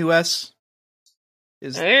PG-13 in the US?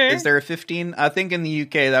 Is there a 15? I think in the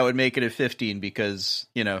UK that would make it a 15 because,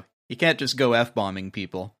 you can't just go F-bombing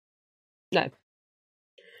people. No.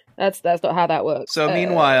 That's not how that works. So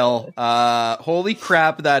meanwhile, holy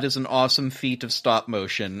crap, that is an awesome feat of stop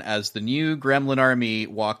motion as the new Gremlin army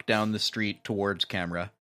walk down the street towards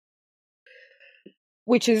camera.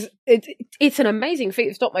 Which is, it's an amazing feat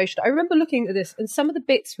of stop motion. I remember looking at this, and some of the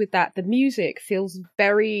bits with that, the music feels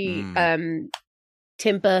very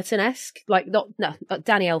Tim Burton-esque. Like,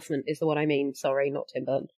 Danny Elfman is the one I mean, sorry, not Tim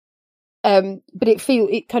Burton. But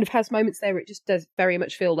it kind of has moments there where it just does very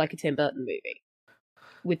much feel like a Tim Burton movie.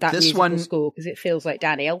 With that musical score, because it feels like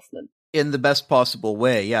Danny Elfman. In the best possible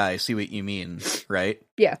way, yeah, I see what you mean, right?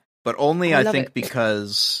 Yeah. But only, I think,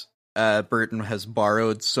 because... Burton has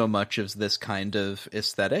borrowed so much of this kind of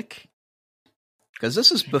aesthetic. Because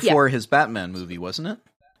this is before his Batman movie, wasn't it?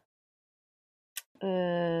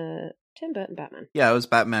 Tim Burton Batman. Yeah, it was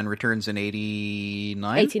Batman Returns in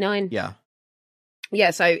 89? 89. Yeah.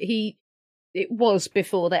 Yeah, so it was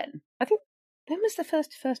before then. I think, when was the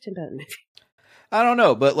first Tim Burton movie? I don't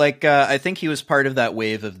know, but I think he was part of that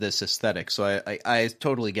wave of this aesthetic, so I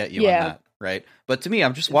totally get you on that, right? But to me,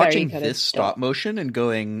 I'm just watching this stop motion and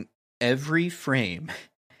going... Every frame.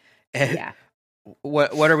 Yeah.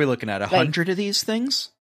 What are we looking at? 100 of these things?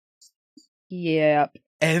 Yep.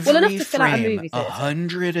 Every frame,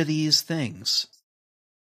 100 of these things.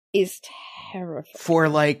 Is terrifying. For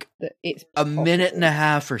it's a minute and a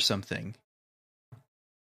half or something.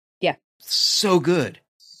 Yeah. So good.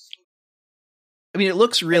 I mean, it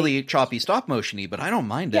looks really choppy stop motion-y, but I don't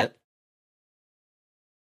mind it.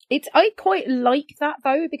 I quite like that,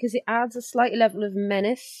 though, because it adds a slight level of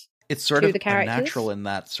menace. It's sort of unnatural in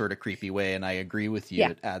that sort of creepy way, and I agree with you.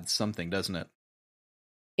 Yeah. It adds something, doesn't it?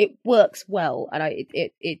 It works well, and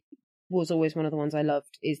it was always one of the ones I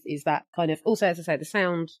loved, is that kind of... Also, as I say, the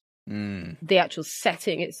sound, the actual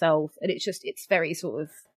setting itself, and it's very sort of...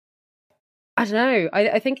 I don't know.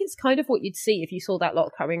 I think it's kind of what you'd see if you saw that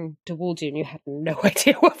lot coming towards you and you had no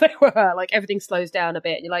idea what they were. Like, everything slows down a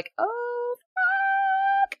bit, and you're like, oh,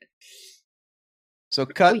 fuck! So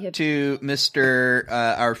cut to Mr.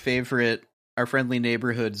 Our friendly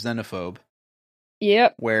neighborhood xenophobe.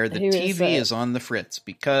 Yep. Where the TV is on the fritz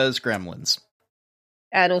because Gremlins.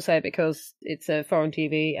 And also because it's a foreign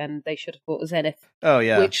TV and they should have bought Zenith. Oh,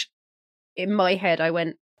 yeah. Which, in my head, I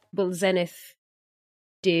went, well, Zenith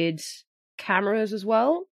did cameras as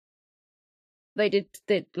well. They did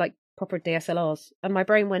like proper DSLRs. And my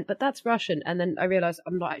brain went, but that's Russian. And then I realised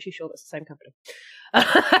I'm not actually sure that's the same company.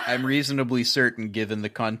 I'm reasonably certain, given the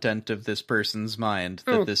content of this person's mind,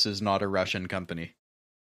 that this is not a Russian company.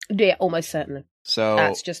 Yeah, almost certainly. So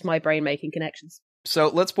that's just my brain making connections. So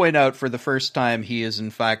let's point out, for the first time, he is in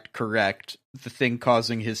fact correct. The thing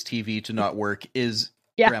causing his TV to not work is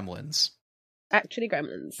Gremlins. Actually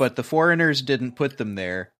Gremlins. But the foreigners didn't put them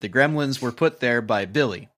there. The Gremlins were put there by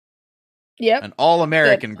Billy. Yep. An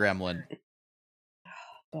all-American gremlin. Oh,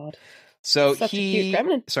 God. So Such a cute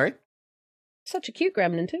gremlin. Sorry? Such a cute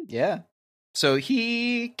gremlin, too. Yeah. So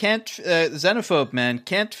he can't... Xenophobe man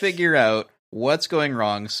can't figure out what's going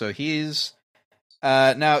wrong, so he's...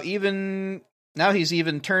 Now he's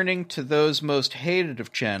even turning to those most hated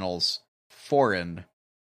of channels, foreign.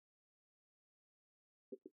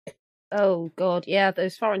 Oh, God. Yeah,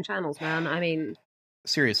 those foreign channels, man. I mean...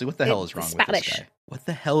 Seriously, what the hell is wrong with this guy? What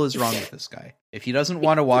the hell is wrong with this guy? If he doesn't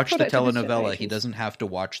want to watch the telenovela, he doesn't have to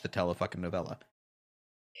watch the telefucking-novella.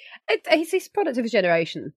 He's product of his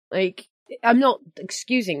generation. Like, I'm not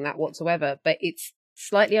excusing that whatsoever, but it's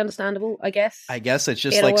slightly understandable, I guess. I guess it's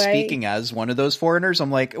just like speaking as one of those foreigners.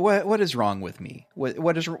 I'm like, what is wrong with me?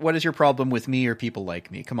 What is your problem with me or people like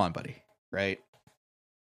me? Come on, buddy. Right?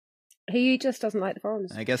 He just doesn't like the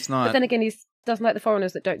foreigners. I guess not. But then again, he doesn't like the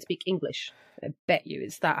foreigners that don't speak English. I bet you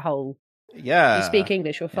it's that whole... Yeah. You speak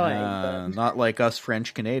English, you're fine. Not like us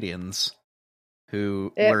French Canadians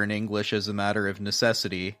who learn English as a matter of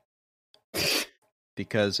necessity.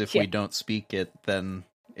 Because if we don't speak it, then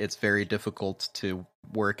it's very difficult to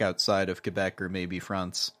work outside of Quebec or maybe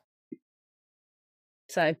France.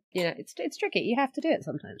 So, it's tricky. You have to do it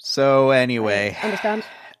sometimes. So anyway, understand?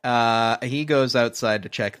 He goes outside to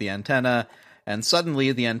check the antenna, and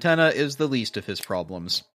suddenly the antenna is the least of his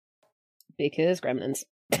problems. Because Gremlins.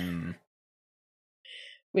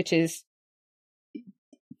 Which is...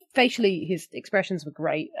 Facially, his expressions were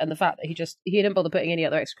great, and the fact that he didn't bother putting any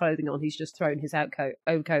other extra clothing on, he's just thrown his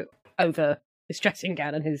overcoat over his dressing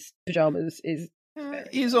gown and his pajamas is...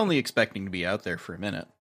 He's only expecting to be out there for a minute.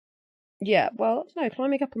 Yeah, well, no,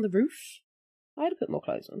 climbing up on the roof? I'd have put more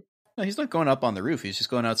clothes on. No, he's not going up on the roof. He's just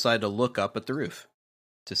going outside to look up at the roof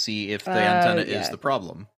to see if the antenna is the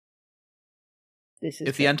problem.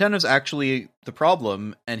 If the antenna's actually the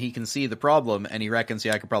problem, and he can see the problem, and he reckons,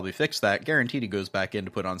 I could probably fix that, guaranteed he goes back in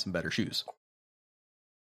to put on some better shoes.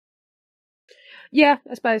 Yeah,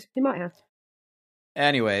 I suppose. He might have.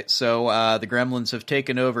 Anyway, so the gremlins have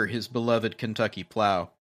taken over his beloved Kentucky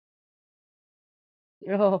plow.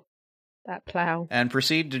 Oh, that plow. And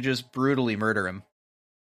proceed to just brutally murder him.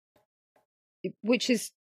 Which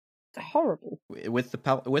is horrible. With the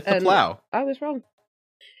plow. I was wrong.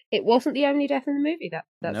 It wasn't the only death in the movie, that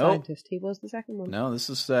Nope. scientist. He was the second one. No, this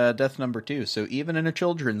is death number 2. So even in a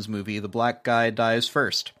children's movie, the black guy dies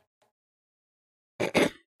first.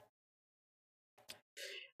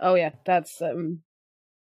 Oh yeah, that's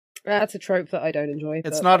a trope that I don't enjoy.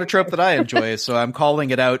 It's not a trope that I enjoy, so I'm calling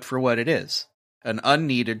it out for what it is. An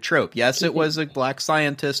unneeded trope. Yes, it was a black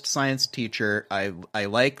scientist, science teacher. I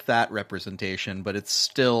like that representation, but it's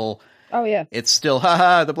still... Oh yeah. It's still,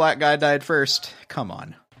 haha, the black guy died first. Come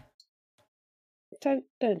on. Don't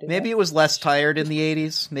do Maybe that. it was less tired in the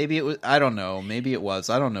 80s. Maybe it was... I don't know. Maybe it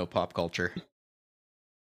was. I don't know pop culture.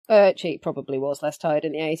 It probably was less tired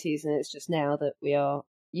in the 80s, and it's just now that we are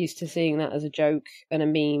used to seeing that as a joke and a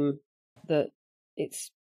meme that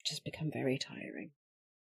it's just become very tiring.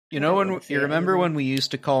 You know, when you remember when we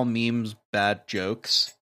used to call memes bad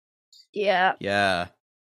jokes? Yeah. Yeah.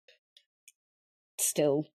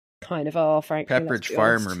 Still kind of are, frankly. Pepperidge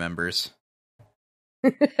Farm remembers.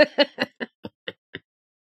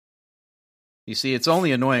 You see, it's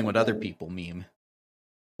only annoying when other people meme.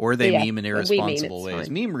 Or they meme in irresponsible ways.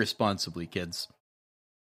 Fine. Meme responsibly, kids.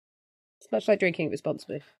 It's much like drinking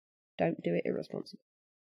responsibly. Don't do it irresponsibly.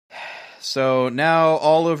 So now,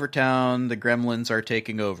 all over town, the gremlins are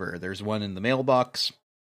taking over. There's one in the mailbox.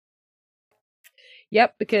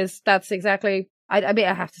 Yep, because that's exactly... I mean,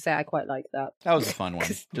 I have to say, I quite like that. That was a fun one.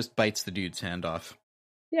 Just bites the dude's hand off.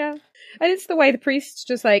 Yeah. And it's the way the priest's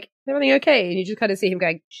just like, everything okay? And you just kind of see him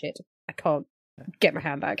going, shit, I can't get my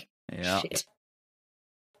hand back. Yeah. Shit.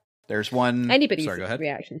 There's one... Anybody's Sorry, go ahead.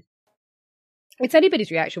 reaction. It's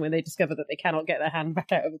anybody's reaction when they discover that they cannot get their hand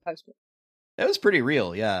back out of a postman. That was pretty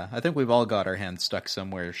real, yeah. I think we've all got our hands stuck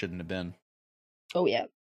somewhere it shouldn't have been. Oh, yeah.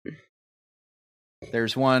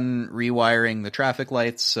 There's one rewiring the traffic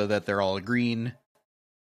lights so that they're all green.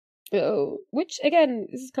 Oh, which, again,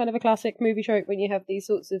 this is kind of a classic movie trope when you have these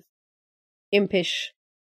sorts of impish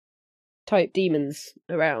type demons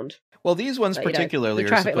around. Well, these ones particularly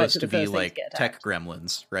are supposed to be like tech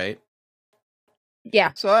gremlins, right?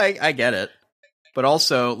 Yeah. So I get it. But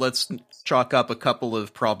also, let's chalk up a couple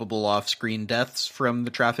of probable off-screen deaths from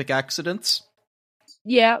the traffic accidents.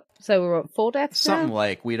 Yeah, so we're at 4 deaths Something now?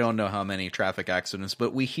 like, we don't know how many traffic accidents,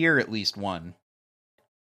 but we hear at least one.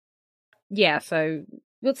 Yeah, so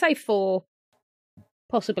we'll say 4,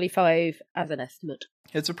 possibly 5 as an estimate.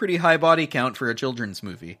 It's a pretty high body count for a children's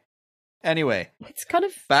movie. Anyway. It's kind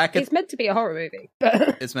of... It's meant to be a horror movie.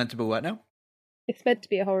 But it's meant to be what now? It's meant to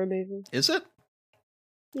be a horror movie. Is it?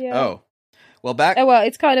 Yeah. Oh. Well,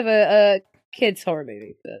 it's kind of a kid's horror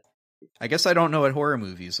movie, but... I guess I don't know what horror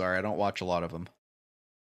movies are. I don't watch a lot of them.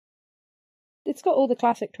 It's got all the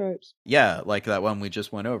classic tropes. Yeah, like that one we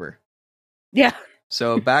just went over. Yeah.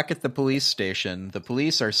 So back at the police station, the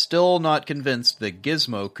police are still not convinced that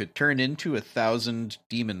Gizmo could turn into 1,000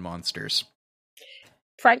 demon monsters.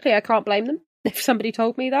 Frankly, I can't blame them. If somebody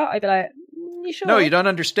told me that, I'd be like, you sure? No, you don't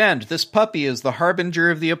understand. This puppy is the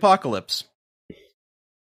harbinger of the apocalypse.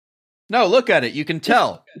 No, look at it. You can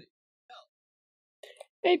tell.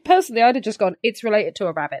 Personally, I'd have just gone, it's related to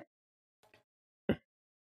a rabbit. At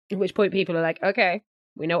which point people are like, okay,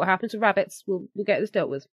 we know what happens with rabbits. We'll get this dealt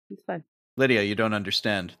with. It's fine. Lydia, you don't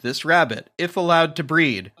understand. This rabbit, if allowed to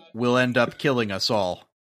breed, will end up killing us all.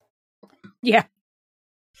 Yeah.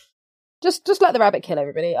 Just let the rabbit kill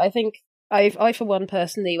everybody. I think I for one,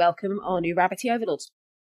 personally welcome our new rabbity overlords.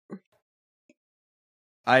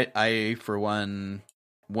 I for one,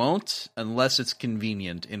 won't, unless it's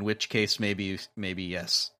convenient, in which case maybe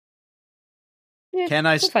yes. Yeah, can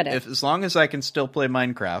I, as long as I can still play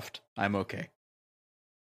Minecraft, I'm okay.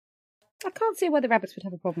 I can't see why the rabbits would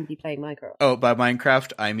have a problem with you playing Minecraft. Oh, by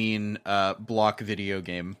Minecraft, I mean block video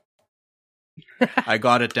game. I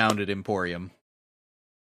got it down at Emporium.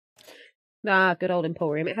 Ah, good old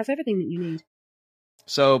Emporium. It has everything that you need.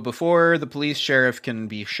 So, before the police sheriff can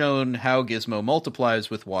be shown how Gizmo multiplies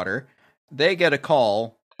with water, they get a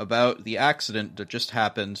call about the accident that just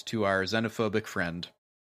happened to our xenophobic friend.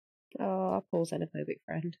 Oh, poor xenophobic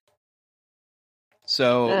friend.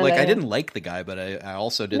 So, like, I didn't like the guy, but I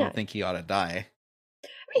also didn't think he ought to die.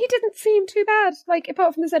 He didn't seem too bad. Like,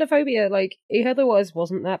 apart from the xenophobia, like, he otherwise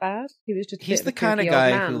wasn't that bad. He was just He's the kind of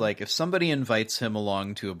guy who, like, if somebody invites him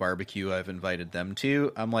along to a barbecue I've invited them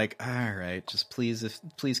to, I'm like, all right, just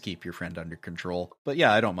please keep your friend under control. But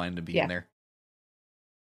yeah, I don't mind him being there.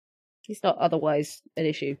 He's not otherwise an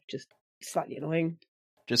issue, just slightly annoying.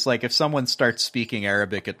 Just like if someone starts speaking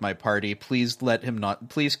Arabic at my party, please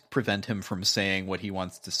prevent him from saying what he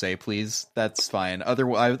wants to say, please. That's fine.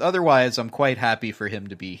 Otherwise, I'm quite happy for him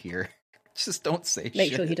to be here. Just don't say shit.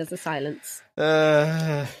 Make sure he does the silence.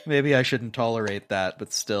 Maybe I shouldn't tolerate that,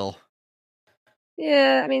 but still.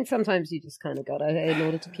 Yeah, I mean, sometimes you just kind of gotta in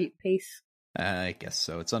order to keep peace. I guess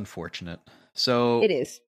so. It's unfortunate. So it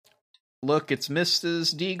is. Look, it's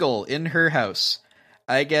Mrs. Deagle in her house.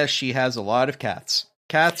 I guess she has a lot of cats.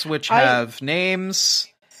 Cats which have names.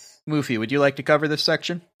 Moofy, would you like to cover this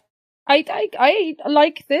section? I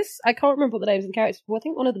like this. I can't remember what the names of the characters were. I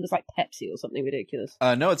think one of them was like Pepsi or something ridiculous.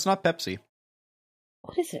 No, it's not Pepsi.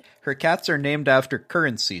 What is it? Her cats are named after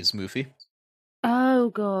currencies, Moofy. Oh,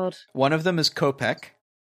 God. One of them is Kopek.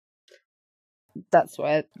 That's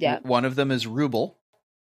right, yeah. One of them is Ruble.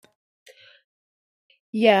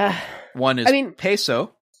 Yeah. One is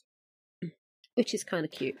Peso. Which is kind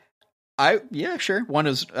of cute. Yeah, sure. One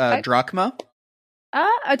is Drachma.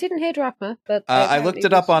 I didn't hear Drachma, but... I looked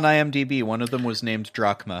it up on IMDb. One of them was named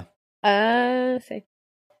Drachma. See.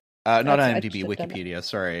 Not IMDb, Wikipedia,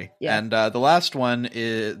 sorry. Yeah. And the last one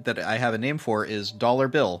that I have a name for is Dollar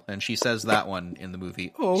Bill, and she says that one in the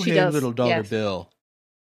movie. Oh, she does. Little Dollar Bill.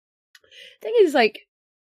 Thing is, like,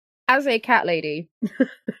 as a cat lady...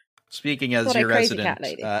 Speaking as your resident,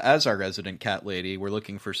 as our resident cat lady, we're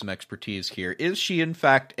looking for some expertise here. Is she, in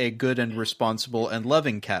fact, a good and responsible and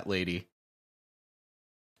loving cat lady?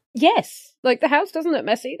 Yes. Like, the house doesn't look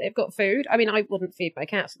messy. They've got food. I mean, I wouldn't feed my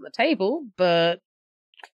cats on the table, but,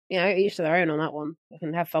 you know, each to their own on that one. I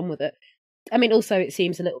can have fun with it. I mean, also, it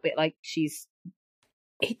seems a little bit like she's...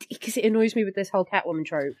 Because it annoys me with this whole Catwoman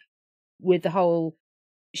trope. With the whole...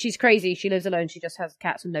 She's crazy, she lives alone, she just has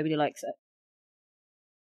cats and nobody likes it.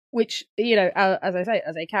 Which, you know, as I say,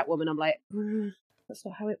 as a Catwoman, I'm like, that's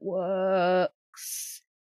not how it works.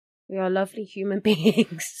 We are lovely human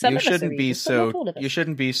beings. You shouldn't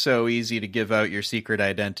be so easy to give out your secret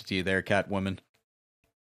identity there, Catwoman.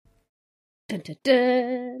 Dun,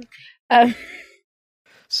 dun, dun.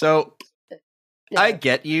 So, yeah. I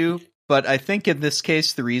get you, but I think in this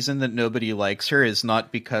case, the reason that nobody likes her is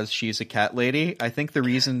not because she's a cat lady. I think the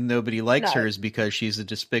reason nobody likes her is because she's a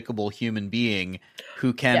despicable human being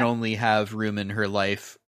who can only have room in her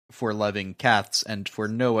life for loving cats and for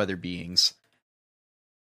no other beings.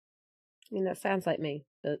 I mean, that sounds like me,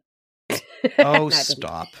 but... Oh,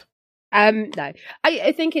 stop. No.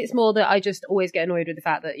 I think it's more that I just always get annoyed with the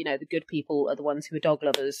fact that, you know, the good people are the ones who are dog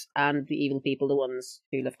lovers and the evil people are the ones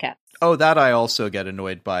who love cats. Oh, that I also get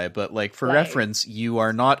annoyed by, but, like, for reference, you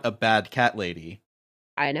are not a bad cat lady.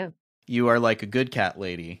 I know. You are like a good cat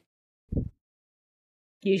lady.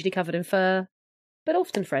 Usually covered in fur, but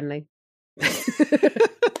often friendly.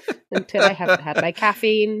 Until I haven't had my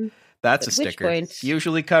caffeine. That's a sticker.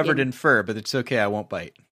 Usually covered in fur, but it's okay, I won't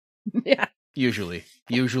bite. Yeah. Usually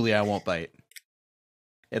I won't bite.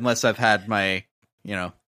 Unless I've had my, you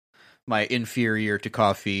know, my inferior to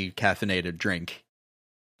coffee caffeinated drink.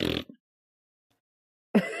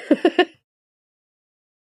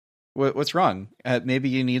 What's wrong? Maybe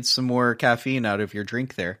you need some more caffeine out of your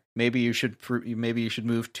drink there. Maybe you should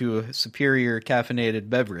move to a superior caffeinated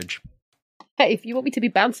beverage. Hey, if you want me to be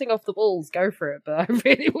bouncing off the walls, go for it, but I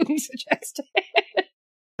really wouldn't suggest it.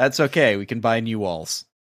 That's okay, we can buy new walls.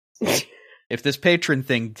 If this patron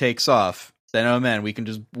thing takes off, then oh man,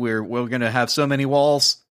 we're gonna have so many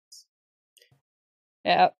walls.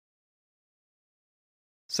 Yeah.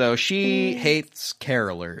 So she hates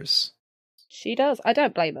carolers. She does. I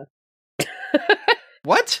don't blame her.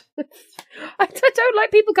 What? I don't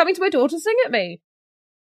like people coming to my door to sing at me.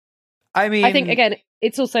 I mean, I think again,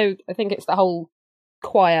 it's also the whole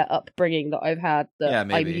choir upbringing that I've had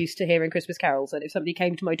that I'm used to hearing Christmas carols, and if somebody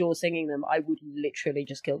came to my door singing them, I would literally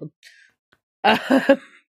just kill them. I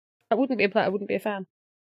wouldn't be a fan.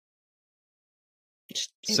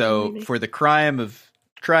 So, for the crime of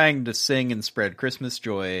trying to sing and spread Christmas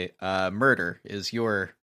joy, murder is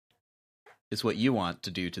what you want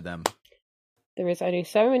to do to them. There is only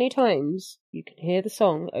so many times you can hear the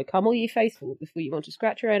song "O Come All Ye Faithful" before you want to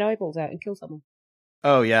scratch your own eyeballs out and kill someone.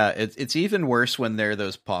 Oh yeah, it's even worse when they're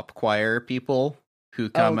those pop choir people who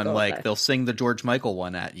come they'll sing the George Michael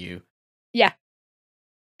one at you. Yeah.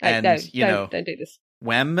 And don't do this.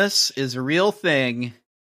 Whammas is a real thing.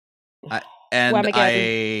 And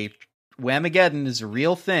Whamageddon. Whamageddon is a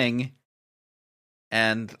real thing.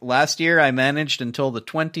 And last year I managed until the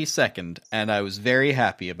 22nd, and I was very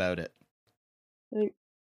happy about it.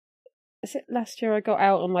 Is it last year I got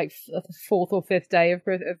out on like the 4th or 5th day of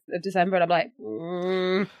December, and I'm like,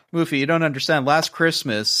 Moofy, you don't understand. Last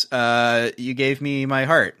Christmas, you gave me my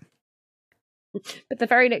heart. But the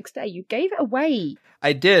very next day, you gave it away.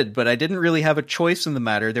 I did, but I didn't really have a choice in the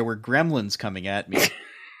matter. There were gremlins coming at me.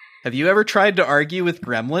 Have you ever tried to argue with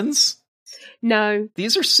gremlins? No.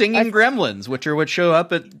 These are singing gremlins, which are what show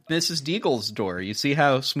up at Mrs. Deagle's door. You see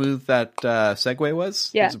how smooth that segue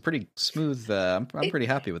was? Yeah. It was a pretty smooth... I'm pretty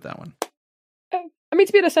happy with that one. I mean,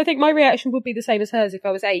 to be honest, I think my reaction would be the same as hers if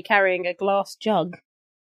I was carrying a glass jug.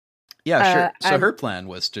 Yeah, sure. So her plan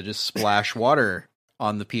was to just splash water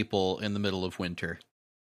on the people in the middle of winter.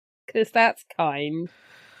 Because that's kind.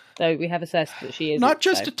 Though we have assessed that she is. Not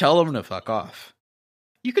just to tell them to fuck off.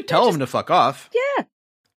 You could tell them to fuck off. Yeah.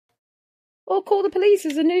 Or call the police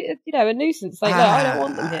as a nuisance. Like, no, I don't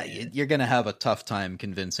want them here. You're going to have a tough time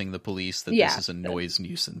convincing the police that this is a noise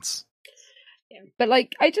nuisance. Yeah. But,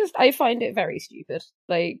 like, I find it very stupid.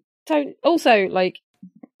 Like,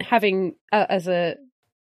 having, as a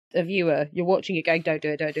viewer, you're watching it going, don't do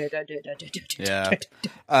it, don't do it, don't do it, don't do it.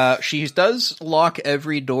 Yeah. She does lock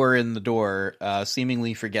every door in the door,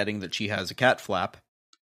 seemingly forgetting that she has a cat flap.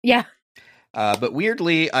 Yeah. But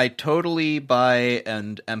weirdly, I totally buy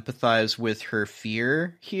and empathize with her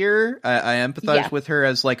fear here. I empathize with her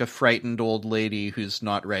as like a frightened old lady who's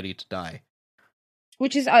not ready to die.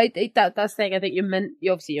 Which is that's thing I think you're meant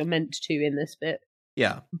to in this bit.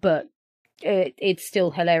 Yeah. But it's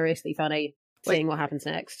still hilariously funny seeing what happens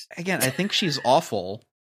next. Again, I think she's awful.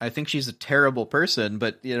 I think she's a terrible person,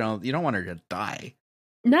 but you don't want her to die.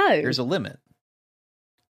 No. There's a limit.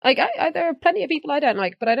 Like, there are plenty of people I don't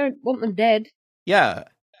like, but I don't want them dead. Yeah,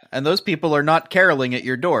 and those people are not caroling at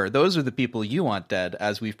your door. Those are the people you want dead,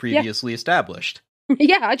 as we've previously established.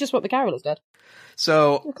 Yeah, I just want the carolers dead.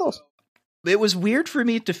 So, of course. It was weird for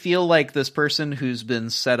me to feel like this person who's been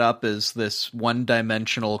set up as this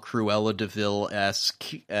one-dimensional Cruella de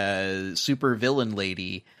Vil-esque super villain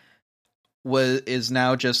lady is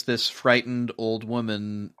now just this frightened old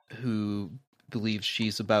woman who believes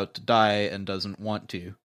she's about to die and doesn't want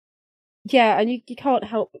to. Yeah, and you can't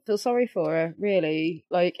help but feel sorry for her, really.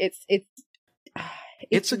 Like,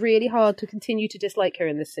 it's really hard to continue to dislike her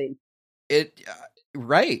in this scene.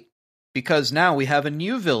 Right. Because now we have a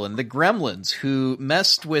new villain, the Gremlins, who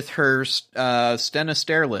messed with her Stena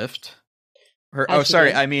Stairlift. Her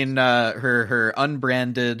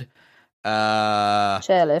unbranded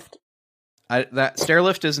chairlift. That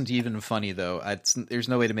Stairlift isn't even funny, though. There's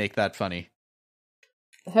no way to make that funny.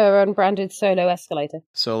 Her unbranded solo escalator.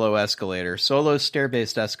 Solo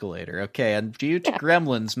stair-based escalator. Okay, and due to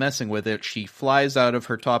gremlins messing with it, she flies out of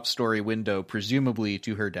her top story window, presumably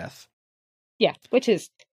to her death. Yeah, which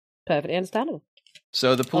is perfectly understandable.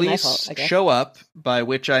 So the police show up, by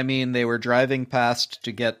which I mean they were driving past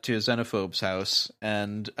to get to Xenophobe's house,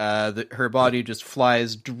 and her body just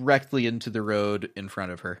flies directly into the road in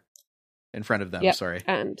front of them, sorry.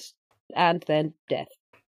 And then death,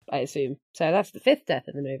 I assume. So that's the 5th death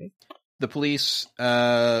in the movie. The police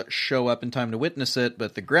show up in time to witness it,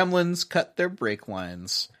 but the gremlins cut their brake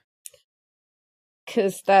lines.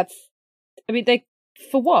 Because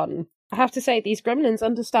for one, I have to say these gremlins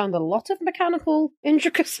understand a lot of mechanical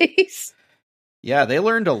intricacies. Yeah, they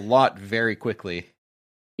learned a lot very quickly.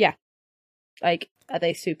 Yeah. Like, are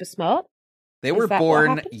they super smart? They were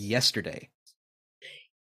born yesterday.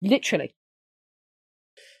 Literally.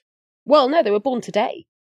 Well, no, they were born today.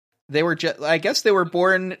 I guess they were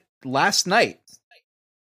born last night.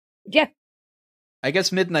 Yeah. I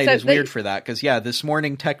guess midnight is weird for that, because this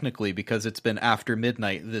morning technically, because it's been after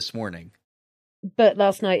midnight this morning. But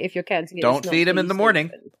last night, if you're counting it, don't feed them in the morning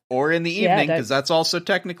or in the evening, because that's also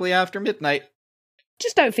technically after midnight.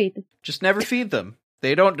 Just don't feed them. Just never feed them.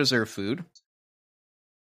 They don't deserve food.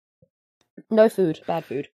 No food. Bad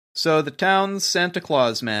food. So the town's Santa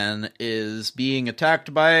Claus man is being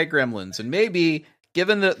attacked by gremlins, and maybe,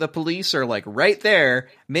 given that the police are like right there,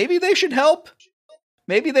 maybe they should help.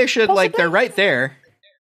 Maybe they should, Possibly. they're right there.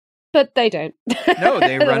 But they don't. No,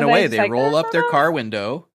 they run away. They roll up their car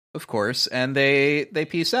window, of course, and they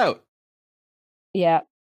peace out. Yeah.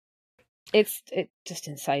 It's just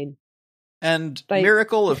insane. And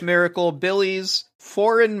miracle of miracle, Billy's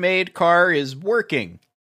foreign-made car is working.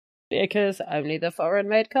 Because only the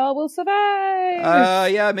foreign-made car will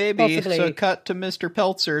survive. Yeah, maybe. Possibly. So cut to Mr.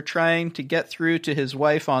 Peltzer trying to get through to his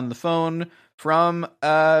wife on the phone from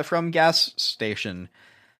gas station.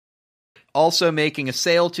 also making a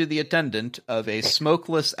sale to the attendant of a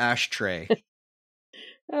smokeless ashtray.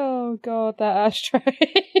 Oh god, that ashtray.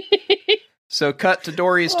 So cut to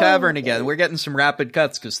Dory's Tavern again. We're getting some rapid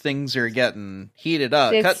cuts because things are getting heated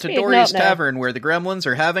up. It's Cut to Dory's Tavern where the gremlins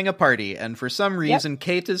are having a party, and for some reason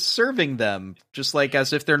Kate is serving them, just like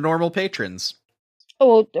as if they're normal patrons.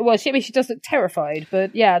 Oh, well, she does look terrified,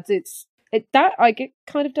 but yeah, that I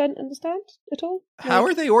kind of don't understand at all. How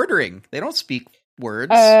are they ordering? They don't speak words.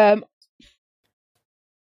 But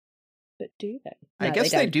do they? No, I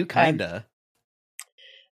guess they do, kinda.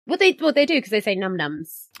 What they do, because they say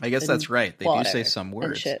num-nums. I guess that's right. They do say some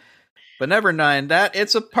words. But never mind that.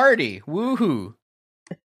 It's a party. Woohoo.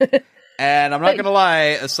 And I'm not going to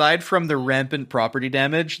lie, aside from the rampant property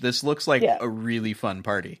damage, this looks like a really fun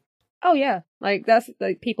party. Oh, yeah. Like, that's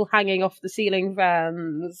like people hanging off the ceiling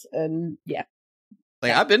fans, and yeah.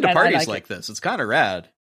 Like, I've been to parties like this. It's kind of rad.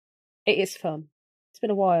 It is fun. It's been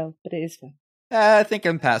a while, but it is fun. I think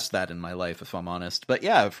I'm past that in my life, if I'm honest. But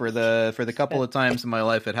yeah, for the couple of times in my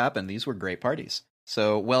life it happened, these were great parties.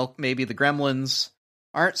 So, well, maybe the gremlins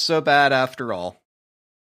aren't so bad after all.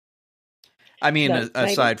 I mean,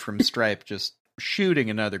 aside from Stripe just shooting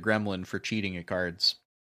another gremlin for cheating at cards.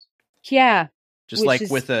 Yeah. Just like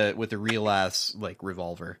with a real ass like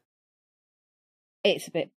revolver. It's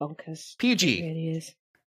a bit bonkers. PG. It really is.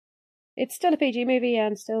 It's still a PG movie,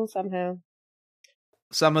 and still somehow.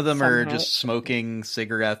 Some of them are just smoking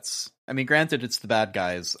cigarettes. I mean, granted, it's the bad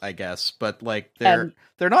guys, I guess, but like they're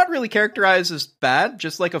not really characterized as bad,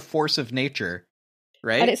 just like a force of nature,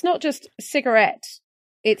 right? And it's not just cigarettes.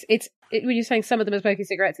 It's when you're saying some of them are smoking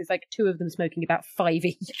cigarettes, it's like 2 of them smoking about 5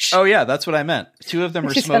 each. Oh yeah, that's what I meant. 2 of them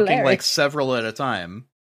are smoking hilarious. Like several at a time,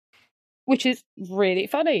 which is really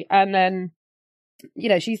funny. And then, you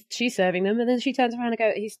know, she's serving them, and then she turns around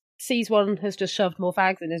and he sees one has just shoved more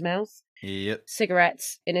fags in his mouth. Yep.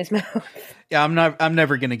 Cigarettes in his mouth. Yeah, I'm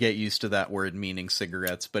never going to get used to that word meaning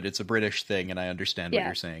cigarettes, but it's a British thing and I understand what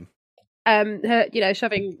you're saying. Her,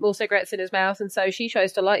 shoving more cigarettes in his mouth, and so she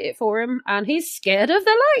tries to light it for him, and he's scared of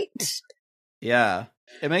the light. Yeah.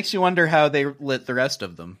 It makes you wonder how they lit the rest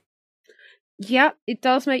of them. Yeah, it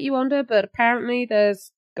does make you wonder, but apparently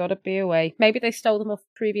there's got to be a way. Maybe they stole them off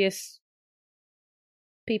previous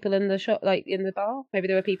people in the shop, like in the bar. Maybe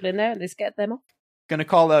there were people in there and they scared them off. Going to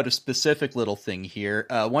call out a specific little thing here.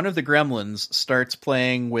 One of the gremlins starts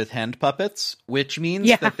playing with hand puppets, which means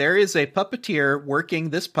that there is a puppeteer working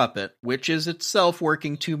this puppet, which is itself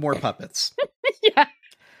working 2 more puppets. Yeah.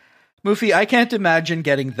 Moofy, I can't imagine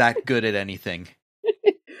getting that good at anything.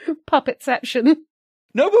 Puppetception.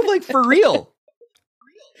 No, but like for real.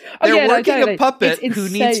 They're working a puppet who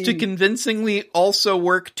needs to convincingly also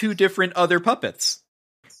work 2 different other puppets.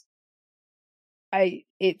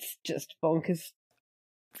 It's just bonkers.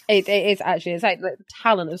 It's like the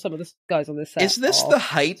talent of some of the guys on this set. Is this the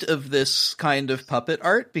height of this kind of puppet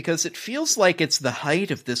art? Because it feels like it's the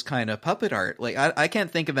height of this kind of puppet art. Like, I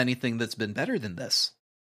can't think of anything that's been better than this.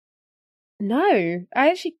 No,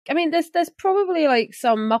 I mean, there's probably like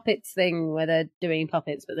some Muppets thing where they're doing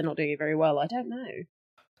puppets, but they're not doing it very well. I don't know.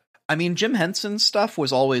 I mean, Jim Henson's stuff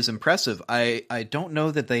was always impressive. I don't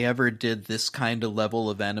know that they ever did this kind of level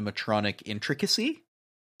of animatronic intricacy.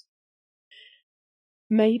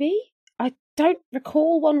 Maybe. I don't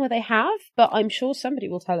recall one where they have, but I'm sure somebody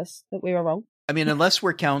will tell us that we were wrong. I mean, unless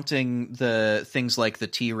we're counting the things like the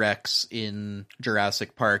T-Rex in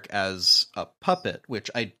Jurassic Park as a puppet,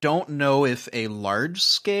 which I don't know if a large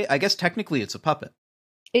scale... I guess technically it's a puppet.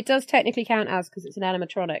 It does technically count as, because it's an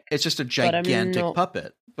animatronic. It's just a gigantic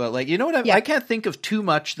puppet. But, like, you know what I mean? Yeah. I can't think of too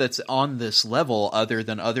much that's on this level other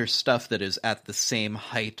than other stuff that is at the same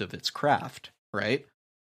height of its craft, right?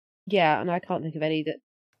 Yeah, and I can't think of any that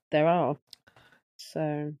there are.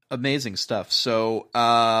 So amazing stuff. So,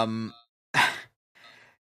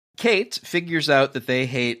 Kate figures out that they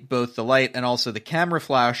hate both the light and also the camera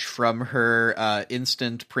flash from her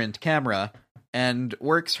instant print camera and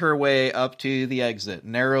works her way up to the exit,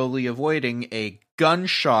 narrowly avoiding a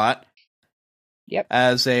gunshot. Yep.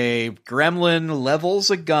 As a gremlin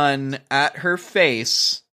levels a gun at her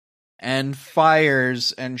face and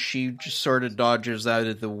fires, and she just sort of dodges out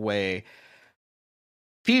of the way.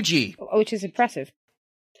 PG. Which is impressive.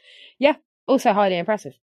 Yeah, also highly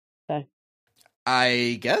impressive. So,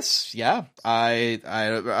 I guess, yeah.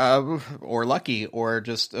 Or lucky, or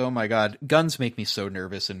just, oh my god. Guns make me so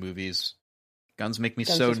nervous in movies. Guns make me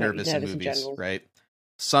so nervous in movies, right?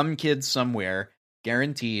 Some kid somewhere,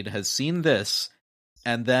 guaranteed, has seen this,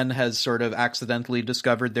 and then has sort of accidentally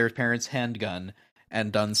discovered their parents' handgun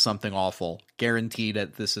and done something awful. Guaranteed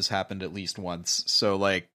that this has happened at least once. So,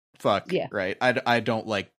 like, fuck, yeah. Right? I don't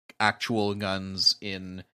like actual guns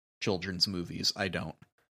in children's movies. I don't.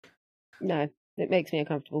 No, it makes me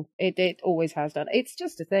uncomfortable. It always has done. It's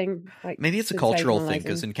just a thing. Like, maybe it's a cultural thing,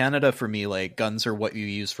 because in Canada, for me, like, guns are what you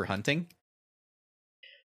use for hunting.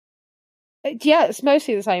 Yeah, it's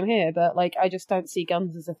mostly the same here, but like, I just don't see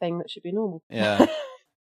guns as a thing that should be normal. Yeah.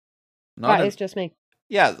 That is just me.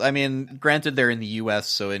 Yeah, I mean, granted, they're in the US,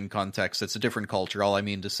 so in context, it's a different culture. All I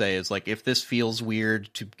mean to say is, like, if this feels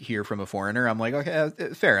weird to hear from a foreigner, I'm like, okay,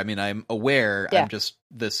 fair. I mean, I'm aware. Yeah.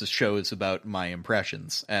 This show is about my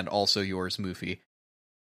impressions, and also yours, Moofy.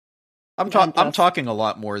 I'm talking a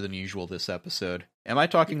lot more than usual this episode. Am I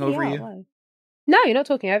talking over you? Why? No, you're not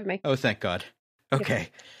talking over me. Oh, thank God. Okay.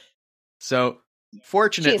 So,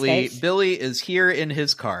 fortunately, Billy is here in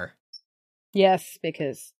his car. Yes,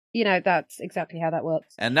 because, that's exactly how that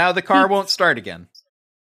works. And now the car won't start again.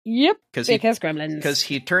 Yep, because gremlins. Because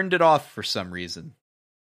he turned it off for some reason.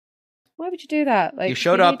 Why would you do that? Like, he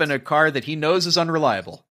showed up in a car that he knows is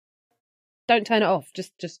unreliable. Don't turn it off.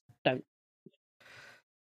 Just don't.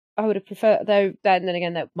 I would have preferred, though, then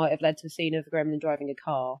again, that might have led to the scene of the gremlin driving a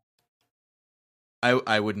car.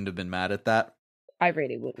 I wouldn't have been mad at that. I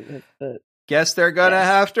really wouldn't have, but... Guess they're gonna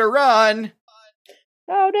have to run!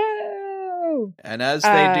 Oh no! And as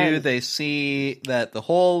they do, they see that the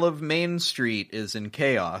whole of Main Street is in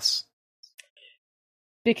chaos.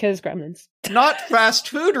 Because gremlins. Not fast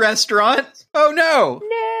food restaurant! Oh no!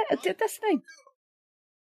 No, this thing.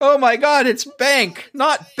 Oh my God, it's Bank!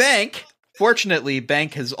 Not Bank! Fortunately,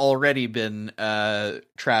 Bank has already been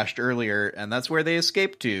trashed earlier, and that's where they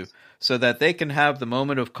escape to, so that they can have the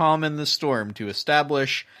moment of calm in the storm to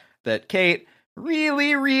establish that Kate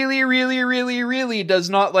really, really, really, really, really does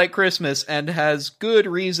not like Christmas and has good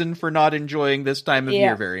reason for not enjoying this time of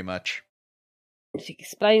year very much. She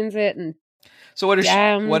explains it, and so what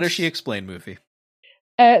does she explain, Moofy?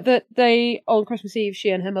 That on Christmas Eve, she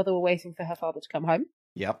and her mother were waiting for her father to come home.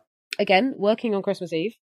 Yep. Again, working on Christmas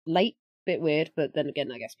Eve, late, bit weird, but then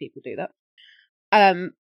again, I guess people do that.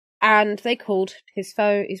 And they called his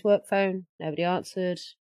work phone. Nobody answered.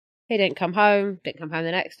 He didn't come home the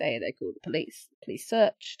next day. They called the police. The police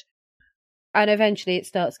searched. And eventually it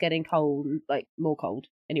starts getting cold, like more cold.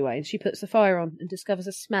 Anyway, and she puts the fire on and discovers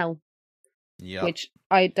a smell. Yeah. Which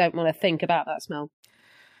I don't want to think about that smell.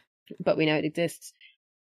 But we know it exists.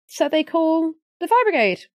 So they call the fire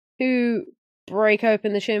brigade, who break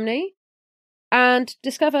open the chimney and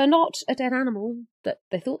discover not a dead animal that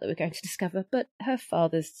they thought they were going to discover, but her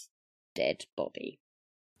father's dead body.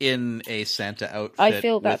 In a Santa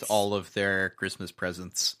outfit with all of their Christmas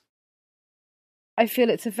presents. I feel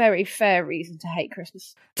it's a very fair reason to hate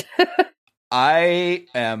Christmas. I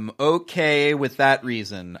am okay with that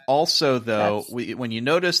reason. Also, though, when you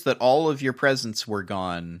notice that all of your presents were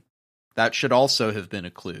gone, that should also have been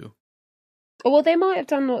a clue. Well, they might have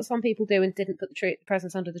done what some people do and didn't put the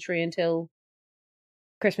presents under the tree until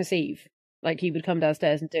Christmas Eve. Like, he would come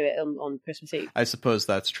downstairs and do it on Christmas Eve. I suppose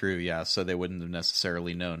that's true, yeah, so they wouldn't have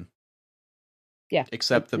necessarily known. Yeah.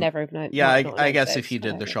 Except never have known. Yeah, I guess if he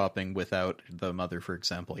did the shopping without the mother, for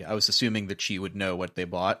example. Yeah, I was assuming that she would know what they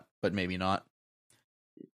bought, but maybe not.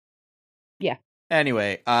 Yeah.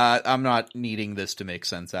 Anyway, I'm not needing this to make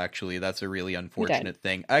sense, actually. That's a really unfortunate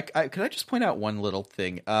thing. Could I just point out one little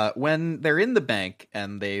thing? When they're in the bank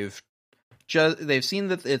and they've seen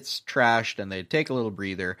that it's trashed and they take a little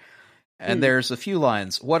breather, and there's a few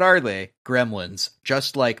lines. What are they? Gremlins.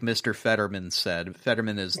 Just like Mr. Fetterman said.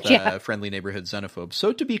 Fetterman is the friendly neighborhood xenophobe.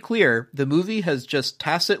 So to be clear, the movie has just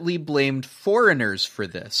tacitly blamed foreigners for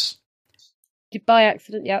this. By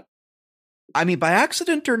accident, yep. I mean, by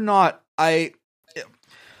accident or not,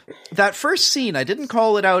 that first scene, I didn't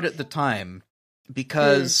call it out at the time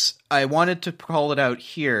because I wanted to call it out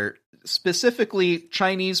here. Specifically,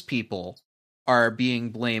 Chinese people are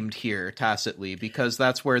being blamed here tacitly because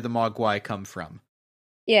that's where the Mogwai come from.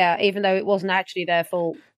 Yeah, even though it wasn't actually their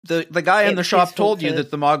fault. The guy in the shop told you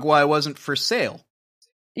that the Mogwai wasn't for sale.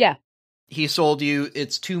 Yeah. He sold you,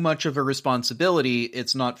 it's too much of a responsibility,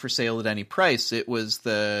 it's not for sale at any price. It was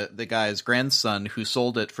the guy's grandson who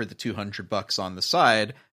sold it for the $200 on the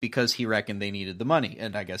side because he reckoned they needed the money,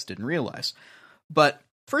 and I guess didn't realize. But,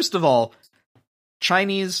 first of all,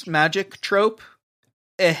 Chinese magic trope?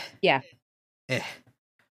 Yeah.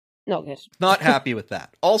 Not good. Not happy with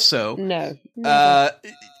that. Also, no.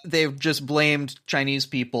 They've just blamed Chinese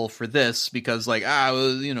people for this because, like,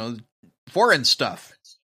 foreign stuff.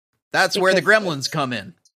 That's where the gremlins come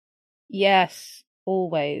in. Yes,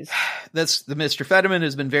 always. The Mr. Fetterman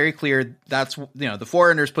has been very clear. That's, the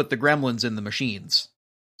foreigners put the gremlins in the machines.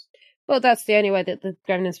 Well, that's the only way that the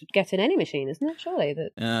gremlins would get in any machine, isn't it? Surely,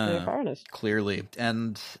 that they're foreigners. Clearly.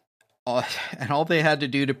 And and all they had to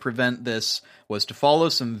do to prevent this was to follow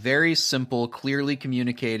some very simple, clearly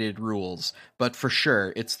communicated rules. But for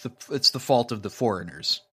sure, it's the fault of the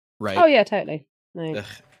foreigners, right? Oh yeah, totally. No.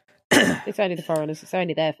 It's only the foreigners. It's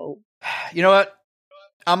only their fault. You know what?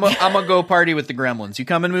 I'm gonna go party with the Gremlins. You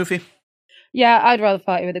coming, Moofy? Yeah, I'd rather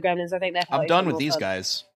party with the Gremlins. I think they're. I'm done with these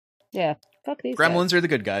guys. Yeah, fuck these Gremlins guys. are the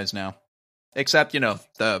good guys now. Except,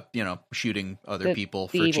 the shooting other people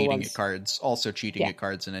for cheating ones. at cards. Also cheating at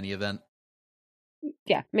cards in any event.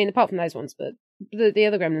 Yeah, I mean, apart from those ones, but the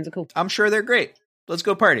other Gremlins are cool. I'm sure they're great. Let's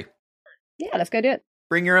go party. Yeah, let's go do it.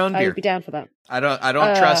 Bring your own beer. I would be down for that. I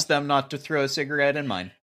don't trust them not to throw a cigarette in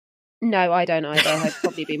mine. No, I don't either. I'd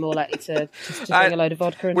probably be more likely to just bring a load of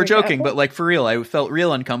vodka. And we're joking, but like for real, I felt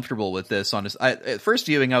real uncomfortable with this. At first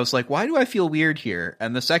viewing, I was like, "Why do I feel weird here?"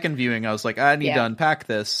 And the second viewing, I was like, "I need to unpack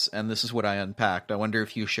this," and this is what I unpacked. I wonder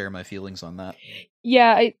if you share my feelings on that.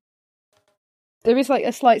 Yeah, there is like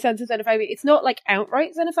a slight sense of xenophobia. It's not like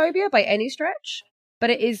outright xenophobia by any stretch, but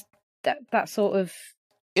it is that sort of.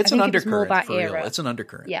 It's an undercurrent for real. It's an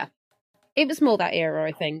undercurrent. Yeah, it was more that era.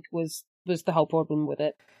 I think was the whole problem with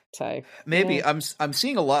it. So maybe I'm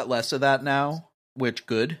seeing a lot less of that now, which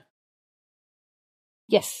good.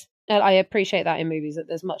 Yes, and I appreciate that in movies that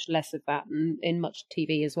there's much less of that, and in much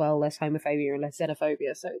TV as well, less homophobia and less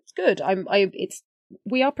xenophobia. So it's good.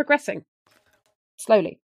 We are progressing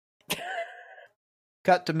slowly.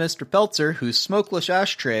 Cut to Mr. Peltzer, whose smokeless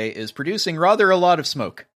ashtray is producing rather a lot of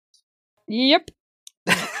smoke. Yep.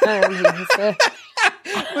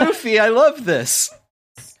 Moofy, I love this.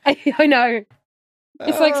 I know.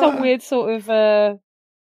 It's like some weird sort of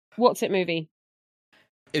what's it movie.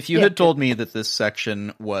 If you had told me that this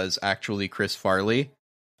section was actually Chris Farley,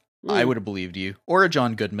 I would have believed you. Or a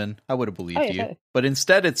John Goodman, I would have believed you. Okay. But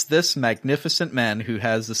instead, it's this magnificent man who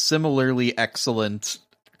has a similarly excellent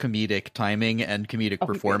comedic timing and comedic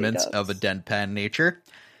performance of a deadpan nature.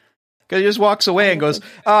 Because he just walks away and goes,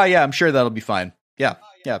 yeah, I'm sure that'll be fine. Yeah,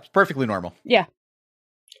 it's perfectly normal. Yeah.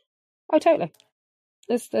 Oh, totally.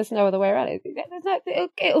 There's no other way around it.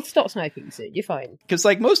 It'll stop smoking soon. You're fine. Because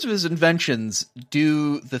like most of his inventions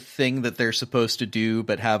do the thing that they're supposed to do,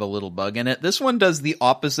 but have a little bug in it. This one does the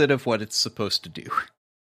opposite of what it's supposed to do.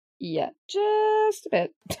 Yeah, just a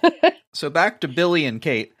bit. So back to Billy and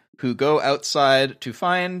Kate, who go outside to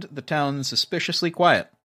find the town suspiciously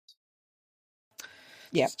quiet.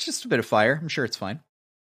 Yeah, it's just a bit of fire. I'm sure it's fine.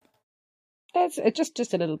 It's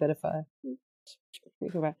just a little bit of fire.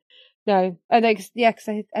 No, because I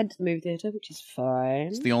entered the movie theatre, which is fine.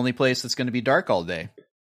 It's the only place that's going to be dark all day.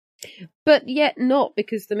 But yet not,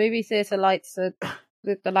 because the movie theatre lights the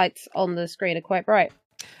lights on the screen are quite bright.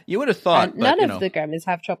 You would have thought, and none of the Gremlins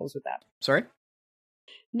have troubles with that. Sorry?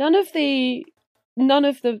 None of the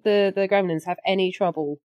Gremlins have any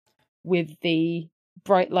trouble with the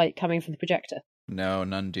bright light coming from the projector. No,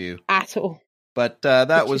 none do. At all. But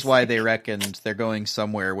that was why they reckoned they're going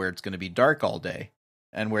somewhere where it's going to be dark all day.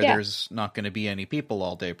 And where there's not going to be any people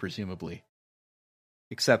all day, presumably.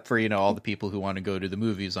 Except for, all the people who want to go to the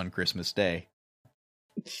movies on Christmas Day.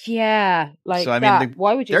 Yeah, like so, I that. mean,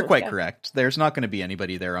 why would you? They're quite correct. There's not going to be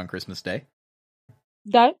anybody there on Christmas Day.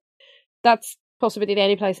 No. That's possibly the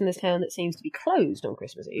only place in this town that seems to be closed on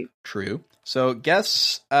Christmas Eve. True. So,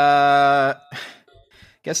 guess they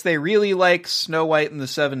really like Snow White and the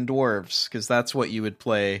Seven Dwarfs, because that's what you would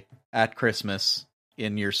play at Christmas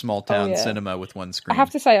in your small town cinema with one screen. I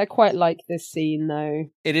have to say, I quite like this scene, though.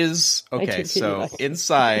 It is okay. So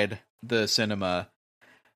inside the cinema,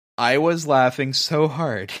 I was laughing so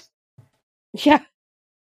hard. Yeah,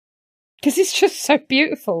 because it's just so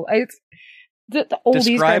beautiful. It's all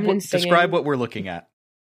these Gremlins singing. Describe what we're looking at.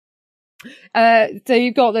 So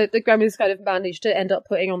you've got the Gremlins kind of managed to end up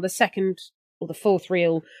putting on the second or the fourth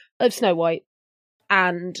reel of Snow White,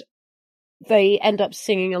 and they end up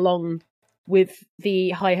singing along with the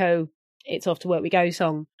Hi-Ho, It's Off to Work We Go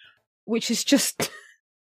song, which is just...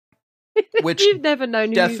 which you've never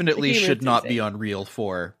known definitely should not be on Reel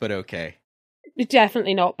 4, but okay.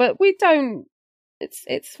 Definitely not, but we don't...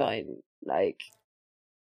 It's fine. Like,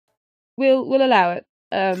 we'll allow it.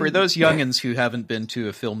 For those youngins who haven't been to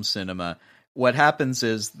a film cinema, what happens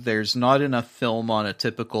is there's not enough film on a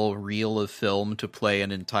typical reel of film to play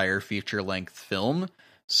an entire feature-length film,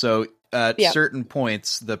 so... At certain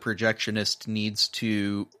points, the projectionist needs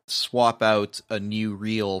to swap out a new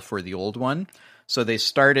reel for the old one. So they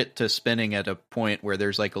start it to spinning at a point where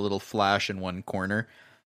there's like a little flash in one corner.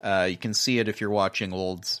 You can see it if you're watching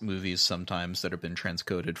old movies sometimes that have been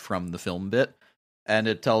transcoded from the film bit. and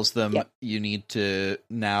it tells them Yep. you need to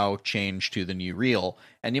now change to the new reel.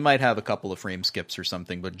 And you might have a couple of frame skips or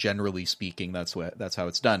something, but generally speaking, that's how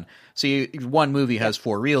it's done. So one movie has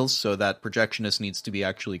 4 reels, so that projectionist needs to be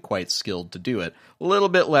actually quite skilled to do it. A little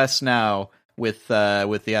bit less now with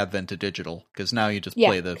the advent of digital, because now you just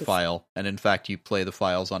play the file, and in fact you play the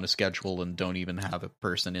files on a schedule and don't even have a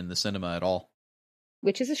person in the cinema at all.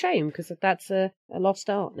 Which is a shame, because that's a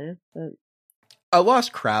lost art now. But... a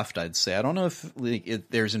lost craft, I'd say. I don't know if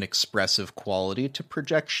there's an expressive quality to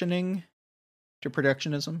projectionism,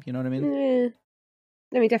 you know what I mean?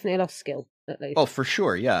 I mean, definitely a lost skill, at least. Oh, for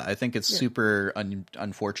sure, yeah. I think it's super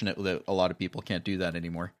unfortunate that a lot of people can't do that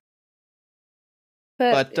anymore.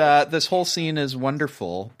 But this whole scene is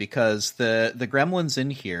wonderful because the gremlins in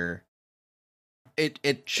here,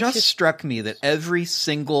 it just struck me that every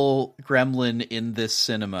single gremlin in this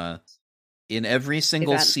cinema, in every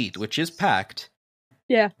single seat, which is packed,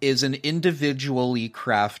 is an individually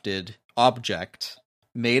crafted object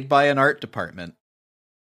made by an art department.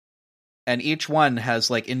 And each one has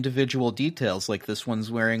like individual details, like this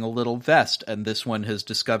one's wearing a little vest, and this one has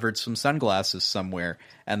discovered some sunglasses somewhere,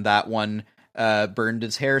 and that one burned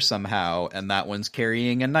his hair somehow, and that one's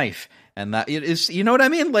carrying a knife, and that it is, you know what I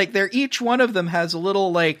mean? Like each one of them has a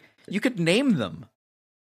little, like, you could name them.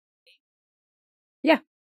 Yeah,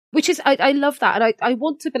 which is, I love that, and I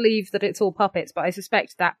want to believe that it's all puppets, but I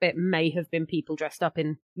suspect that bit may have been people dressed up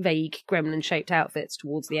in vague gremlin-shaped outfits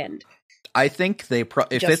towards the end. I think they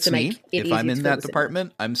if it's me, if I'm in that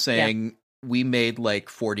department, I'm saying we made like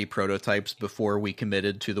 40 prototypes before we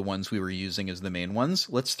committed to the ones we were using as the main ones.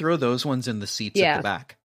 Let's throw those ones in the seats at the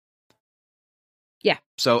back. Yeah.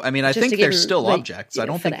 So, I mean, I think they're still objects. I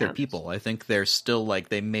don't think they're people. I think they're still like,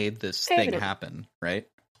 they made this thing happen, right?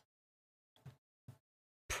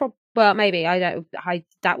 Well, maybe.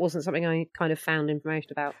 That wasn't something I kind of found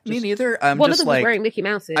information about. Me neither. I'm one just of them was wearing Mickey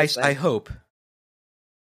Mouse's. I hope.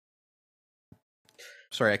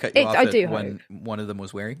 Sorry, I cut you off. I do when one of them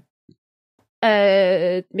was wearing?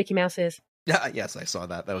 Mickey Mouse's. Yes, I saw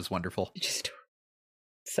that. That was wonderful. Just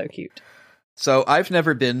so cute. So I've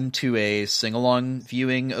never been to a sing-along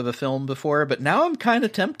viewing of a film before, but now I'm kind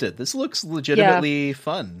of tempted. This looks legitimately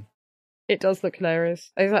fun. It does look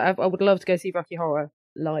hilarious. I would love to go see Rocky Horror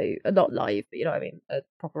live. Not live, but you know what I mean? A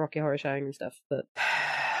proper Rocky Horror showing and stuff. But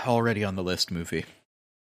already on the list movie.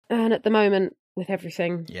 And at the moment, with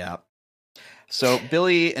everything. Yeah. So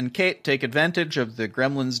Billy and Kate take advantage of the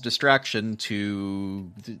gremlins' distraction to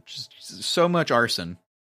just so much arson.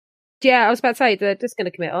 Yeah, I was about to say, they're just going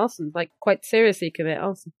to commit arson, like quite seriously commit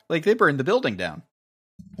arson. Like they burned the building down.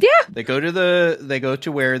 Yeah. They go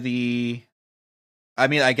to where the, I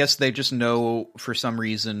mean, I guess they just know for some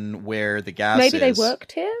reason where the gas is. Maybe they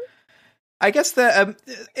worked here? I guess that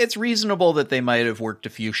it's reasonable that they might have worked a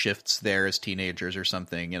few shifts there as teenagers or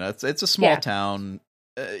something. You know, it's a small town,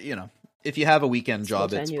 you know. If you have a weekend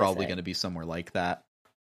job, it's probably going to be somewhere like that.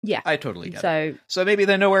 Yeah. I totally get it. So maybe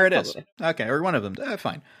they know where it is. Okay, or one of them.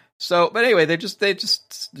 Fine. So, but anyway, they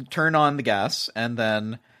just turn on the gas, and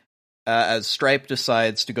then as Stripe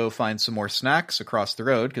decides to go find some more snacks across the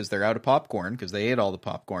road, because they're out of popcorn, because they ate all the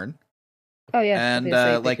popcorn. Oh, yeah. And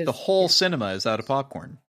like the whole cinema is out of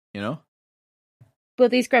popcorn, you know? Well,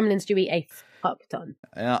 these gremlins do eat a fuck ton.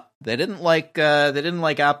 Yeah, they didn't like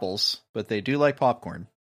apples, but they do like popcorn.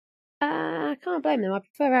 I can't blame them. I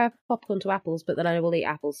prefer popcorn to apples, but then I will eat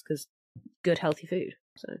apples because good, healthy food.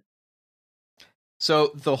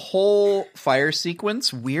 So the whole fire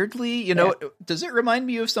sequence, weirdly, you know, does it remind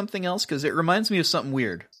me of something else? Because it reminds me of something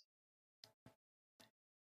weird.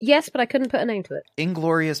 Yes, but I couldn't put a name to it.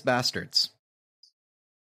 Inglourious Basterds.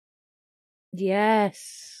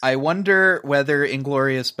 Yes. I wonder whether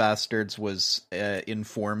Inglourious Basterds was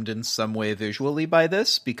informed in some way visually by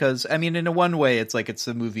this, because, I mean, in a one way, it's like it's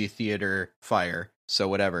a movie theater fire, so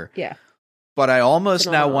whatever. Yeah. But I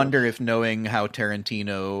almost now wonder if, knowing how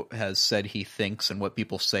Tarantino has said he thinks and what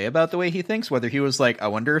people say about the way he thinks, whether he was like, I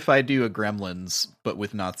wonder if I do a Gremlins, but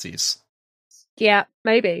with Nazis. Yeah,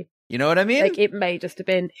 maybe. You know what I mean? Like, it may just have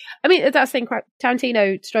been... I mean, that's the thing,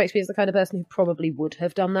 Tarantino strikes me as the kind of person who probably would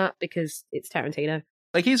have done that, because it's Tarantino.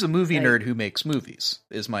 Like, he's a movie nerd who makes movies,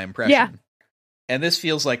 is my impression. Yeah. And this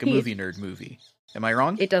feels like a movie nerd movie. Am I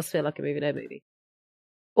wrong? It does feel like a movie nerd movie.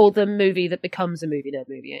 Or the movie that becomes a movie nerd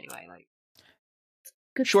movie, anyway. Like,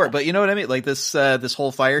 good sure, stuff. But you know what I mean? Like, this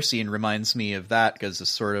whole fire scene reminds me of that, because it's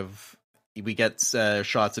sort of... We get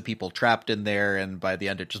shots of people trapped in there, and by the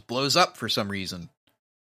end it just blows up for some reason.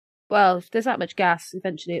 Well, if there's that much gas,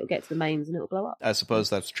 eventually it'll get to the mains and it'll blow up. I suppose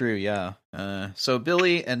that's true, yeah. So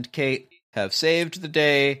Billy and Kate have saved the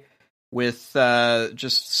day with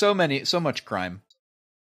just so much crime.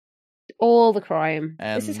 All the crime.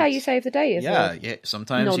 And this is how you save the day, isn't it? Yeah.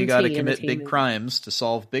 Sometimes you got to commit big crimes to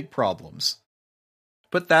solve big problems.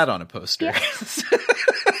 Put that on a poster. Yeah.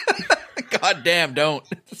 God damn, don't.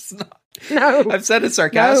 It's not. No. I've said it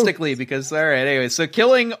sarcastically because, all right, anyway. So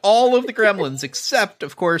killing all of the gremlins, except,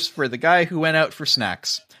 of course, for the guy who went out for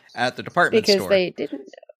snacks at the department store. Because they didn't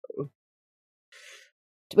know.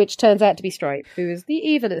 Which turns out to be Stripe, who is the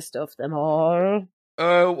evilest of them all.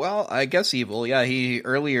 Well, I guess evil. Yeah, he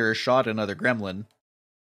earlier shot another gremlin.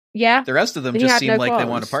 Yeah. The rest of them just seem like they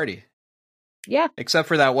want to party. Yeah. Except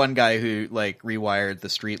for that one guy who, like, rewired the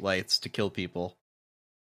street lights to kill people.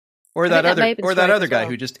 Or that other guy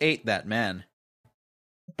who just ate that man.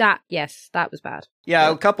 Yes, that was bad. Yeah,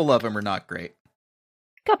 a couple of them are not great.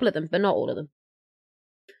 A couple of them, but not all of them.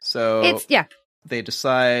 So they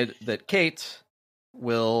decide that Kate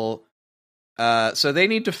will... so they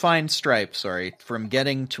need to find Stripe, from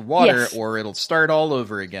getting to water, or it'll start all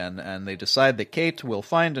over again. And they decide that Kate will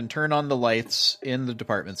find and turn on the lights in the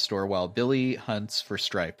department store while Billy hunts for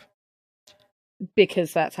Stripe.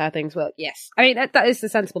 Because that's how things work, yes. I mean, that is the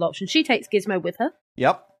sensible option. She takes Gizmo with her.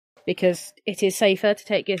 Yep. Because it is safer to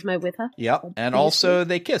take Gizmo with her. Yep. Obviously. And also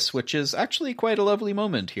they kiss, which is actually quite a lovely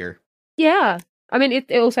moment here. Yeah. I mean,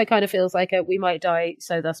 it also kind of feels like we might die,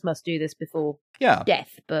 so thus must do this before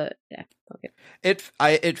death. But, yeah. Okay.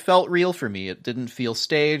 It felt real for me. It didn't feel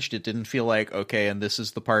staged. It didn't feel like, okay, and this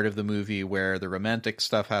is the part of the movie where the romantic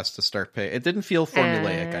stuff has to start paying. It didn't feel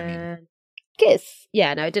formulaic, I mean. Kiss.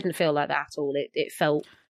 Yeah, no, it didn't feel like that at all. It felt...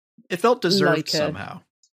 It felt deserved somehow.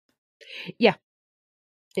 Yeah,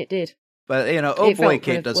 it did. But, boy,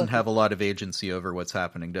 Kate doesn't have a lot of agency over what's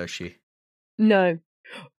happening, does she? No.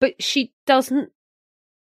 But she doesn't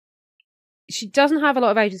have a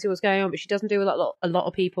lot of agency what's going on, but she doesn't do a lot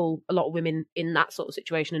of people, a lot of women in that sort of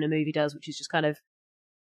situation in a movie does, which is just kind of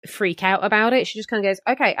freak out about it. She just kind of goes,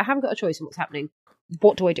 okay, I haven't got a choice in what's happening.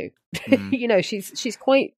 What do I do? Mm. She's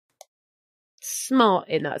quite smart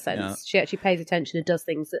in that sense. Yeah. She actually pays attention and does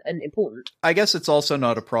things that are important. I guess it's also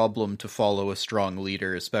not a problem to follow a strong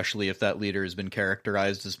leader, especially if that leader has been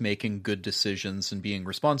characterized as making good decisions and being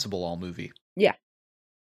responsible all movie. Yeah.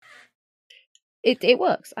 It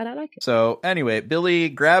works, and I like it. So, anyway, Billy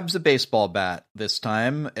grabs a baseball bat this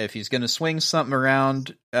time. If he's going to swing something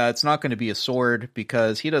around, it's not going to be a sword,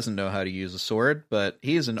 because he doesn't know how to use a sword, but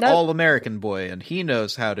he's an all-American boy, and he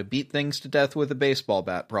knows how to beat things to death with a baseball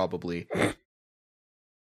bat, probably.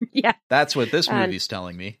 Yeah. That's what this movie's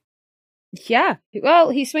telling me. Yeah. Well,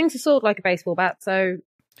 he swings a sword like a baseball bat, so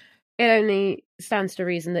it only stands to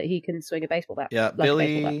reason that he can swing a baseball bat. Yeah,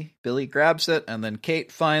 like Billy grabs it, and then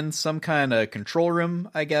Kate finds some kind of control room,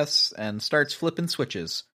 I guess, and starts flipping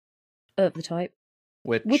switches. Of the type.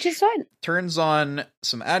 Which is fine. Turns on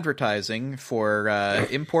some advertising for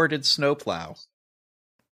imported snowplow.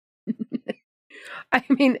 I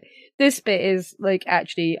mean, this bit is, like,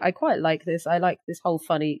 actually, I quite like this. I like this whole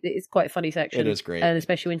it's quite a funny section. It is great. And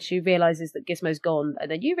especially when she realizes that Gizmo's gone, and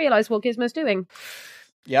then you realize what Gizmo's doing.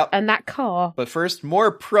 Yep. And that car. But first,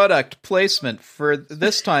 more product placement for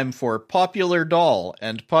this time for Popular Doll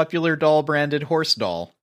and Popular Doll branded horse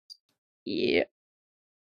doll. Yeah.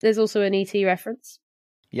 There's also an E.T. reference.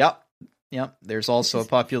 Yep. There's also a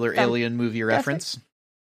popular alien movie reference.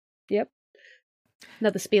 Yep.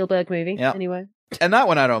 Another Spielberg movie, anyway. And that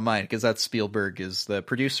one I don't mind, because that Spielberg is the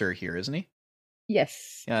producer here, isn't he?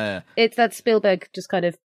 Yes. Yeah. It's that Spielberg just kind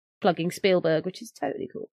of plugging Spielberg, which is totally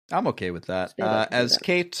cool. I'm okay with that. As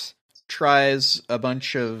Kate tries a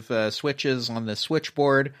bunch of switches on the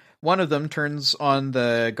switchboard, one of them turns on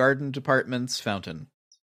the garden department's fountain.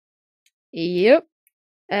 Yep.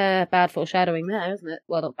 Bad foreshadowing there, isn't it?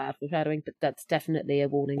 Well, not bad foreshadowing, but that's definitely a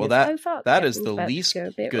warning. Well, that is the least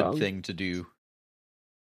good thing to do.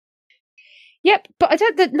 Yep, but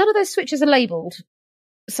none of those switches are labelled,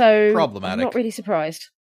 so problematic. I'm not really surprised.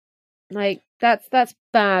 Like, that's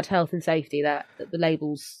bad health and safety. That the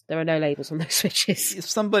labels, there are no labels on those switches. If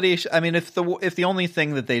somebody, if the only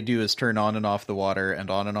thing that they do is turn on and off the water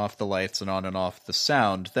and on and off the lights and on and off the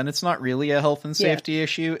sound, then it's not really a health and safety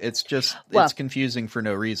issue. It's just it's confusing for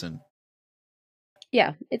no reason.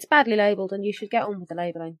 Yeah, it's badly labelled, and you should get on with the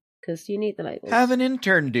labelling because you need the labels. Have an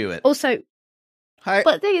intern do it. Also. But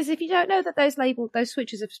the thing is, if you don't know that those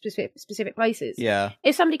switches are specific places,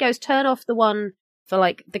 if somebody goes, turn off the one for,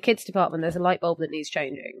 like, the kids department, there's a light bulb that needs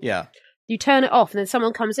changing. Yeah. You turn it off, and then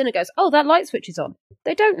someone comes in and goes, oh, that light switch is on.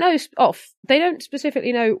 They don't know off. They don't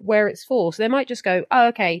specifically know where it's for, so they might just go, oh,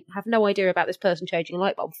 okay, have no idea about this person changing a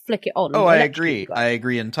light bulb, flick it on. Oh, I agree. I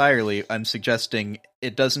agree entirely. I'm suggesting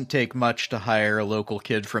it doesn't take much to hire a local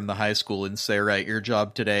kid from the high school and say, right, your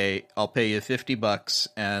job today, I'll pay you $50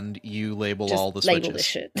 and you label just all the switches. Label this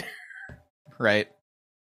shit. right?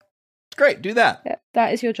 Great, do that. Yeah,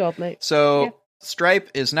 that is your job, mate. So Yeah. Stripe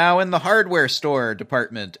is now in the hardware store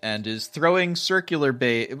department and is throwing circular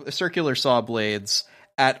saw blades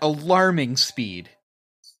at alarming speed.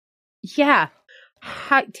 Yeah.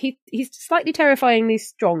 He's slightly terrifyingly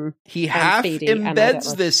strong. He half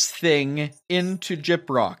embeds this thing into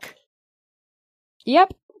Gyprock.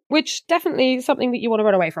 Yep, which definitely is something that you want to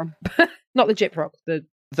run away from. Not the Gyprock, the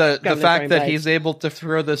fact that he's able to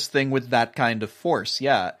throw this thing with that kind of force.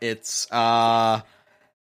 Yeah, it's scary.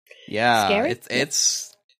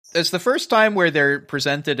 It's the first time where they're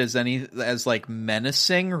presented as like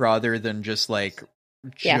menacing rather than just like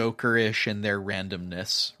Jokerish in their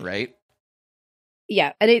randomness, right?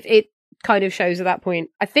 Yeah, and it kind of shows at that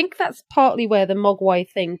point. I think that's partly where the Mogwai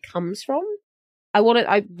thing comes from.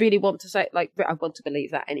 I really want to say, like, I want to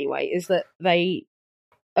believe that anyway, is that they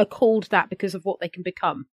are called that because of what they can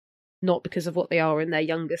become, not because of what they are in their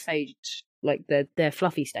younger stage, like their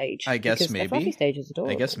fluffy stage. I guess maybe. Their fluffy stage is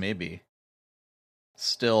adorable. I guess maybe.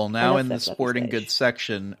 Still, now in the sporting goods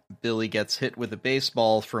section, Billy gets hit with a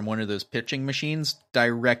baseball from one of those pitching machines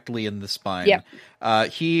directly in the spine.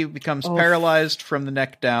 Yep. He becomes paralyzed from the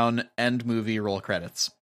neck down. End movie, roll credits.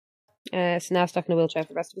 So now stuck in a wheelchair for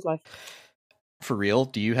the rest of his life. For real,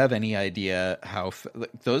 do you have any idea how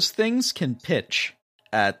those things can pitch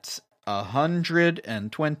at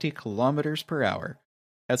 120 kilometers per hour?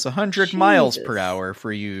 That's 100 miles per hour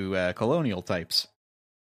for you colonial types.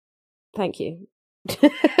 Thank you.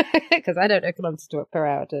 Because I don't know kilometers per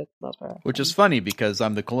hour to miles per hour. Which is funny because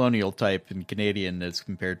I'm the colonial type and Canadian as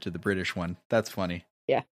compared to the British one. That's funny.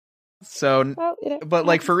 Yeah. So, but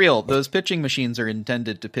like for real, those pitching machines are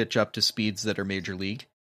intended to pitch up to speeds that are major league.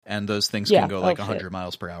 And those things can go like 100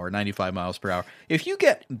 miles per hour, 95 miles per hour. If you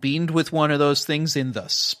get beamed with one of those things in the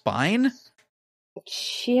spine,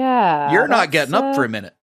 you're not getting up for a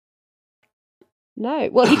minute. No.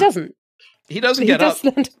 Well, he doesn't. He doesn't get up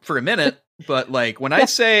for a minute. But like when I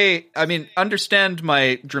say, I mean, understand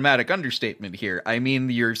my dramatic understatement here. I mean,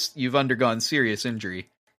 you've undergone serious injury.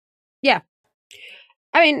 Yeah.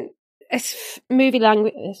 I mean, it's movie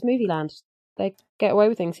language. It's movie land. They get away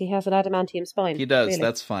with things. He has an adamantium spine. He does. Really.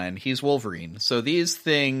 That's fine. He's Wolverine. So these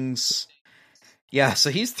things, so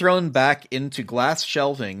he's thrown back into glass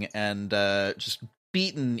shelving and just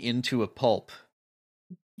beaten into a pulp.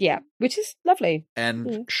 Yeah, which is lovely.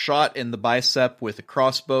 And shot in the bicep with a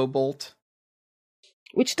crossbow bolt.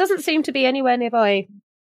 Which doesn't seem to be anywhere nearby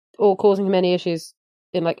or causing him any issues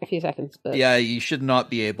in like a few seconds. But yeah, you should not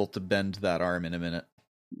be able to bend that arm in a minute.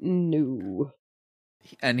 No.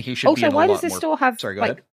 And he should be in a lot more... Also, why does this store have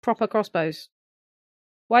ahead. proper crossbows?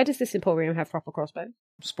 Why does this Emporium have proper crossbows?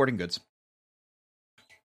 Sporting goods.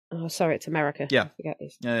 Oh, sorry, it's America. Yeah. I forget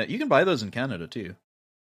this. You can buy those in Canada, too.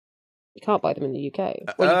 You can't buy them in the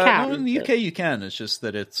UK. Well, you can. No, in the UK you can. It's just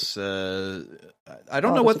that it's... I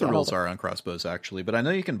don't know what the rules are on crossbows, actually, but I know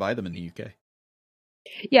you can buy them in the UK.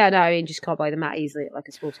 Yeah, no, I mean, you just can't buy them that easily at like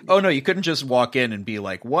a sporting goods. Oh, no, you couldn't just walk in and be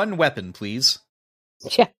like, 1 weapon, please.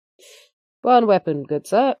 Yeah. 1 weapon, good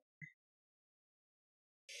sir.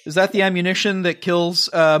 Is that the ammunition that kills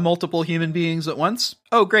multiple human beings at once?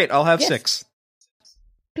 Oh, great, I'll have 6.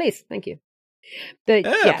 Please, thank you.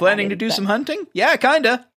 Planning to do some hunting? Yeah,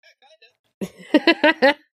 kinda.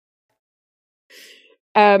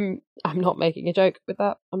 I'm not making a joke with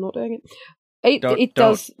that. I'm not doing it. It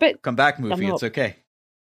does, but come back, movie. It's okay.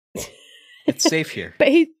 It's safe here. But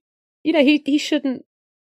he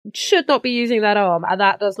should not be using that arm, and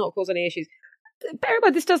that does not cause any issues. Bear in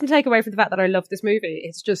mind, this doesn't take away from the fact that I love this movie.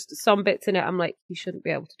 It's just some bits in it I'm like, you shouldn't be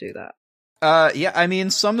able to do that. Yeah, I mean,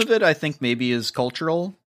 some of it I think maybe is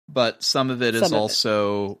cultural, but some of it is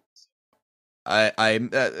also...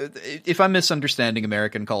 if I'm misunderstanding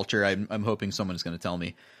American culture, I'm hoping someone's going to tell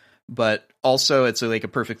me. But also, it's like a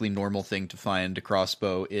perfectly normal thing to find a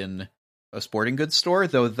crossbow in a sporting goods store,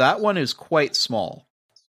 though that one is quite small.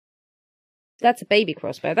 That's a baby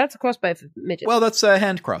crossbow. That's a crossbow for midgets. Well, that's a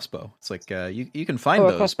hand crossbow. It's like you can find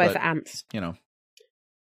those, a crossbow for ants.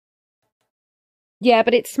 Yeah,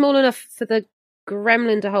 but it's small enough for the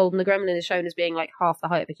gremlin to hold, and the gremlin is shown as being like half the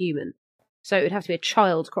height of a human. So it would have to be a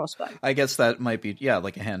child crossbow. I guess that might be,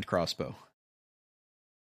 like a hand crossbow.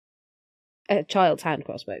 A child's hand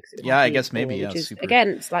crossbow. Yeah, I guess maybe, which is,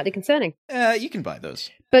 again, slightly concerning. You can buy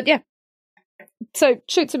those. But yeah. So,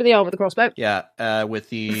 shoots him in the arm with the crossbow. Yeah, with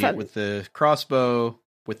the crossbow,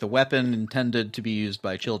 with the weapon intended to be used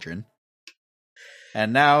by children.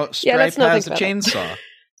 And now Stripe has a chainsaw,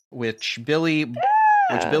 which Billy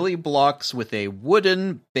blocks with a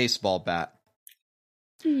wooden baseball bat.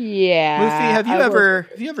 Yeah. Mufi, have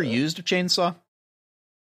you ever used a chainsaw?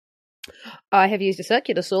 I have used a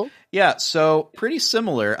circular saw. Yeah, so pretty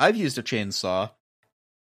similar. I've used a chainsaw,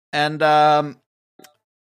 and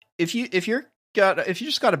if you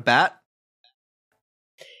just got a bat,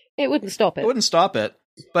 it wouldn't stop it. It wouldn't stop it.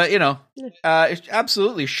 But, it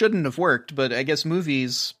absolutely shouldn't have worked, but I guess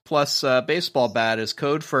movies plus baseball bat is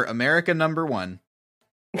code for America #1.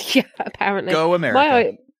 Yeah, apparently. Go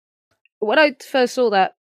America. When I first saw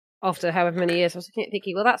that, after however many years, I was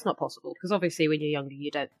thinking, well, that's not possible, because obviously when you're younger,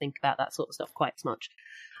 you don't think about that sort of stuff quite as much.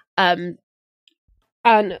 And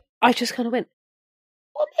I just kind of went,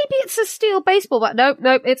 well, maybe it's a steel baseball bat.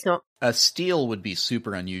 Nope, it's not. A steel would be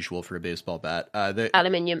super unusual for a baseball bat.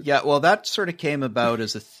 Aluminium. Yeah, well, that sort of came about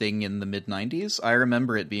as a thing in the mid-90s. I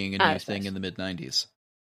remember it being a new thing in the mid-90s.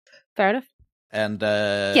 Fair enough. And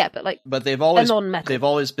but they've always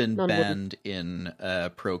been non-wooden. banned in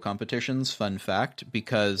pro competitions. Fun fact,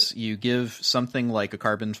 because you give something like a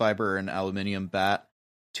carbon fiber or an aluminium bat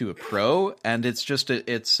to a pro, and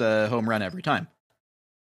it's a home run every time.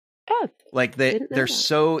 Oh, like they're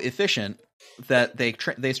so efficient that they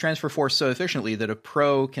transfer force so efficiently that a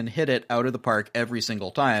pro can hit it out of the park every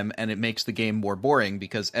single time, and it makes the game more boring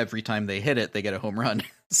because every time they hit it, they get a home run.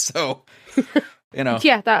 So,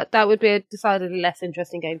 yeah, that would be a decidedly less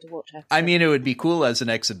interesting game to watch. I mean, it would be cool as an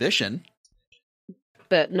exhibition,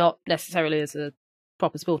 but not necessarily as a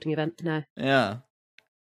proper sporting event. No. Yeah.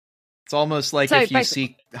 It's almost like if you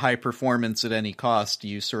seek high performance at any cost,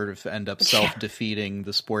 you sort of end up self-defeating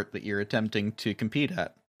the sport that you're attempting to compete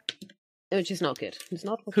at. Which is not good. It's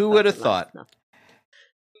not. Who would have thought? No.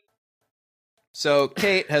 So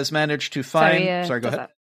Kate has managed to find... Sorry, go ahead.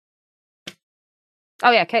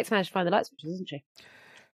 Oh yeah, Kate's managed to find the light switches, isn't she?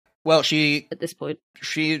 Well, at this point,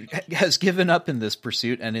 she has given up in this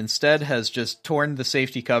pursuit and instead has just torn the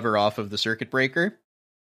safety cover off of the circuit breaker.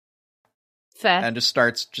 Fair. And just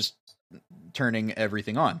starts turning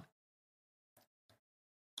everything on.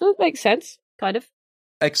 That makes sense, kind of.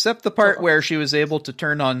 Except the part where she was able to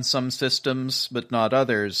turn on some systems, but not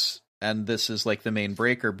others, and this is like the main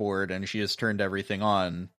breaker board, and she has turned everything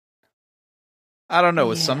on. I don't know,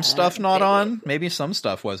 was some stuff not on? Maybe some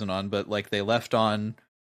stuff wasn't on, but like they left on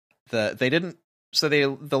the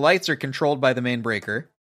lights are controlled by the main breaker,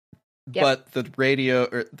 but the radio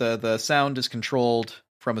or the sound is controlled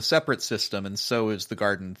from a separate system, and so is the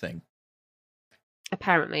garden thing.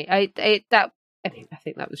 Apparently, I think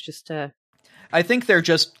that was just. I think they're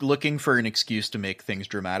just looking for an excuse to make things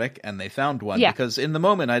dramatic, and they found one because in the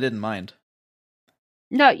moment I didn't mind.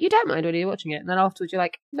 No, you don't mind when you're watching it, and then afterwards you're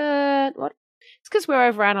like, what? It's because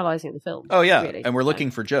we're overanalyzing the film. Oh yeah, really. And we're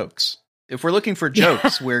looking for jokes. If we're looking for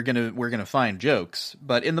jokes, we're gonna find jokes.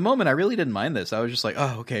 But in the moment, I really didn't mind this. I was just like,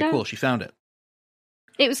 oh, okay, cool, she found it.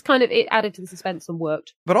 It was kind of, it added to the suspense and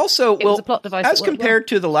worked. But also, it was a plot device as compared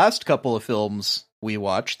to the last couple of films we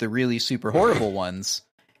watched, the really super horrible ones,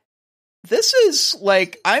 this is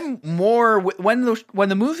like, I'm more, when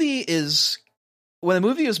the movie is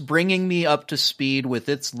bringing me up to speed with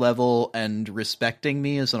its level and respecting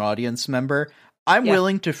me as an audience member, I'm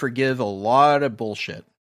willing to forgive a lot of bullshit.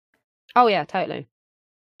 Oh yeah, totally.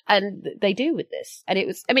 And they do with this. And it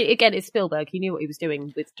was, I mean, again, it's Spielberg. He knew what he was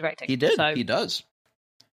doing with directing. He did. So. He does.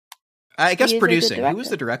 I guess producing. Who was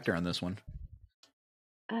the director on this one?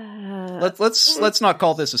 Let's not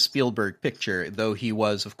call this a Spielberg picture, though he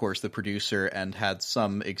was, of course, the producer and had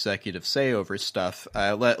some executive say over stuff.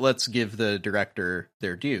 Let's give the director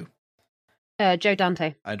their due. Joe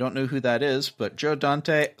Dante. I don't know who that is, but Joe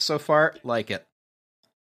Dante, so far, like it.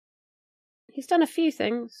 He's done a few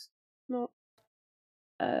things.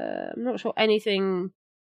 I'm not sure anything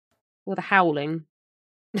with a Howling.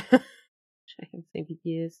 I can think of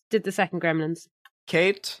years. Did the second Gremlins.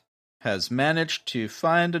 Kate has managed to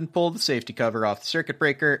find and pull the safety cover off the circuit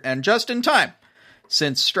breaker, and just in time,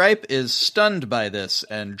 since Stripe is stunned by this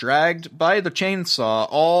and dragged by the chainsaw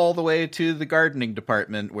all the way to the gardening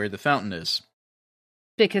department where the fountain is.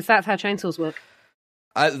 Because that's how chainsaws work.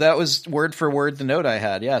 That was word for word the note I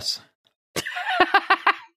had, yes.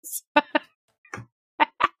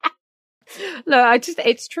 No,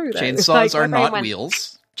 it's true though. Chainsaws are not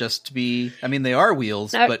wheels. Just to be, I mean, they are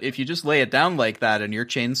wheels, but if you just lay it down like that and your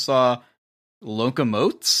chainsaw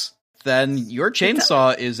locomotes, then your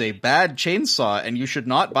chainsaw is a bad chainsaw and you should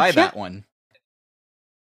not buy that one.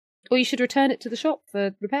 Or you should return it to the shop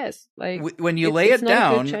for repairs. Like when you lay it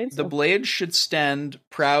down, the blade should stand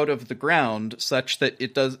proud of the ground such that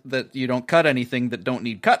that you don't cut anything that don't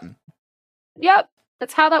need cutting. Yep,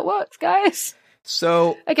 that's how that works, guys.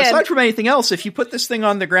 So, aside from anything else, if you put this thing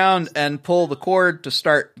on the ground and pull the cord to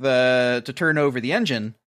to turn over the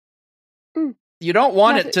engine, you don't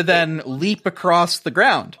want it to then leap across the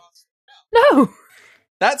ground. No!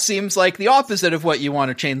 That seems like the opposite of what you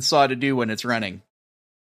want a chainsaw to do when it's running.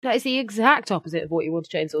 That is the exact opposite of what you want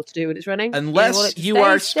a chainsaw to do when it's running. Unless you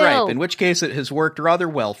are Stripe, in which case it has worked rather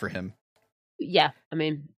well for him. Yeah, I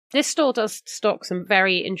mean, this store does stock some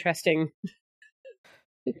very interesting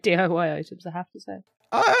DIY items, I have to say.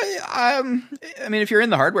 I mean, if you're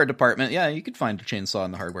in the hardware department, yeah, you could find a chainsaw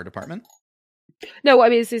in the hardware department. No, what I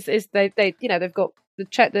mean is they you know, they've got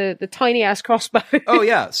the tiny ass crossbow. Oh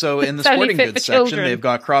yeah, so in the sporting goods section, children. they've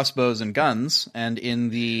got crossbows and guns, and in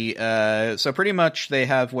the so pretty much they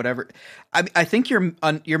have whatever. I think you're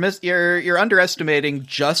underestimating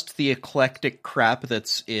just the eclectic crap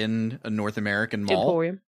that's in a North American mall.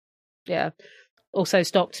 Emporium, yeah, also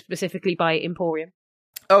stocked specifically by Emporium.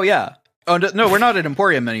 Oh yeah. Oh no, we're not at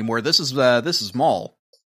Emporium anymore. This is mall.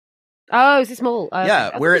 Oh, is this mall?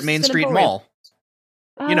 Yeah, we're at Main Street Mall.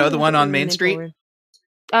 You know, the one on Main Street?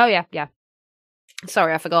 Oh, yeah.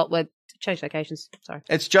 Sorry, I forgot. We're changed locations. Sorry.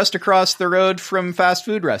 It's just across the road from fast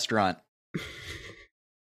food restaurant.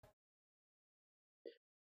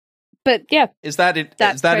 But, yeah. Is that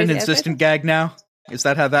an insistent gag now? Is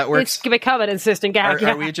that how that works? It's become an insistent gag.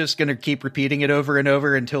 Are we just going to keep repeating it over and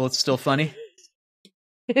over until it's still funny?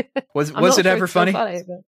 Was it ever funny?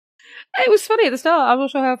 It was funny at the start. I'm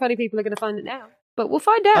not sure how funny people are going to find it now. But we'll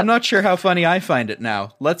find out. I'm not sure how funny I find it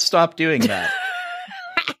now. Let's stop doing that.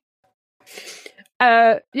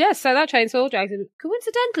 Yeah, so that chainsaw drags him,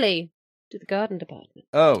 coincidentally, to the garden department.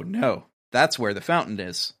 Oh, no. That's where the fountain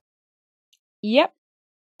is. Yep.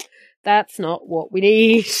 That's not what we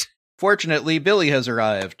need. Fortunately, Billy has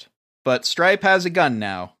arrived. But Stripe has a gun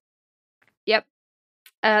now. Yep.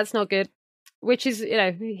 That's not good. Which is, you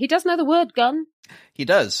know, he does know the word gun. He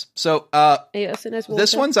does. So,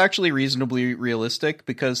 this one's actually reasonably realistic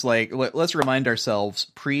because, like, let's remind ourselves,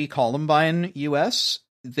 pre-Columbine US,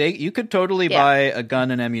 you could totally buy a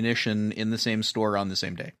gun and ammunition in the same store on the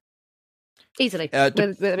same day. Easily.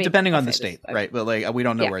 Depending on the state, right? But, like, we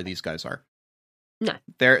don't know where these guys are. No.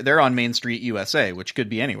 They're on Main Street, USA, which could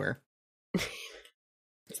be anywhere.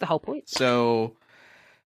 That's the whole point. So,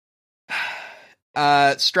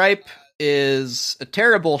 Stripe is a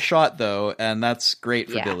terrible shot, though, and that's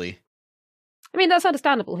great for Billy. I mean, that's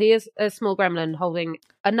understandable. He is a small gremlin holding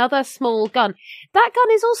another small gun. That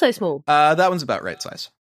gun is also small. That one's about right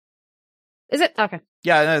size. Is it? Okay.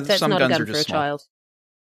 Yeah, so some not guns a gun are just for small. a child.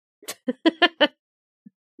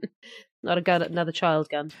 Not a gun, another child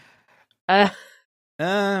gun. Well,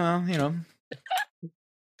 you know.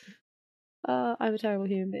 I'm a terrible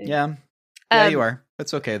human being. Yeah, you are.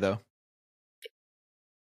 That's okay, though.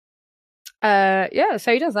 Yeah,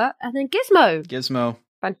 so he does that. And then Gizmo.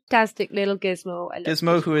 Fantastic little Gizmo.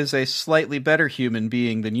 Gizmo, who is a slightly better human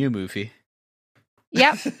being than you, Moofy.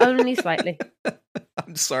 Yep, only slightly.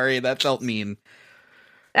 I'm sorry, that felt mean.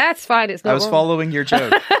 That's fine, it's not I was wrong. following your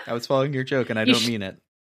joke. And I don't mean it.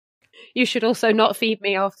 You should also not feed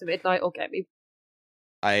me after midnight or get me.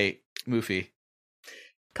 Moofy.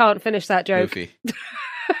 Can't finish that joke. Moofy.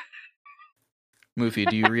 Moofy,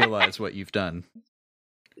 do you realize what you've done?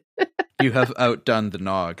 You have outdone the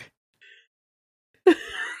Nog.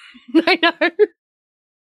 I know.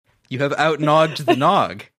 You have outnogged the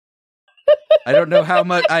Nog. I don't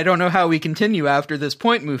know how we continue after this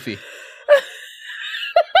point, Moofy.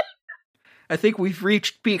 I think we've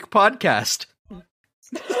reached peak podcast.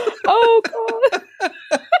 Oh god.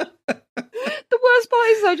 The worst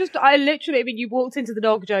part is I literally, you walked into the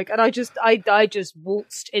Nog joke and I just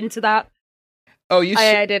waltzed into that. Oh,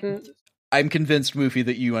 I didn't. I'm convinced, Moofy,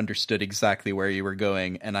 that you understood exactly where you were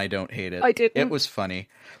going, and I don't hate it. I didn't. It was funny.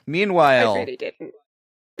 Meanwhile... I really didn't.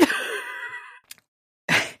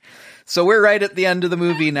 So we're right at the end of the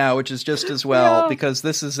movie now, which is just as well, because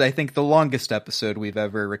this is, I think, the longest episode we've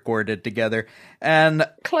ever recorded together. And...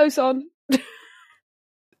 Close on.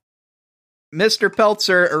 Mr.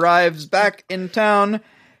 Peltzer arrives back in town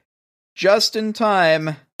just in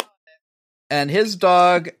time... And his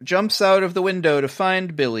dog jumps out of the window to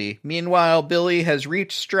find Billy. Meanwhile, Billy has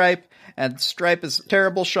reached Stripe, and Stripe is a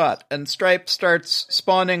terrible shot. And Stripe starts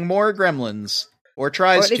spawning more gremlins, or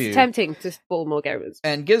tries to. Or at least attempting to spawn more gremlins.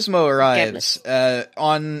 And Gizmo arrives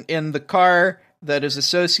in the car that is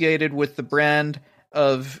associated with the brand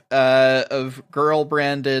of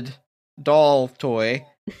girl-branded doll toy.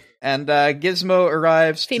 And Gizmo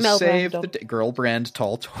arrives to save the girl brand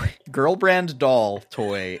tall toy. Girl brand doll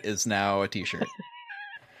toy is now a t-shirt.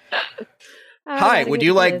 Hi, would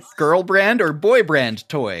you like girl brand or boy brand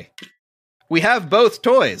toy? We have both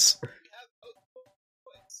toys.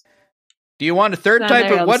 Do you want a third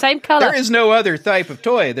type of what? Same color. There is no other type of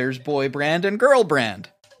toy. There's boy brand and girl brand.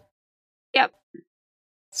 Yep.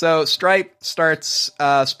 So Stripe starts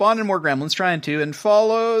spawning more gremlins, trying to, and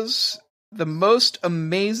follows the most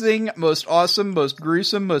amazing, most awesome, most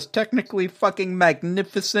gruesome, most technically fucking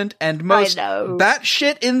magnificent, and most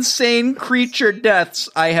batshit insane creature deaths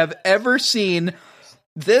I have ever seen.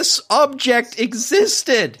 This object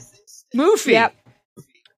existed. Moofy. Yep.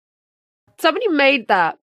 Somebody made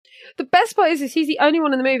that. The best part is he's the only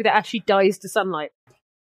one in the movie that actually dies to sunlight.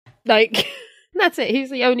 Like, that's it. He's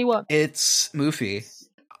the only one. It's Moofy.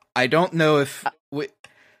 I don't know if...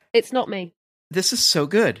 It's not me. This is so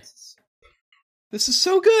good. This is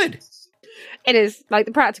so good. It is. Like,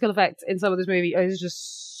 the practical effects in some of this movie is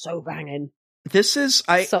just so banging. This is...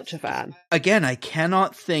 Such a fan. Again, I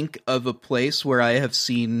cannot think of a place where I have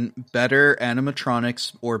seen better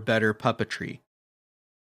animatronics or better puppetry.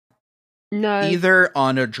 No. Either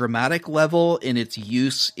on a dramatic level in its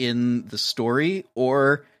use in the story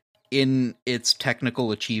or in its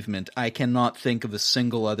technical achievement. I cannot think of a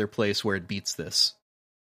single other place where it beats this.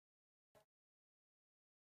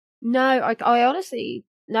 No, I honestly,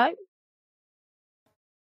 no.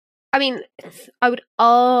 I mean, I would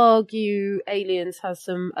argue Aliens has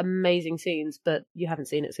some amazing scenes, but you haven't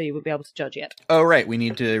seen it, so you wouldn't be able to judge yet. Oh, right. We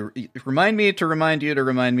need to remind me to remind you to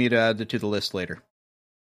remind me to add it to the list later.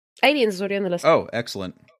 Aliens is already on the list. Oh,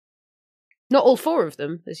 excellent. Not all 4 of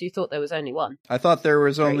them, as you thought there was only 1. I thought there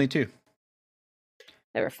was only 2.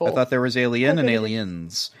 There are 4. I thought there was Alien and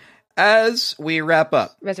Aliens. As we wrap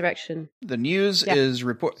up, Resurrection. The news is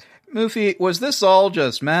Moofy, was this all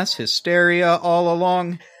just mass hysteria all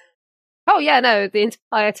along? Oh yeah, no, the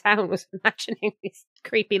entire town was imagining these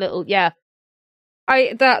creepy little,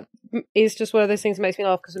 that is just one of those things that makes me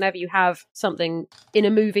laugh, because whenever you have something in a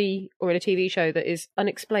movie or in a TV show that is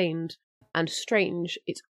unexplained and strange,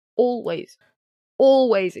 it's always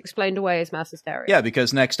explained away as mass hysteria. Yeah,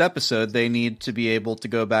 because next episode they need to be able to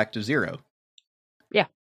go back to 0. Yeah.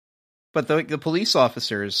 But the police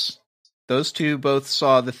officers, those two both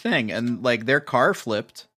saw the thing, and like their car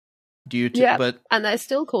flipped due to and they're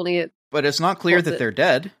still calling it. But it's not clear that they're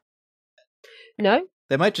dead. No.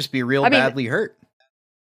 They might just be badly hurt.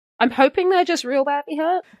 I'm hoping they're just real badly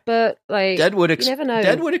hurt, but like Dead would you never know.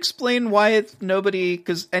 Dead would explain why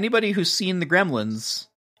because anybody who's seen the Gremlins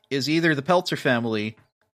is either the Peltzer family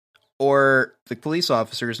or the police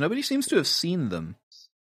officers. Nobody seems to have seen them.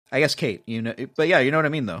 I guess Kate, but yeah, you know what I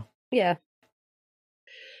mean, though. Yeah.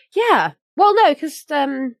 Yeah. Well, no, because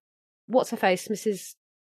what's her face, Mrs.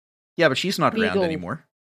 Yeah, but she's not around Regal. Anymore.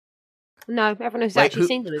 No, everyone who's actually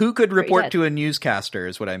seen them. Who could report to a newscaster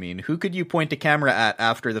is what I mean. Who could you point a camera at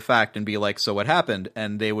after the fact and be like, so what happened?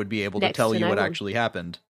 And they would be able to tell you what actually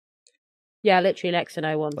happened. Yeah, literally next to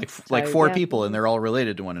no one. Like 4 people, and they're all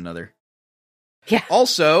related to one another. Yeah.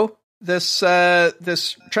 Also, this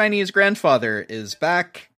Chinese grandfather is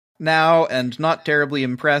back now and not terribly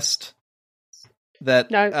impressed.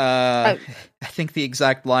 That I think the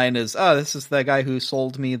exact line is, this is the guy who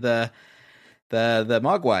sold me the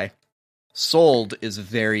Mogwai. Sold is a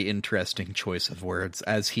very interesting choice of words,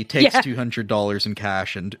 as he takes $200 in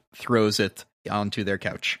cash and throws it onto their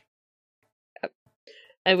couch.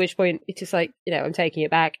 At which point, it's just like, I'm taking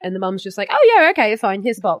it back. And the mum's just like, oh yeah, okay, fine,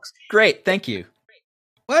 here's a box. Great, thank you.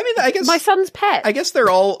 Well, I mean, I guess... My son's pet. I guess they're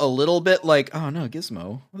all a little bit like, oh no,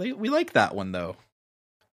 Gizmo. We like that one, though.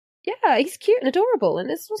 Yeah, he's cute and adorable, and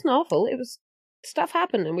this wasn't our fault. It was... Stuff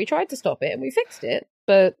happened, and we tried to stop it, and we fixed it,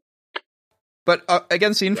 but... But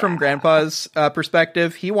again, seen from Grandpa's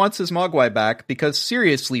perspective, he wants his Mogwai back because,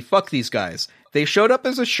 seriously, fuck these guys. They showed up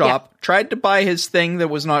as a shop, tried to buy his thing that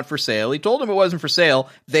was not for sale. He told him it wasn't for sale.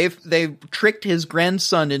 They've tricked his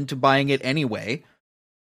grandson into buying it anyway.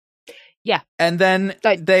 Yeah. And then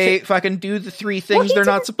they fucking do the 3 things they're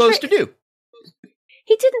not supposed to do.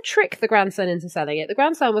 He didn't trick the grandson into selling it. The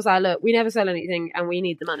grandson was like, look, we never sell anything and we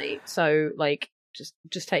need the money. So, like,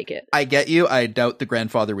 just take it. I get you. I doubt the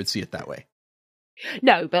grandfather would see it that way.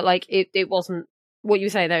 No, but like it wasn't what you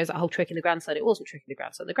were saying. There is a whole trick in the grandson. It wasn't tricking the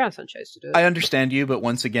grandson. The grandson chose to do it. I understand you, but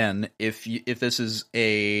once again, if this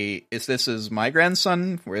is my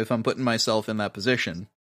grandson, or if I'm putting myself in that position,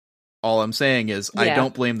 all I'm saying is I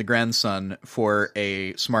don't blame the grandson for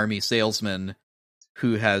a smarmy salesman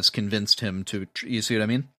who has convinced him to. You see what I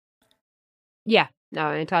mean? Yeah. No,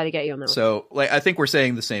 I entirely get you on that. So, like, I think we're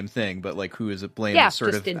saying the same thing, but like, who is it blamed? Is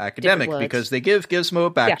sort of academic because they give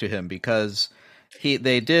Gizmo back to him because.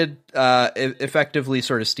 They did effectively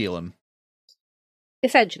sort of steal him.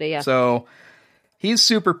 Essentially, yeah. So he's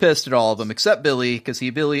super pissed at all of them except Billy because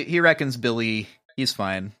he reckons Billy he's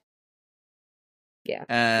fine. Yeah,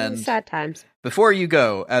 and sad times. Before you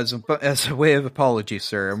go, as a way of apology,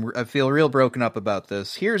 sir, I feel real broken up about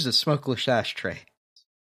this. Here's a smokeless ashtray.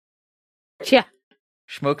 Yeah,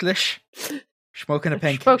 Schmoklish? Smoking a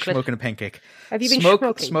pancake. Schmoklish. Smoking a pancake. Have you been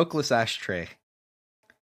smoking? Smokeless ashtray.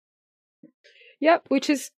 Yep, which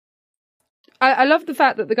is... I love the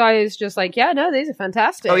fact that the guy is just like, yeah, no, these are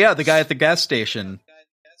fantastic. Oh yeah, the guy at the gas station.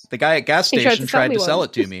 The guy at gas station tried to sell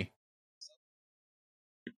it to me.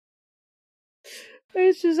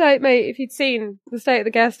 It's just like, mate, if you'd seen the state of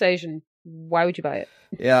the gas station, why would you buy it?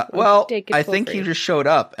 Yeah, well, I think he just showed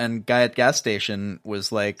up, and guy at gas station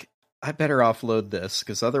was like, I better offload this,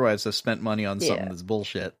 because otherwise I've spent money on something that's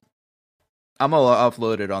bullshit. I'm gonna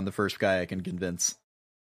offload it on the first guy I can convince.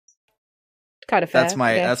 Kind of fair.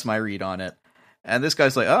 That's my read on it. And this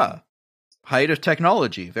guy's like, height of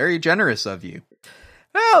technology, very generous of you.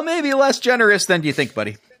 Well, maybe less generous than you think,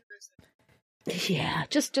 buddy. Yeah,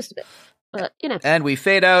 just a bit. But, you know. And we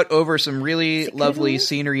fade out over some really lovely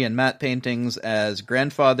scenery and matte paintings as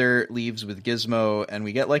grandfather leaves with Gizmo, and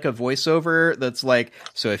we get like a voiceover that's like,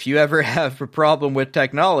 so if you ever have a problem with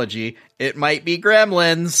technology, it might be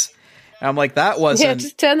gremlins. And I'm like, that wasn't... Yeah,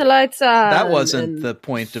 just turn the lights on. That wasn't the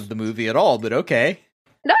point of the movie at all, but okay.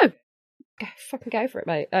 No. Fucking go for it,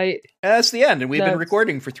 mate. That's the end, and we've been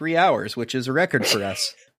recording for 3 hours, which is a record for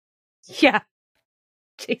us. Yeah.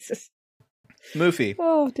 Jesus. Moofy.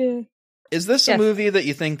 Oh, dear. Is this a movie that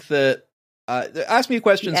you think that... ask me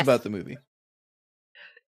questions about the movie.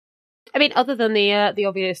 I mean, other than the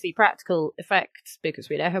obviously practical effects, because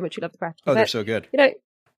we know how much you love the practical effects. They're so good. You know,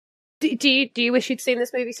 do you wish you'd seen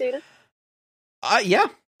this movie sooner? Yeah.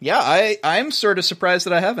 I'm sort of surprised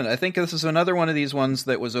that I haven't. I think this is another one of these ones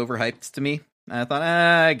that was overhyped to me. And I thought,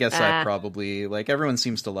 I guess I probably... Like, everyone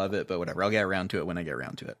seems to love it, but whatever. I'll get around to it when I get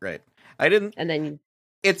around to it, right? I didn't... And then...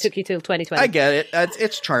 It took you till 2020. I get it.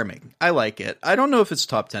 It's charming. I like it. I don't know if it's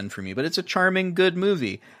top 10 for me, but it's a charming, good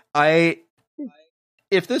movie.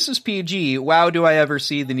 If this is PG, wow, do I ever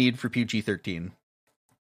see the need for PG-13?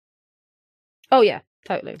 Oh, yeah,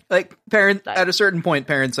 totally. Like, at a certain point,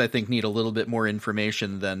 parents, I think, need a little bit more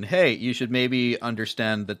information than, hey, you should maybe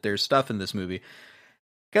understand that there's stuff in this movie.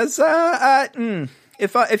 Because,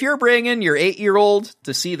 if you're bringing your 8-year-old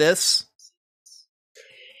to see this...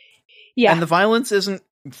 Yeah. And the violence isn't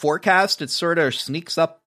forecast, it sort of sneaks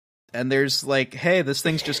up, and there's like, hey, this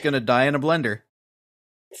thing's just gonna die in a blender.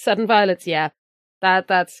 Sudden violence, yeah.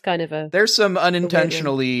 That's kind of a... There's some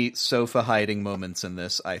unintentionally sofa hiding moments in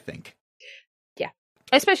this, I think. Yeah.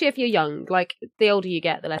 Especially if you're young. Like, the older you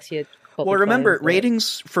get, the less you... Well, remember,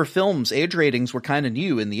 ratings for films, age ratings were kind of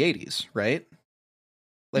new in the 80s, right?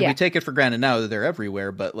 Like, we take it for granted now that they're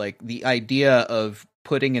everywhere, but like, the idea of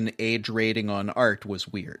putting an age rating on art was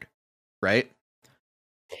weird. Right?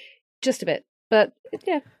 Just a bit, but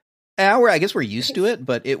yeah. I guess we're used to it,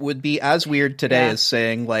 but it would be as weird today as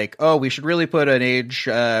saying, like, oh, we should really put an age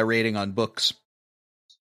rating on books.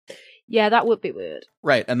 Yeah, that would be weird.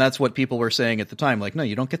 Right, and that's what people were saying at the time. Like, no,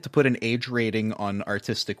 you don't get to put an age rating on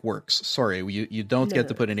artistic works. Sorry, you don't get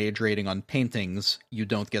to put an age rating on paintings. You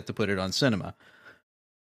don't get to put it on cinema.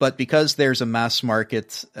 But because there's a mass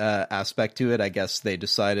market aspect to it, I guess they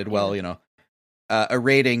decided, well, you know, a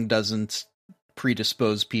rating doesn't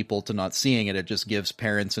predispose people to not seeing it. It just gives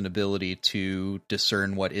parents an ability to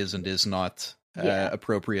discern what is and is not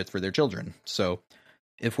appropriate for their children. So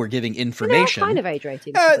if we're giving information... kind of age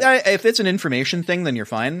rating. If it's an information thing, then you're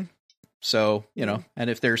fine. So, you know, and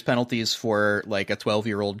if there's penalties for like a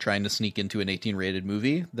 12-year-old trying to sneak into an 18-rated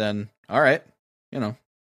movie, then all right, you know.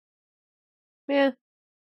 Yeah.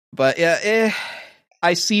 But yeah,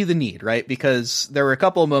 I see the need, right? Because there were a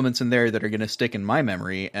couple of moments in there that are going to stick in my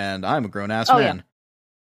memory, and I'm a grown-ass man.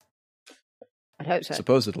 Yeah. I'd hope so.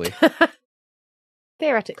 Supposedly.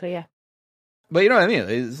 Theoretically, yeah. But you know what I mean?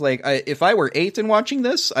 It's like, if I were 8 and watching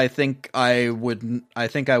this, I think I would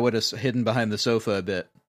have hidden behind the sofa a bit,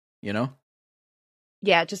 you know?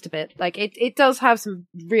 Yeah, just a bit. Like, it does have some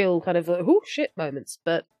real kind of, oh shit moments,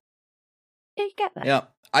 but you get that. Yeah.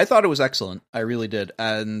 I thought it was excellent. I really did.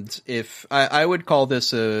 And if I would call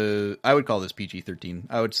this PG-13.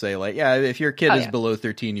 I would say, like, yeah, if your kid is below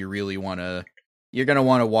 13, you're going to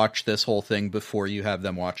want to watch this whole thing before you have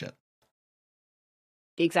them watch it.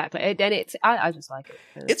 Exactly. And I just like it.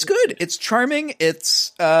 It's good. It's charming.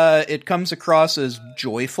 It comes across as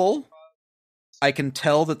joyful. I can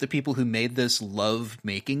tell that the people who made this love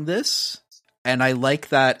making this, and I like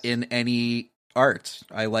that in any art.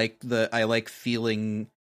 I like feeling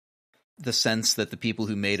the sense that the people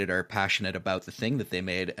who made it are passionate about the thing that they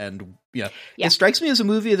made. And it strikes me as a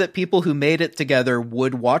movie that people who made it together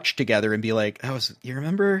would watch together and be like, you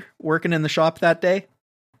remember working in the shop that day?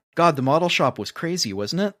 God, the model shop was crazy,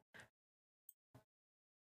 wasn't it?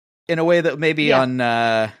 In a way that maybe on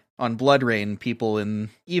on Blood Rain,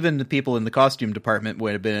 even the people in the costume department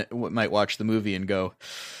might watch the movie and go,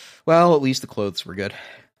 well, at least the clothes were good.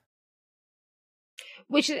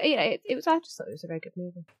 Which, it was, I just thought it was a very good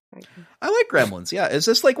movie. I like Gremlins, yeah. Is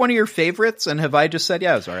this like one of your favorites? And have I just said,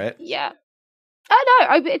 yeah, it was all right? Yeah. I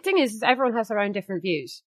know. The thing is, everyone has their own different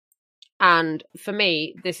views. And for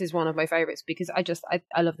me, this is one of my favorites because I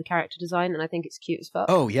love the character design and I think it's cute as fuck.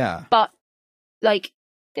 Oh, yeah. But, like,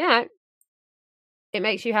 it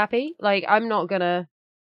makes you happy. Like, I'm not gonna...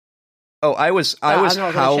 Oh, I was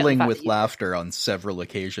howling with laughter on several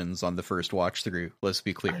occasions on the first watch through, let's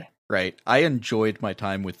be clear. Right? I enjoyed my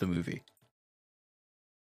time with the movie.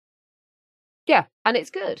 Yeah, and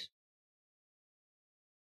it's good.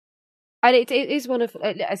 And it is one of,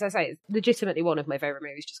 as I say, it's legitimately one of my favourite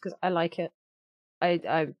movies just because I like it.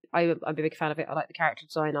 I'm a big fan of it. I like the character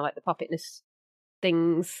design. I like the puppetness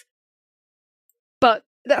things. But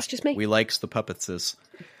that's just me. We likes the puppetses.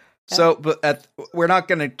 So, but we're not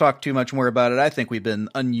going to talk too much more about it. I think we've been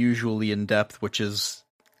unusually in depth, which is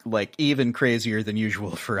like even crazier than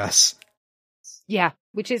usual for us. Yeah,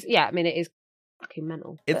 which is, I mean, it is fucking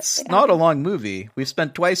mental. It's not a long movie. We've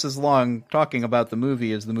spent twice as long talking about the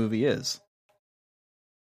movie as the movie is.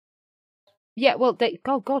 Yeah, well,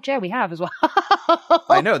 God, yeah, we have as well.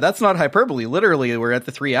 I know, that's not hyperbole. Literally, we're at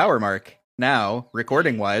the 3-hour mark now,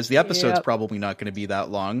 recording-wise. The episode's probably not going to be that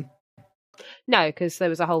long. No, because there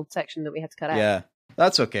was a whole section that we had to cut out. Yeah,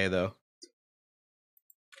 that's okay, though.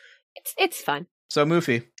 It's fine. So,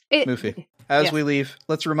 Moofy, as we leave,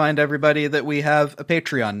 let's remind everybody that we have a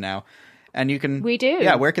Patreon now. And you can... We do.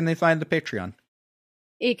 Yeah, where can they find the Patreon?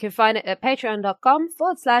 You can find it at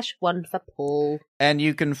patreon.com/1forpaul. And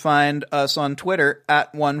you can find us on Twitter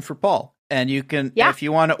at 1forpaul. And you can, if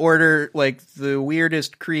you want to order like the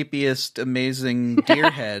weirdest, creepiest, amazing deer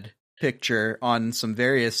head picture on some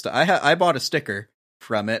various stuff. I bought a sticker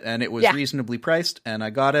from it and it was reasonably priced and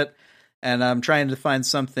I got it. And I'm trying to find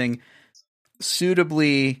something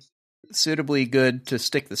suitably good to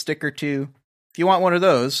stick the sticker to. If you want one of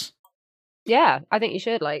those. Yeah, I think you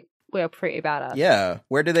should. Like, we're pretty badass. Yeah.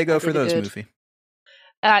 Where do they go for those, Moofy?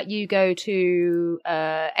 You go to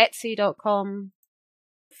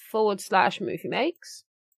etsy.com/Moofy Makes.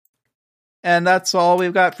 And that's all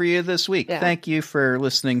we've got for you this week. Yeah. Thank you for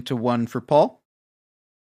listening to One for Paul.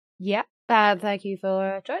 Yeah. And thank you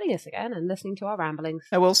for joining us again and listening to our ramblings.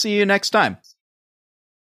 And we'll see you next time.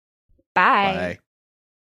 Bye. Bye.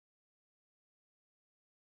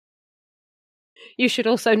 You should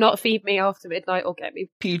also not feed me after midnight or get me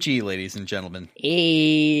PG, ladies and gentlemen.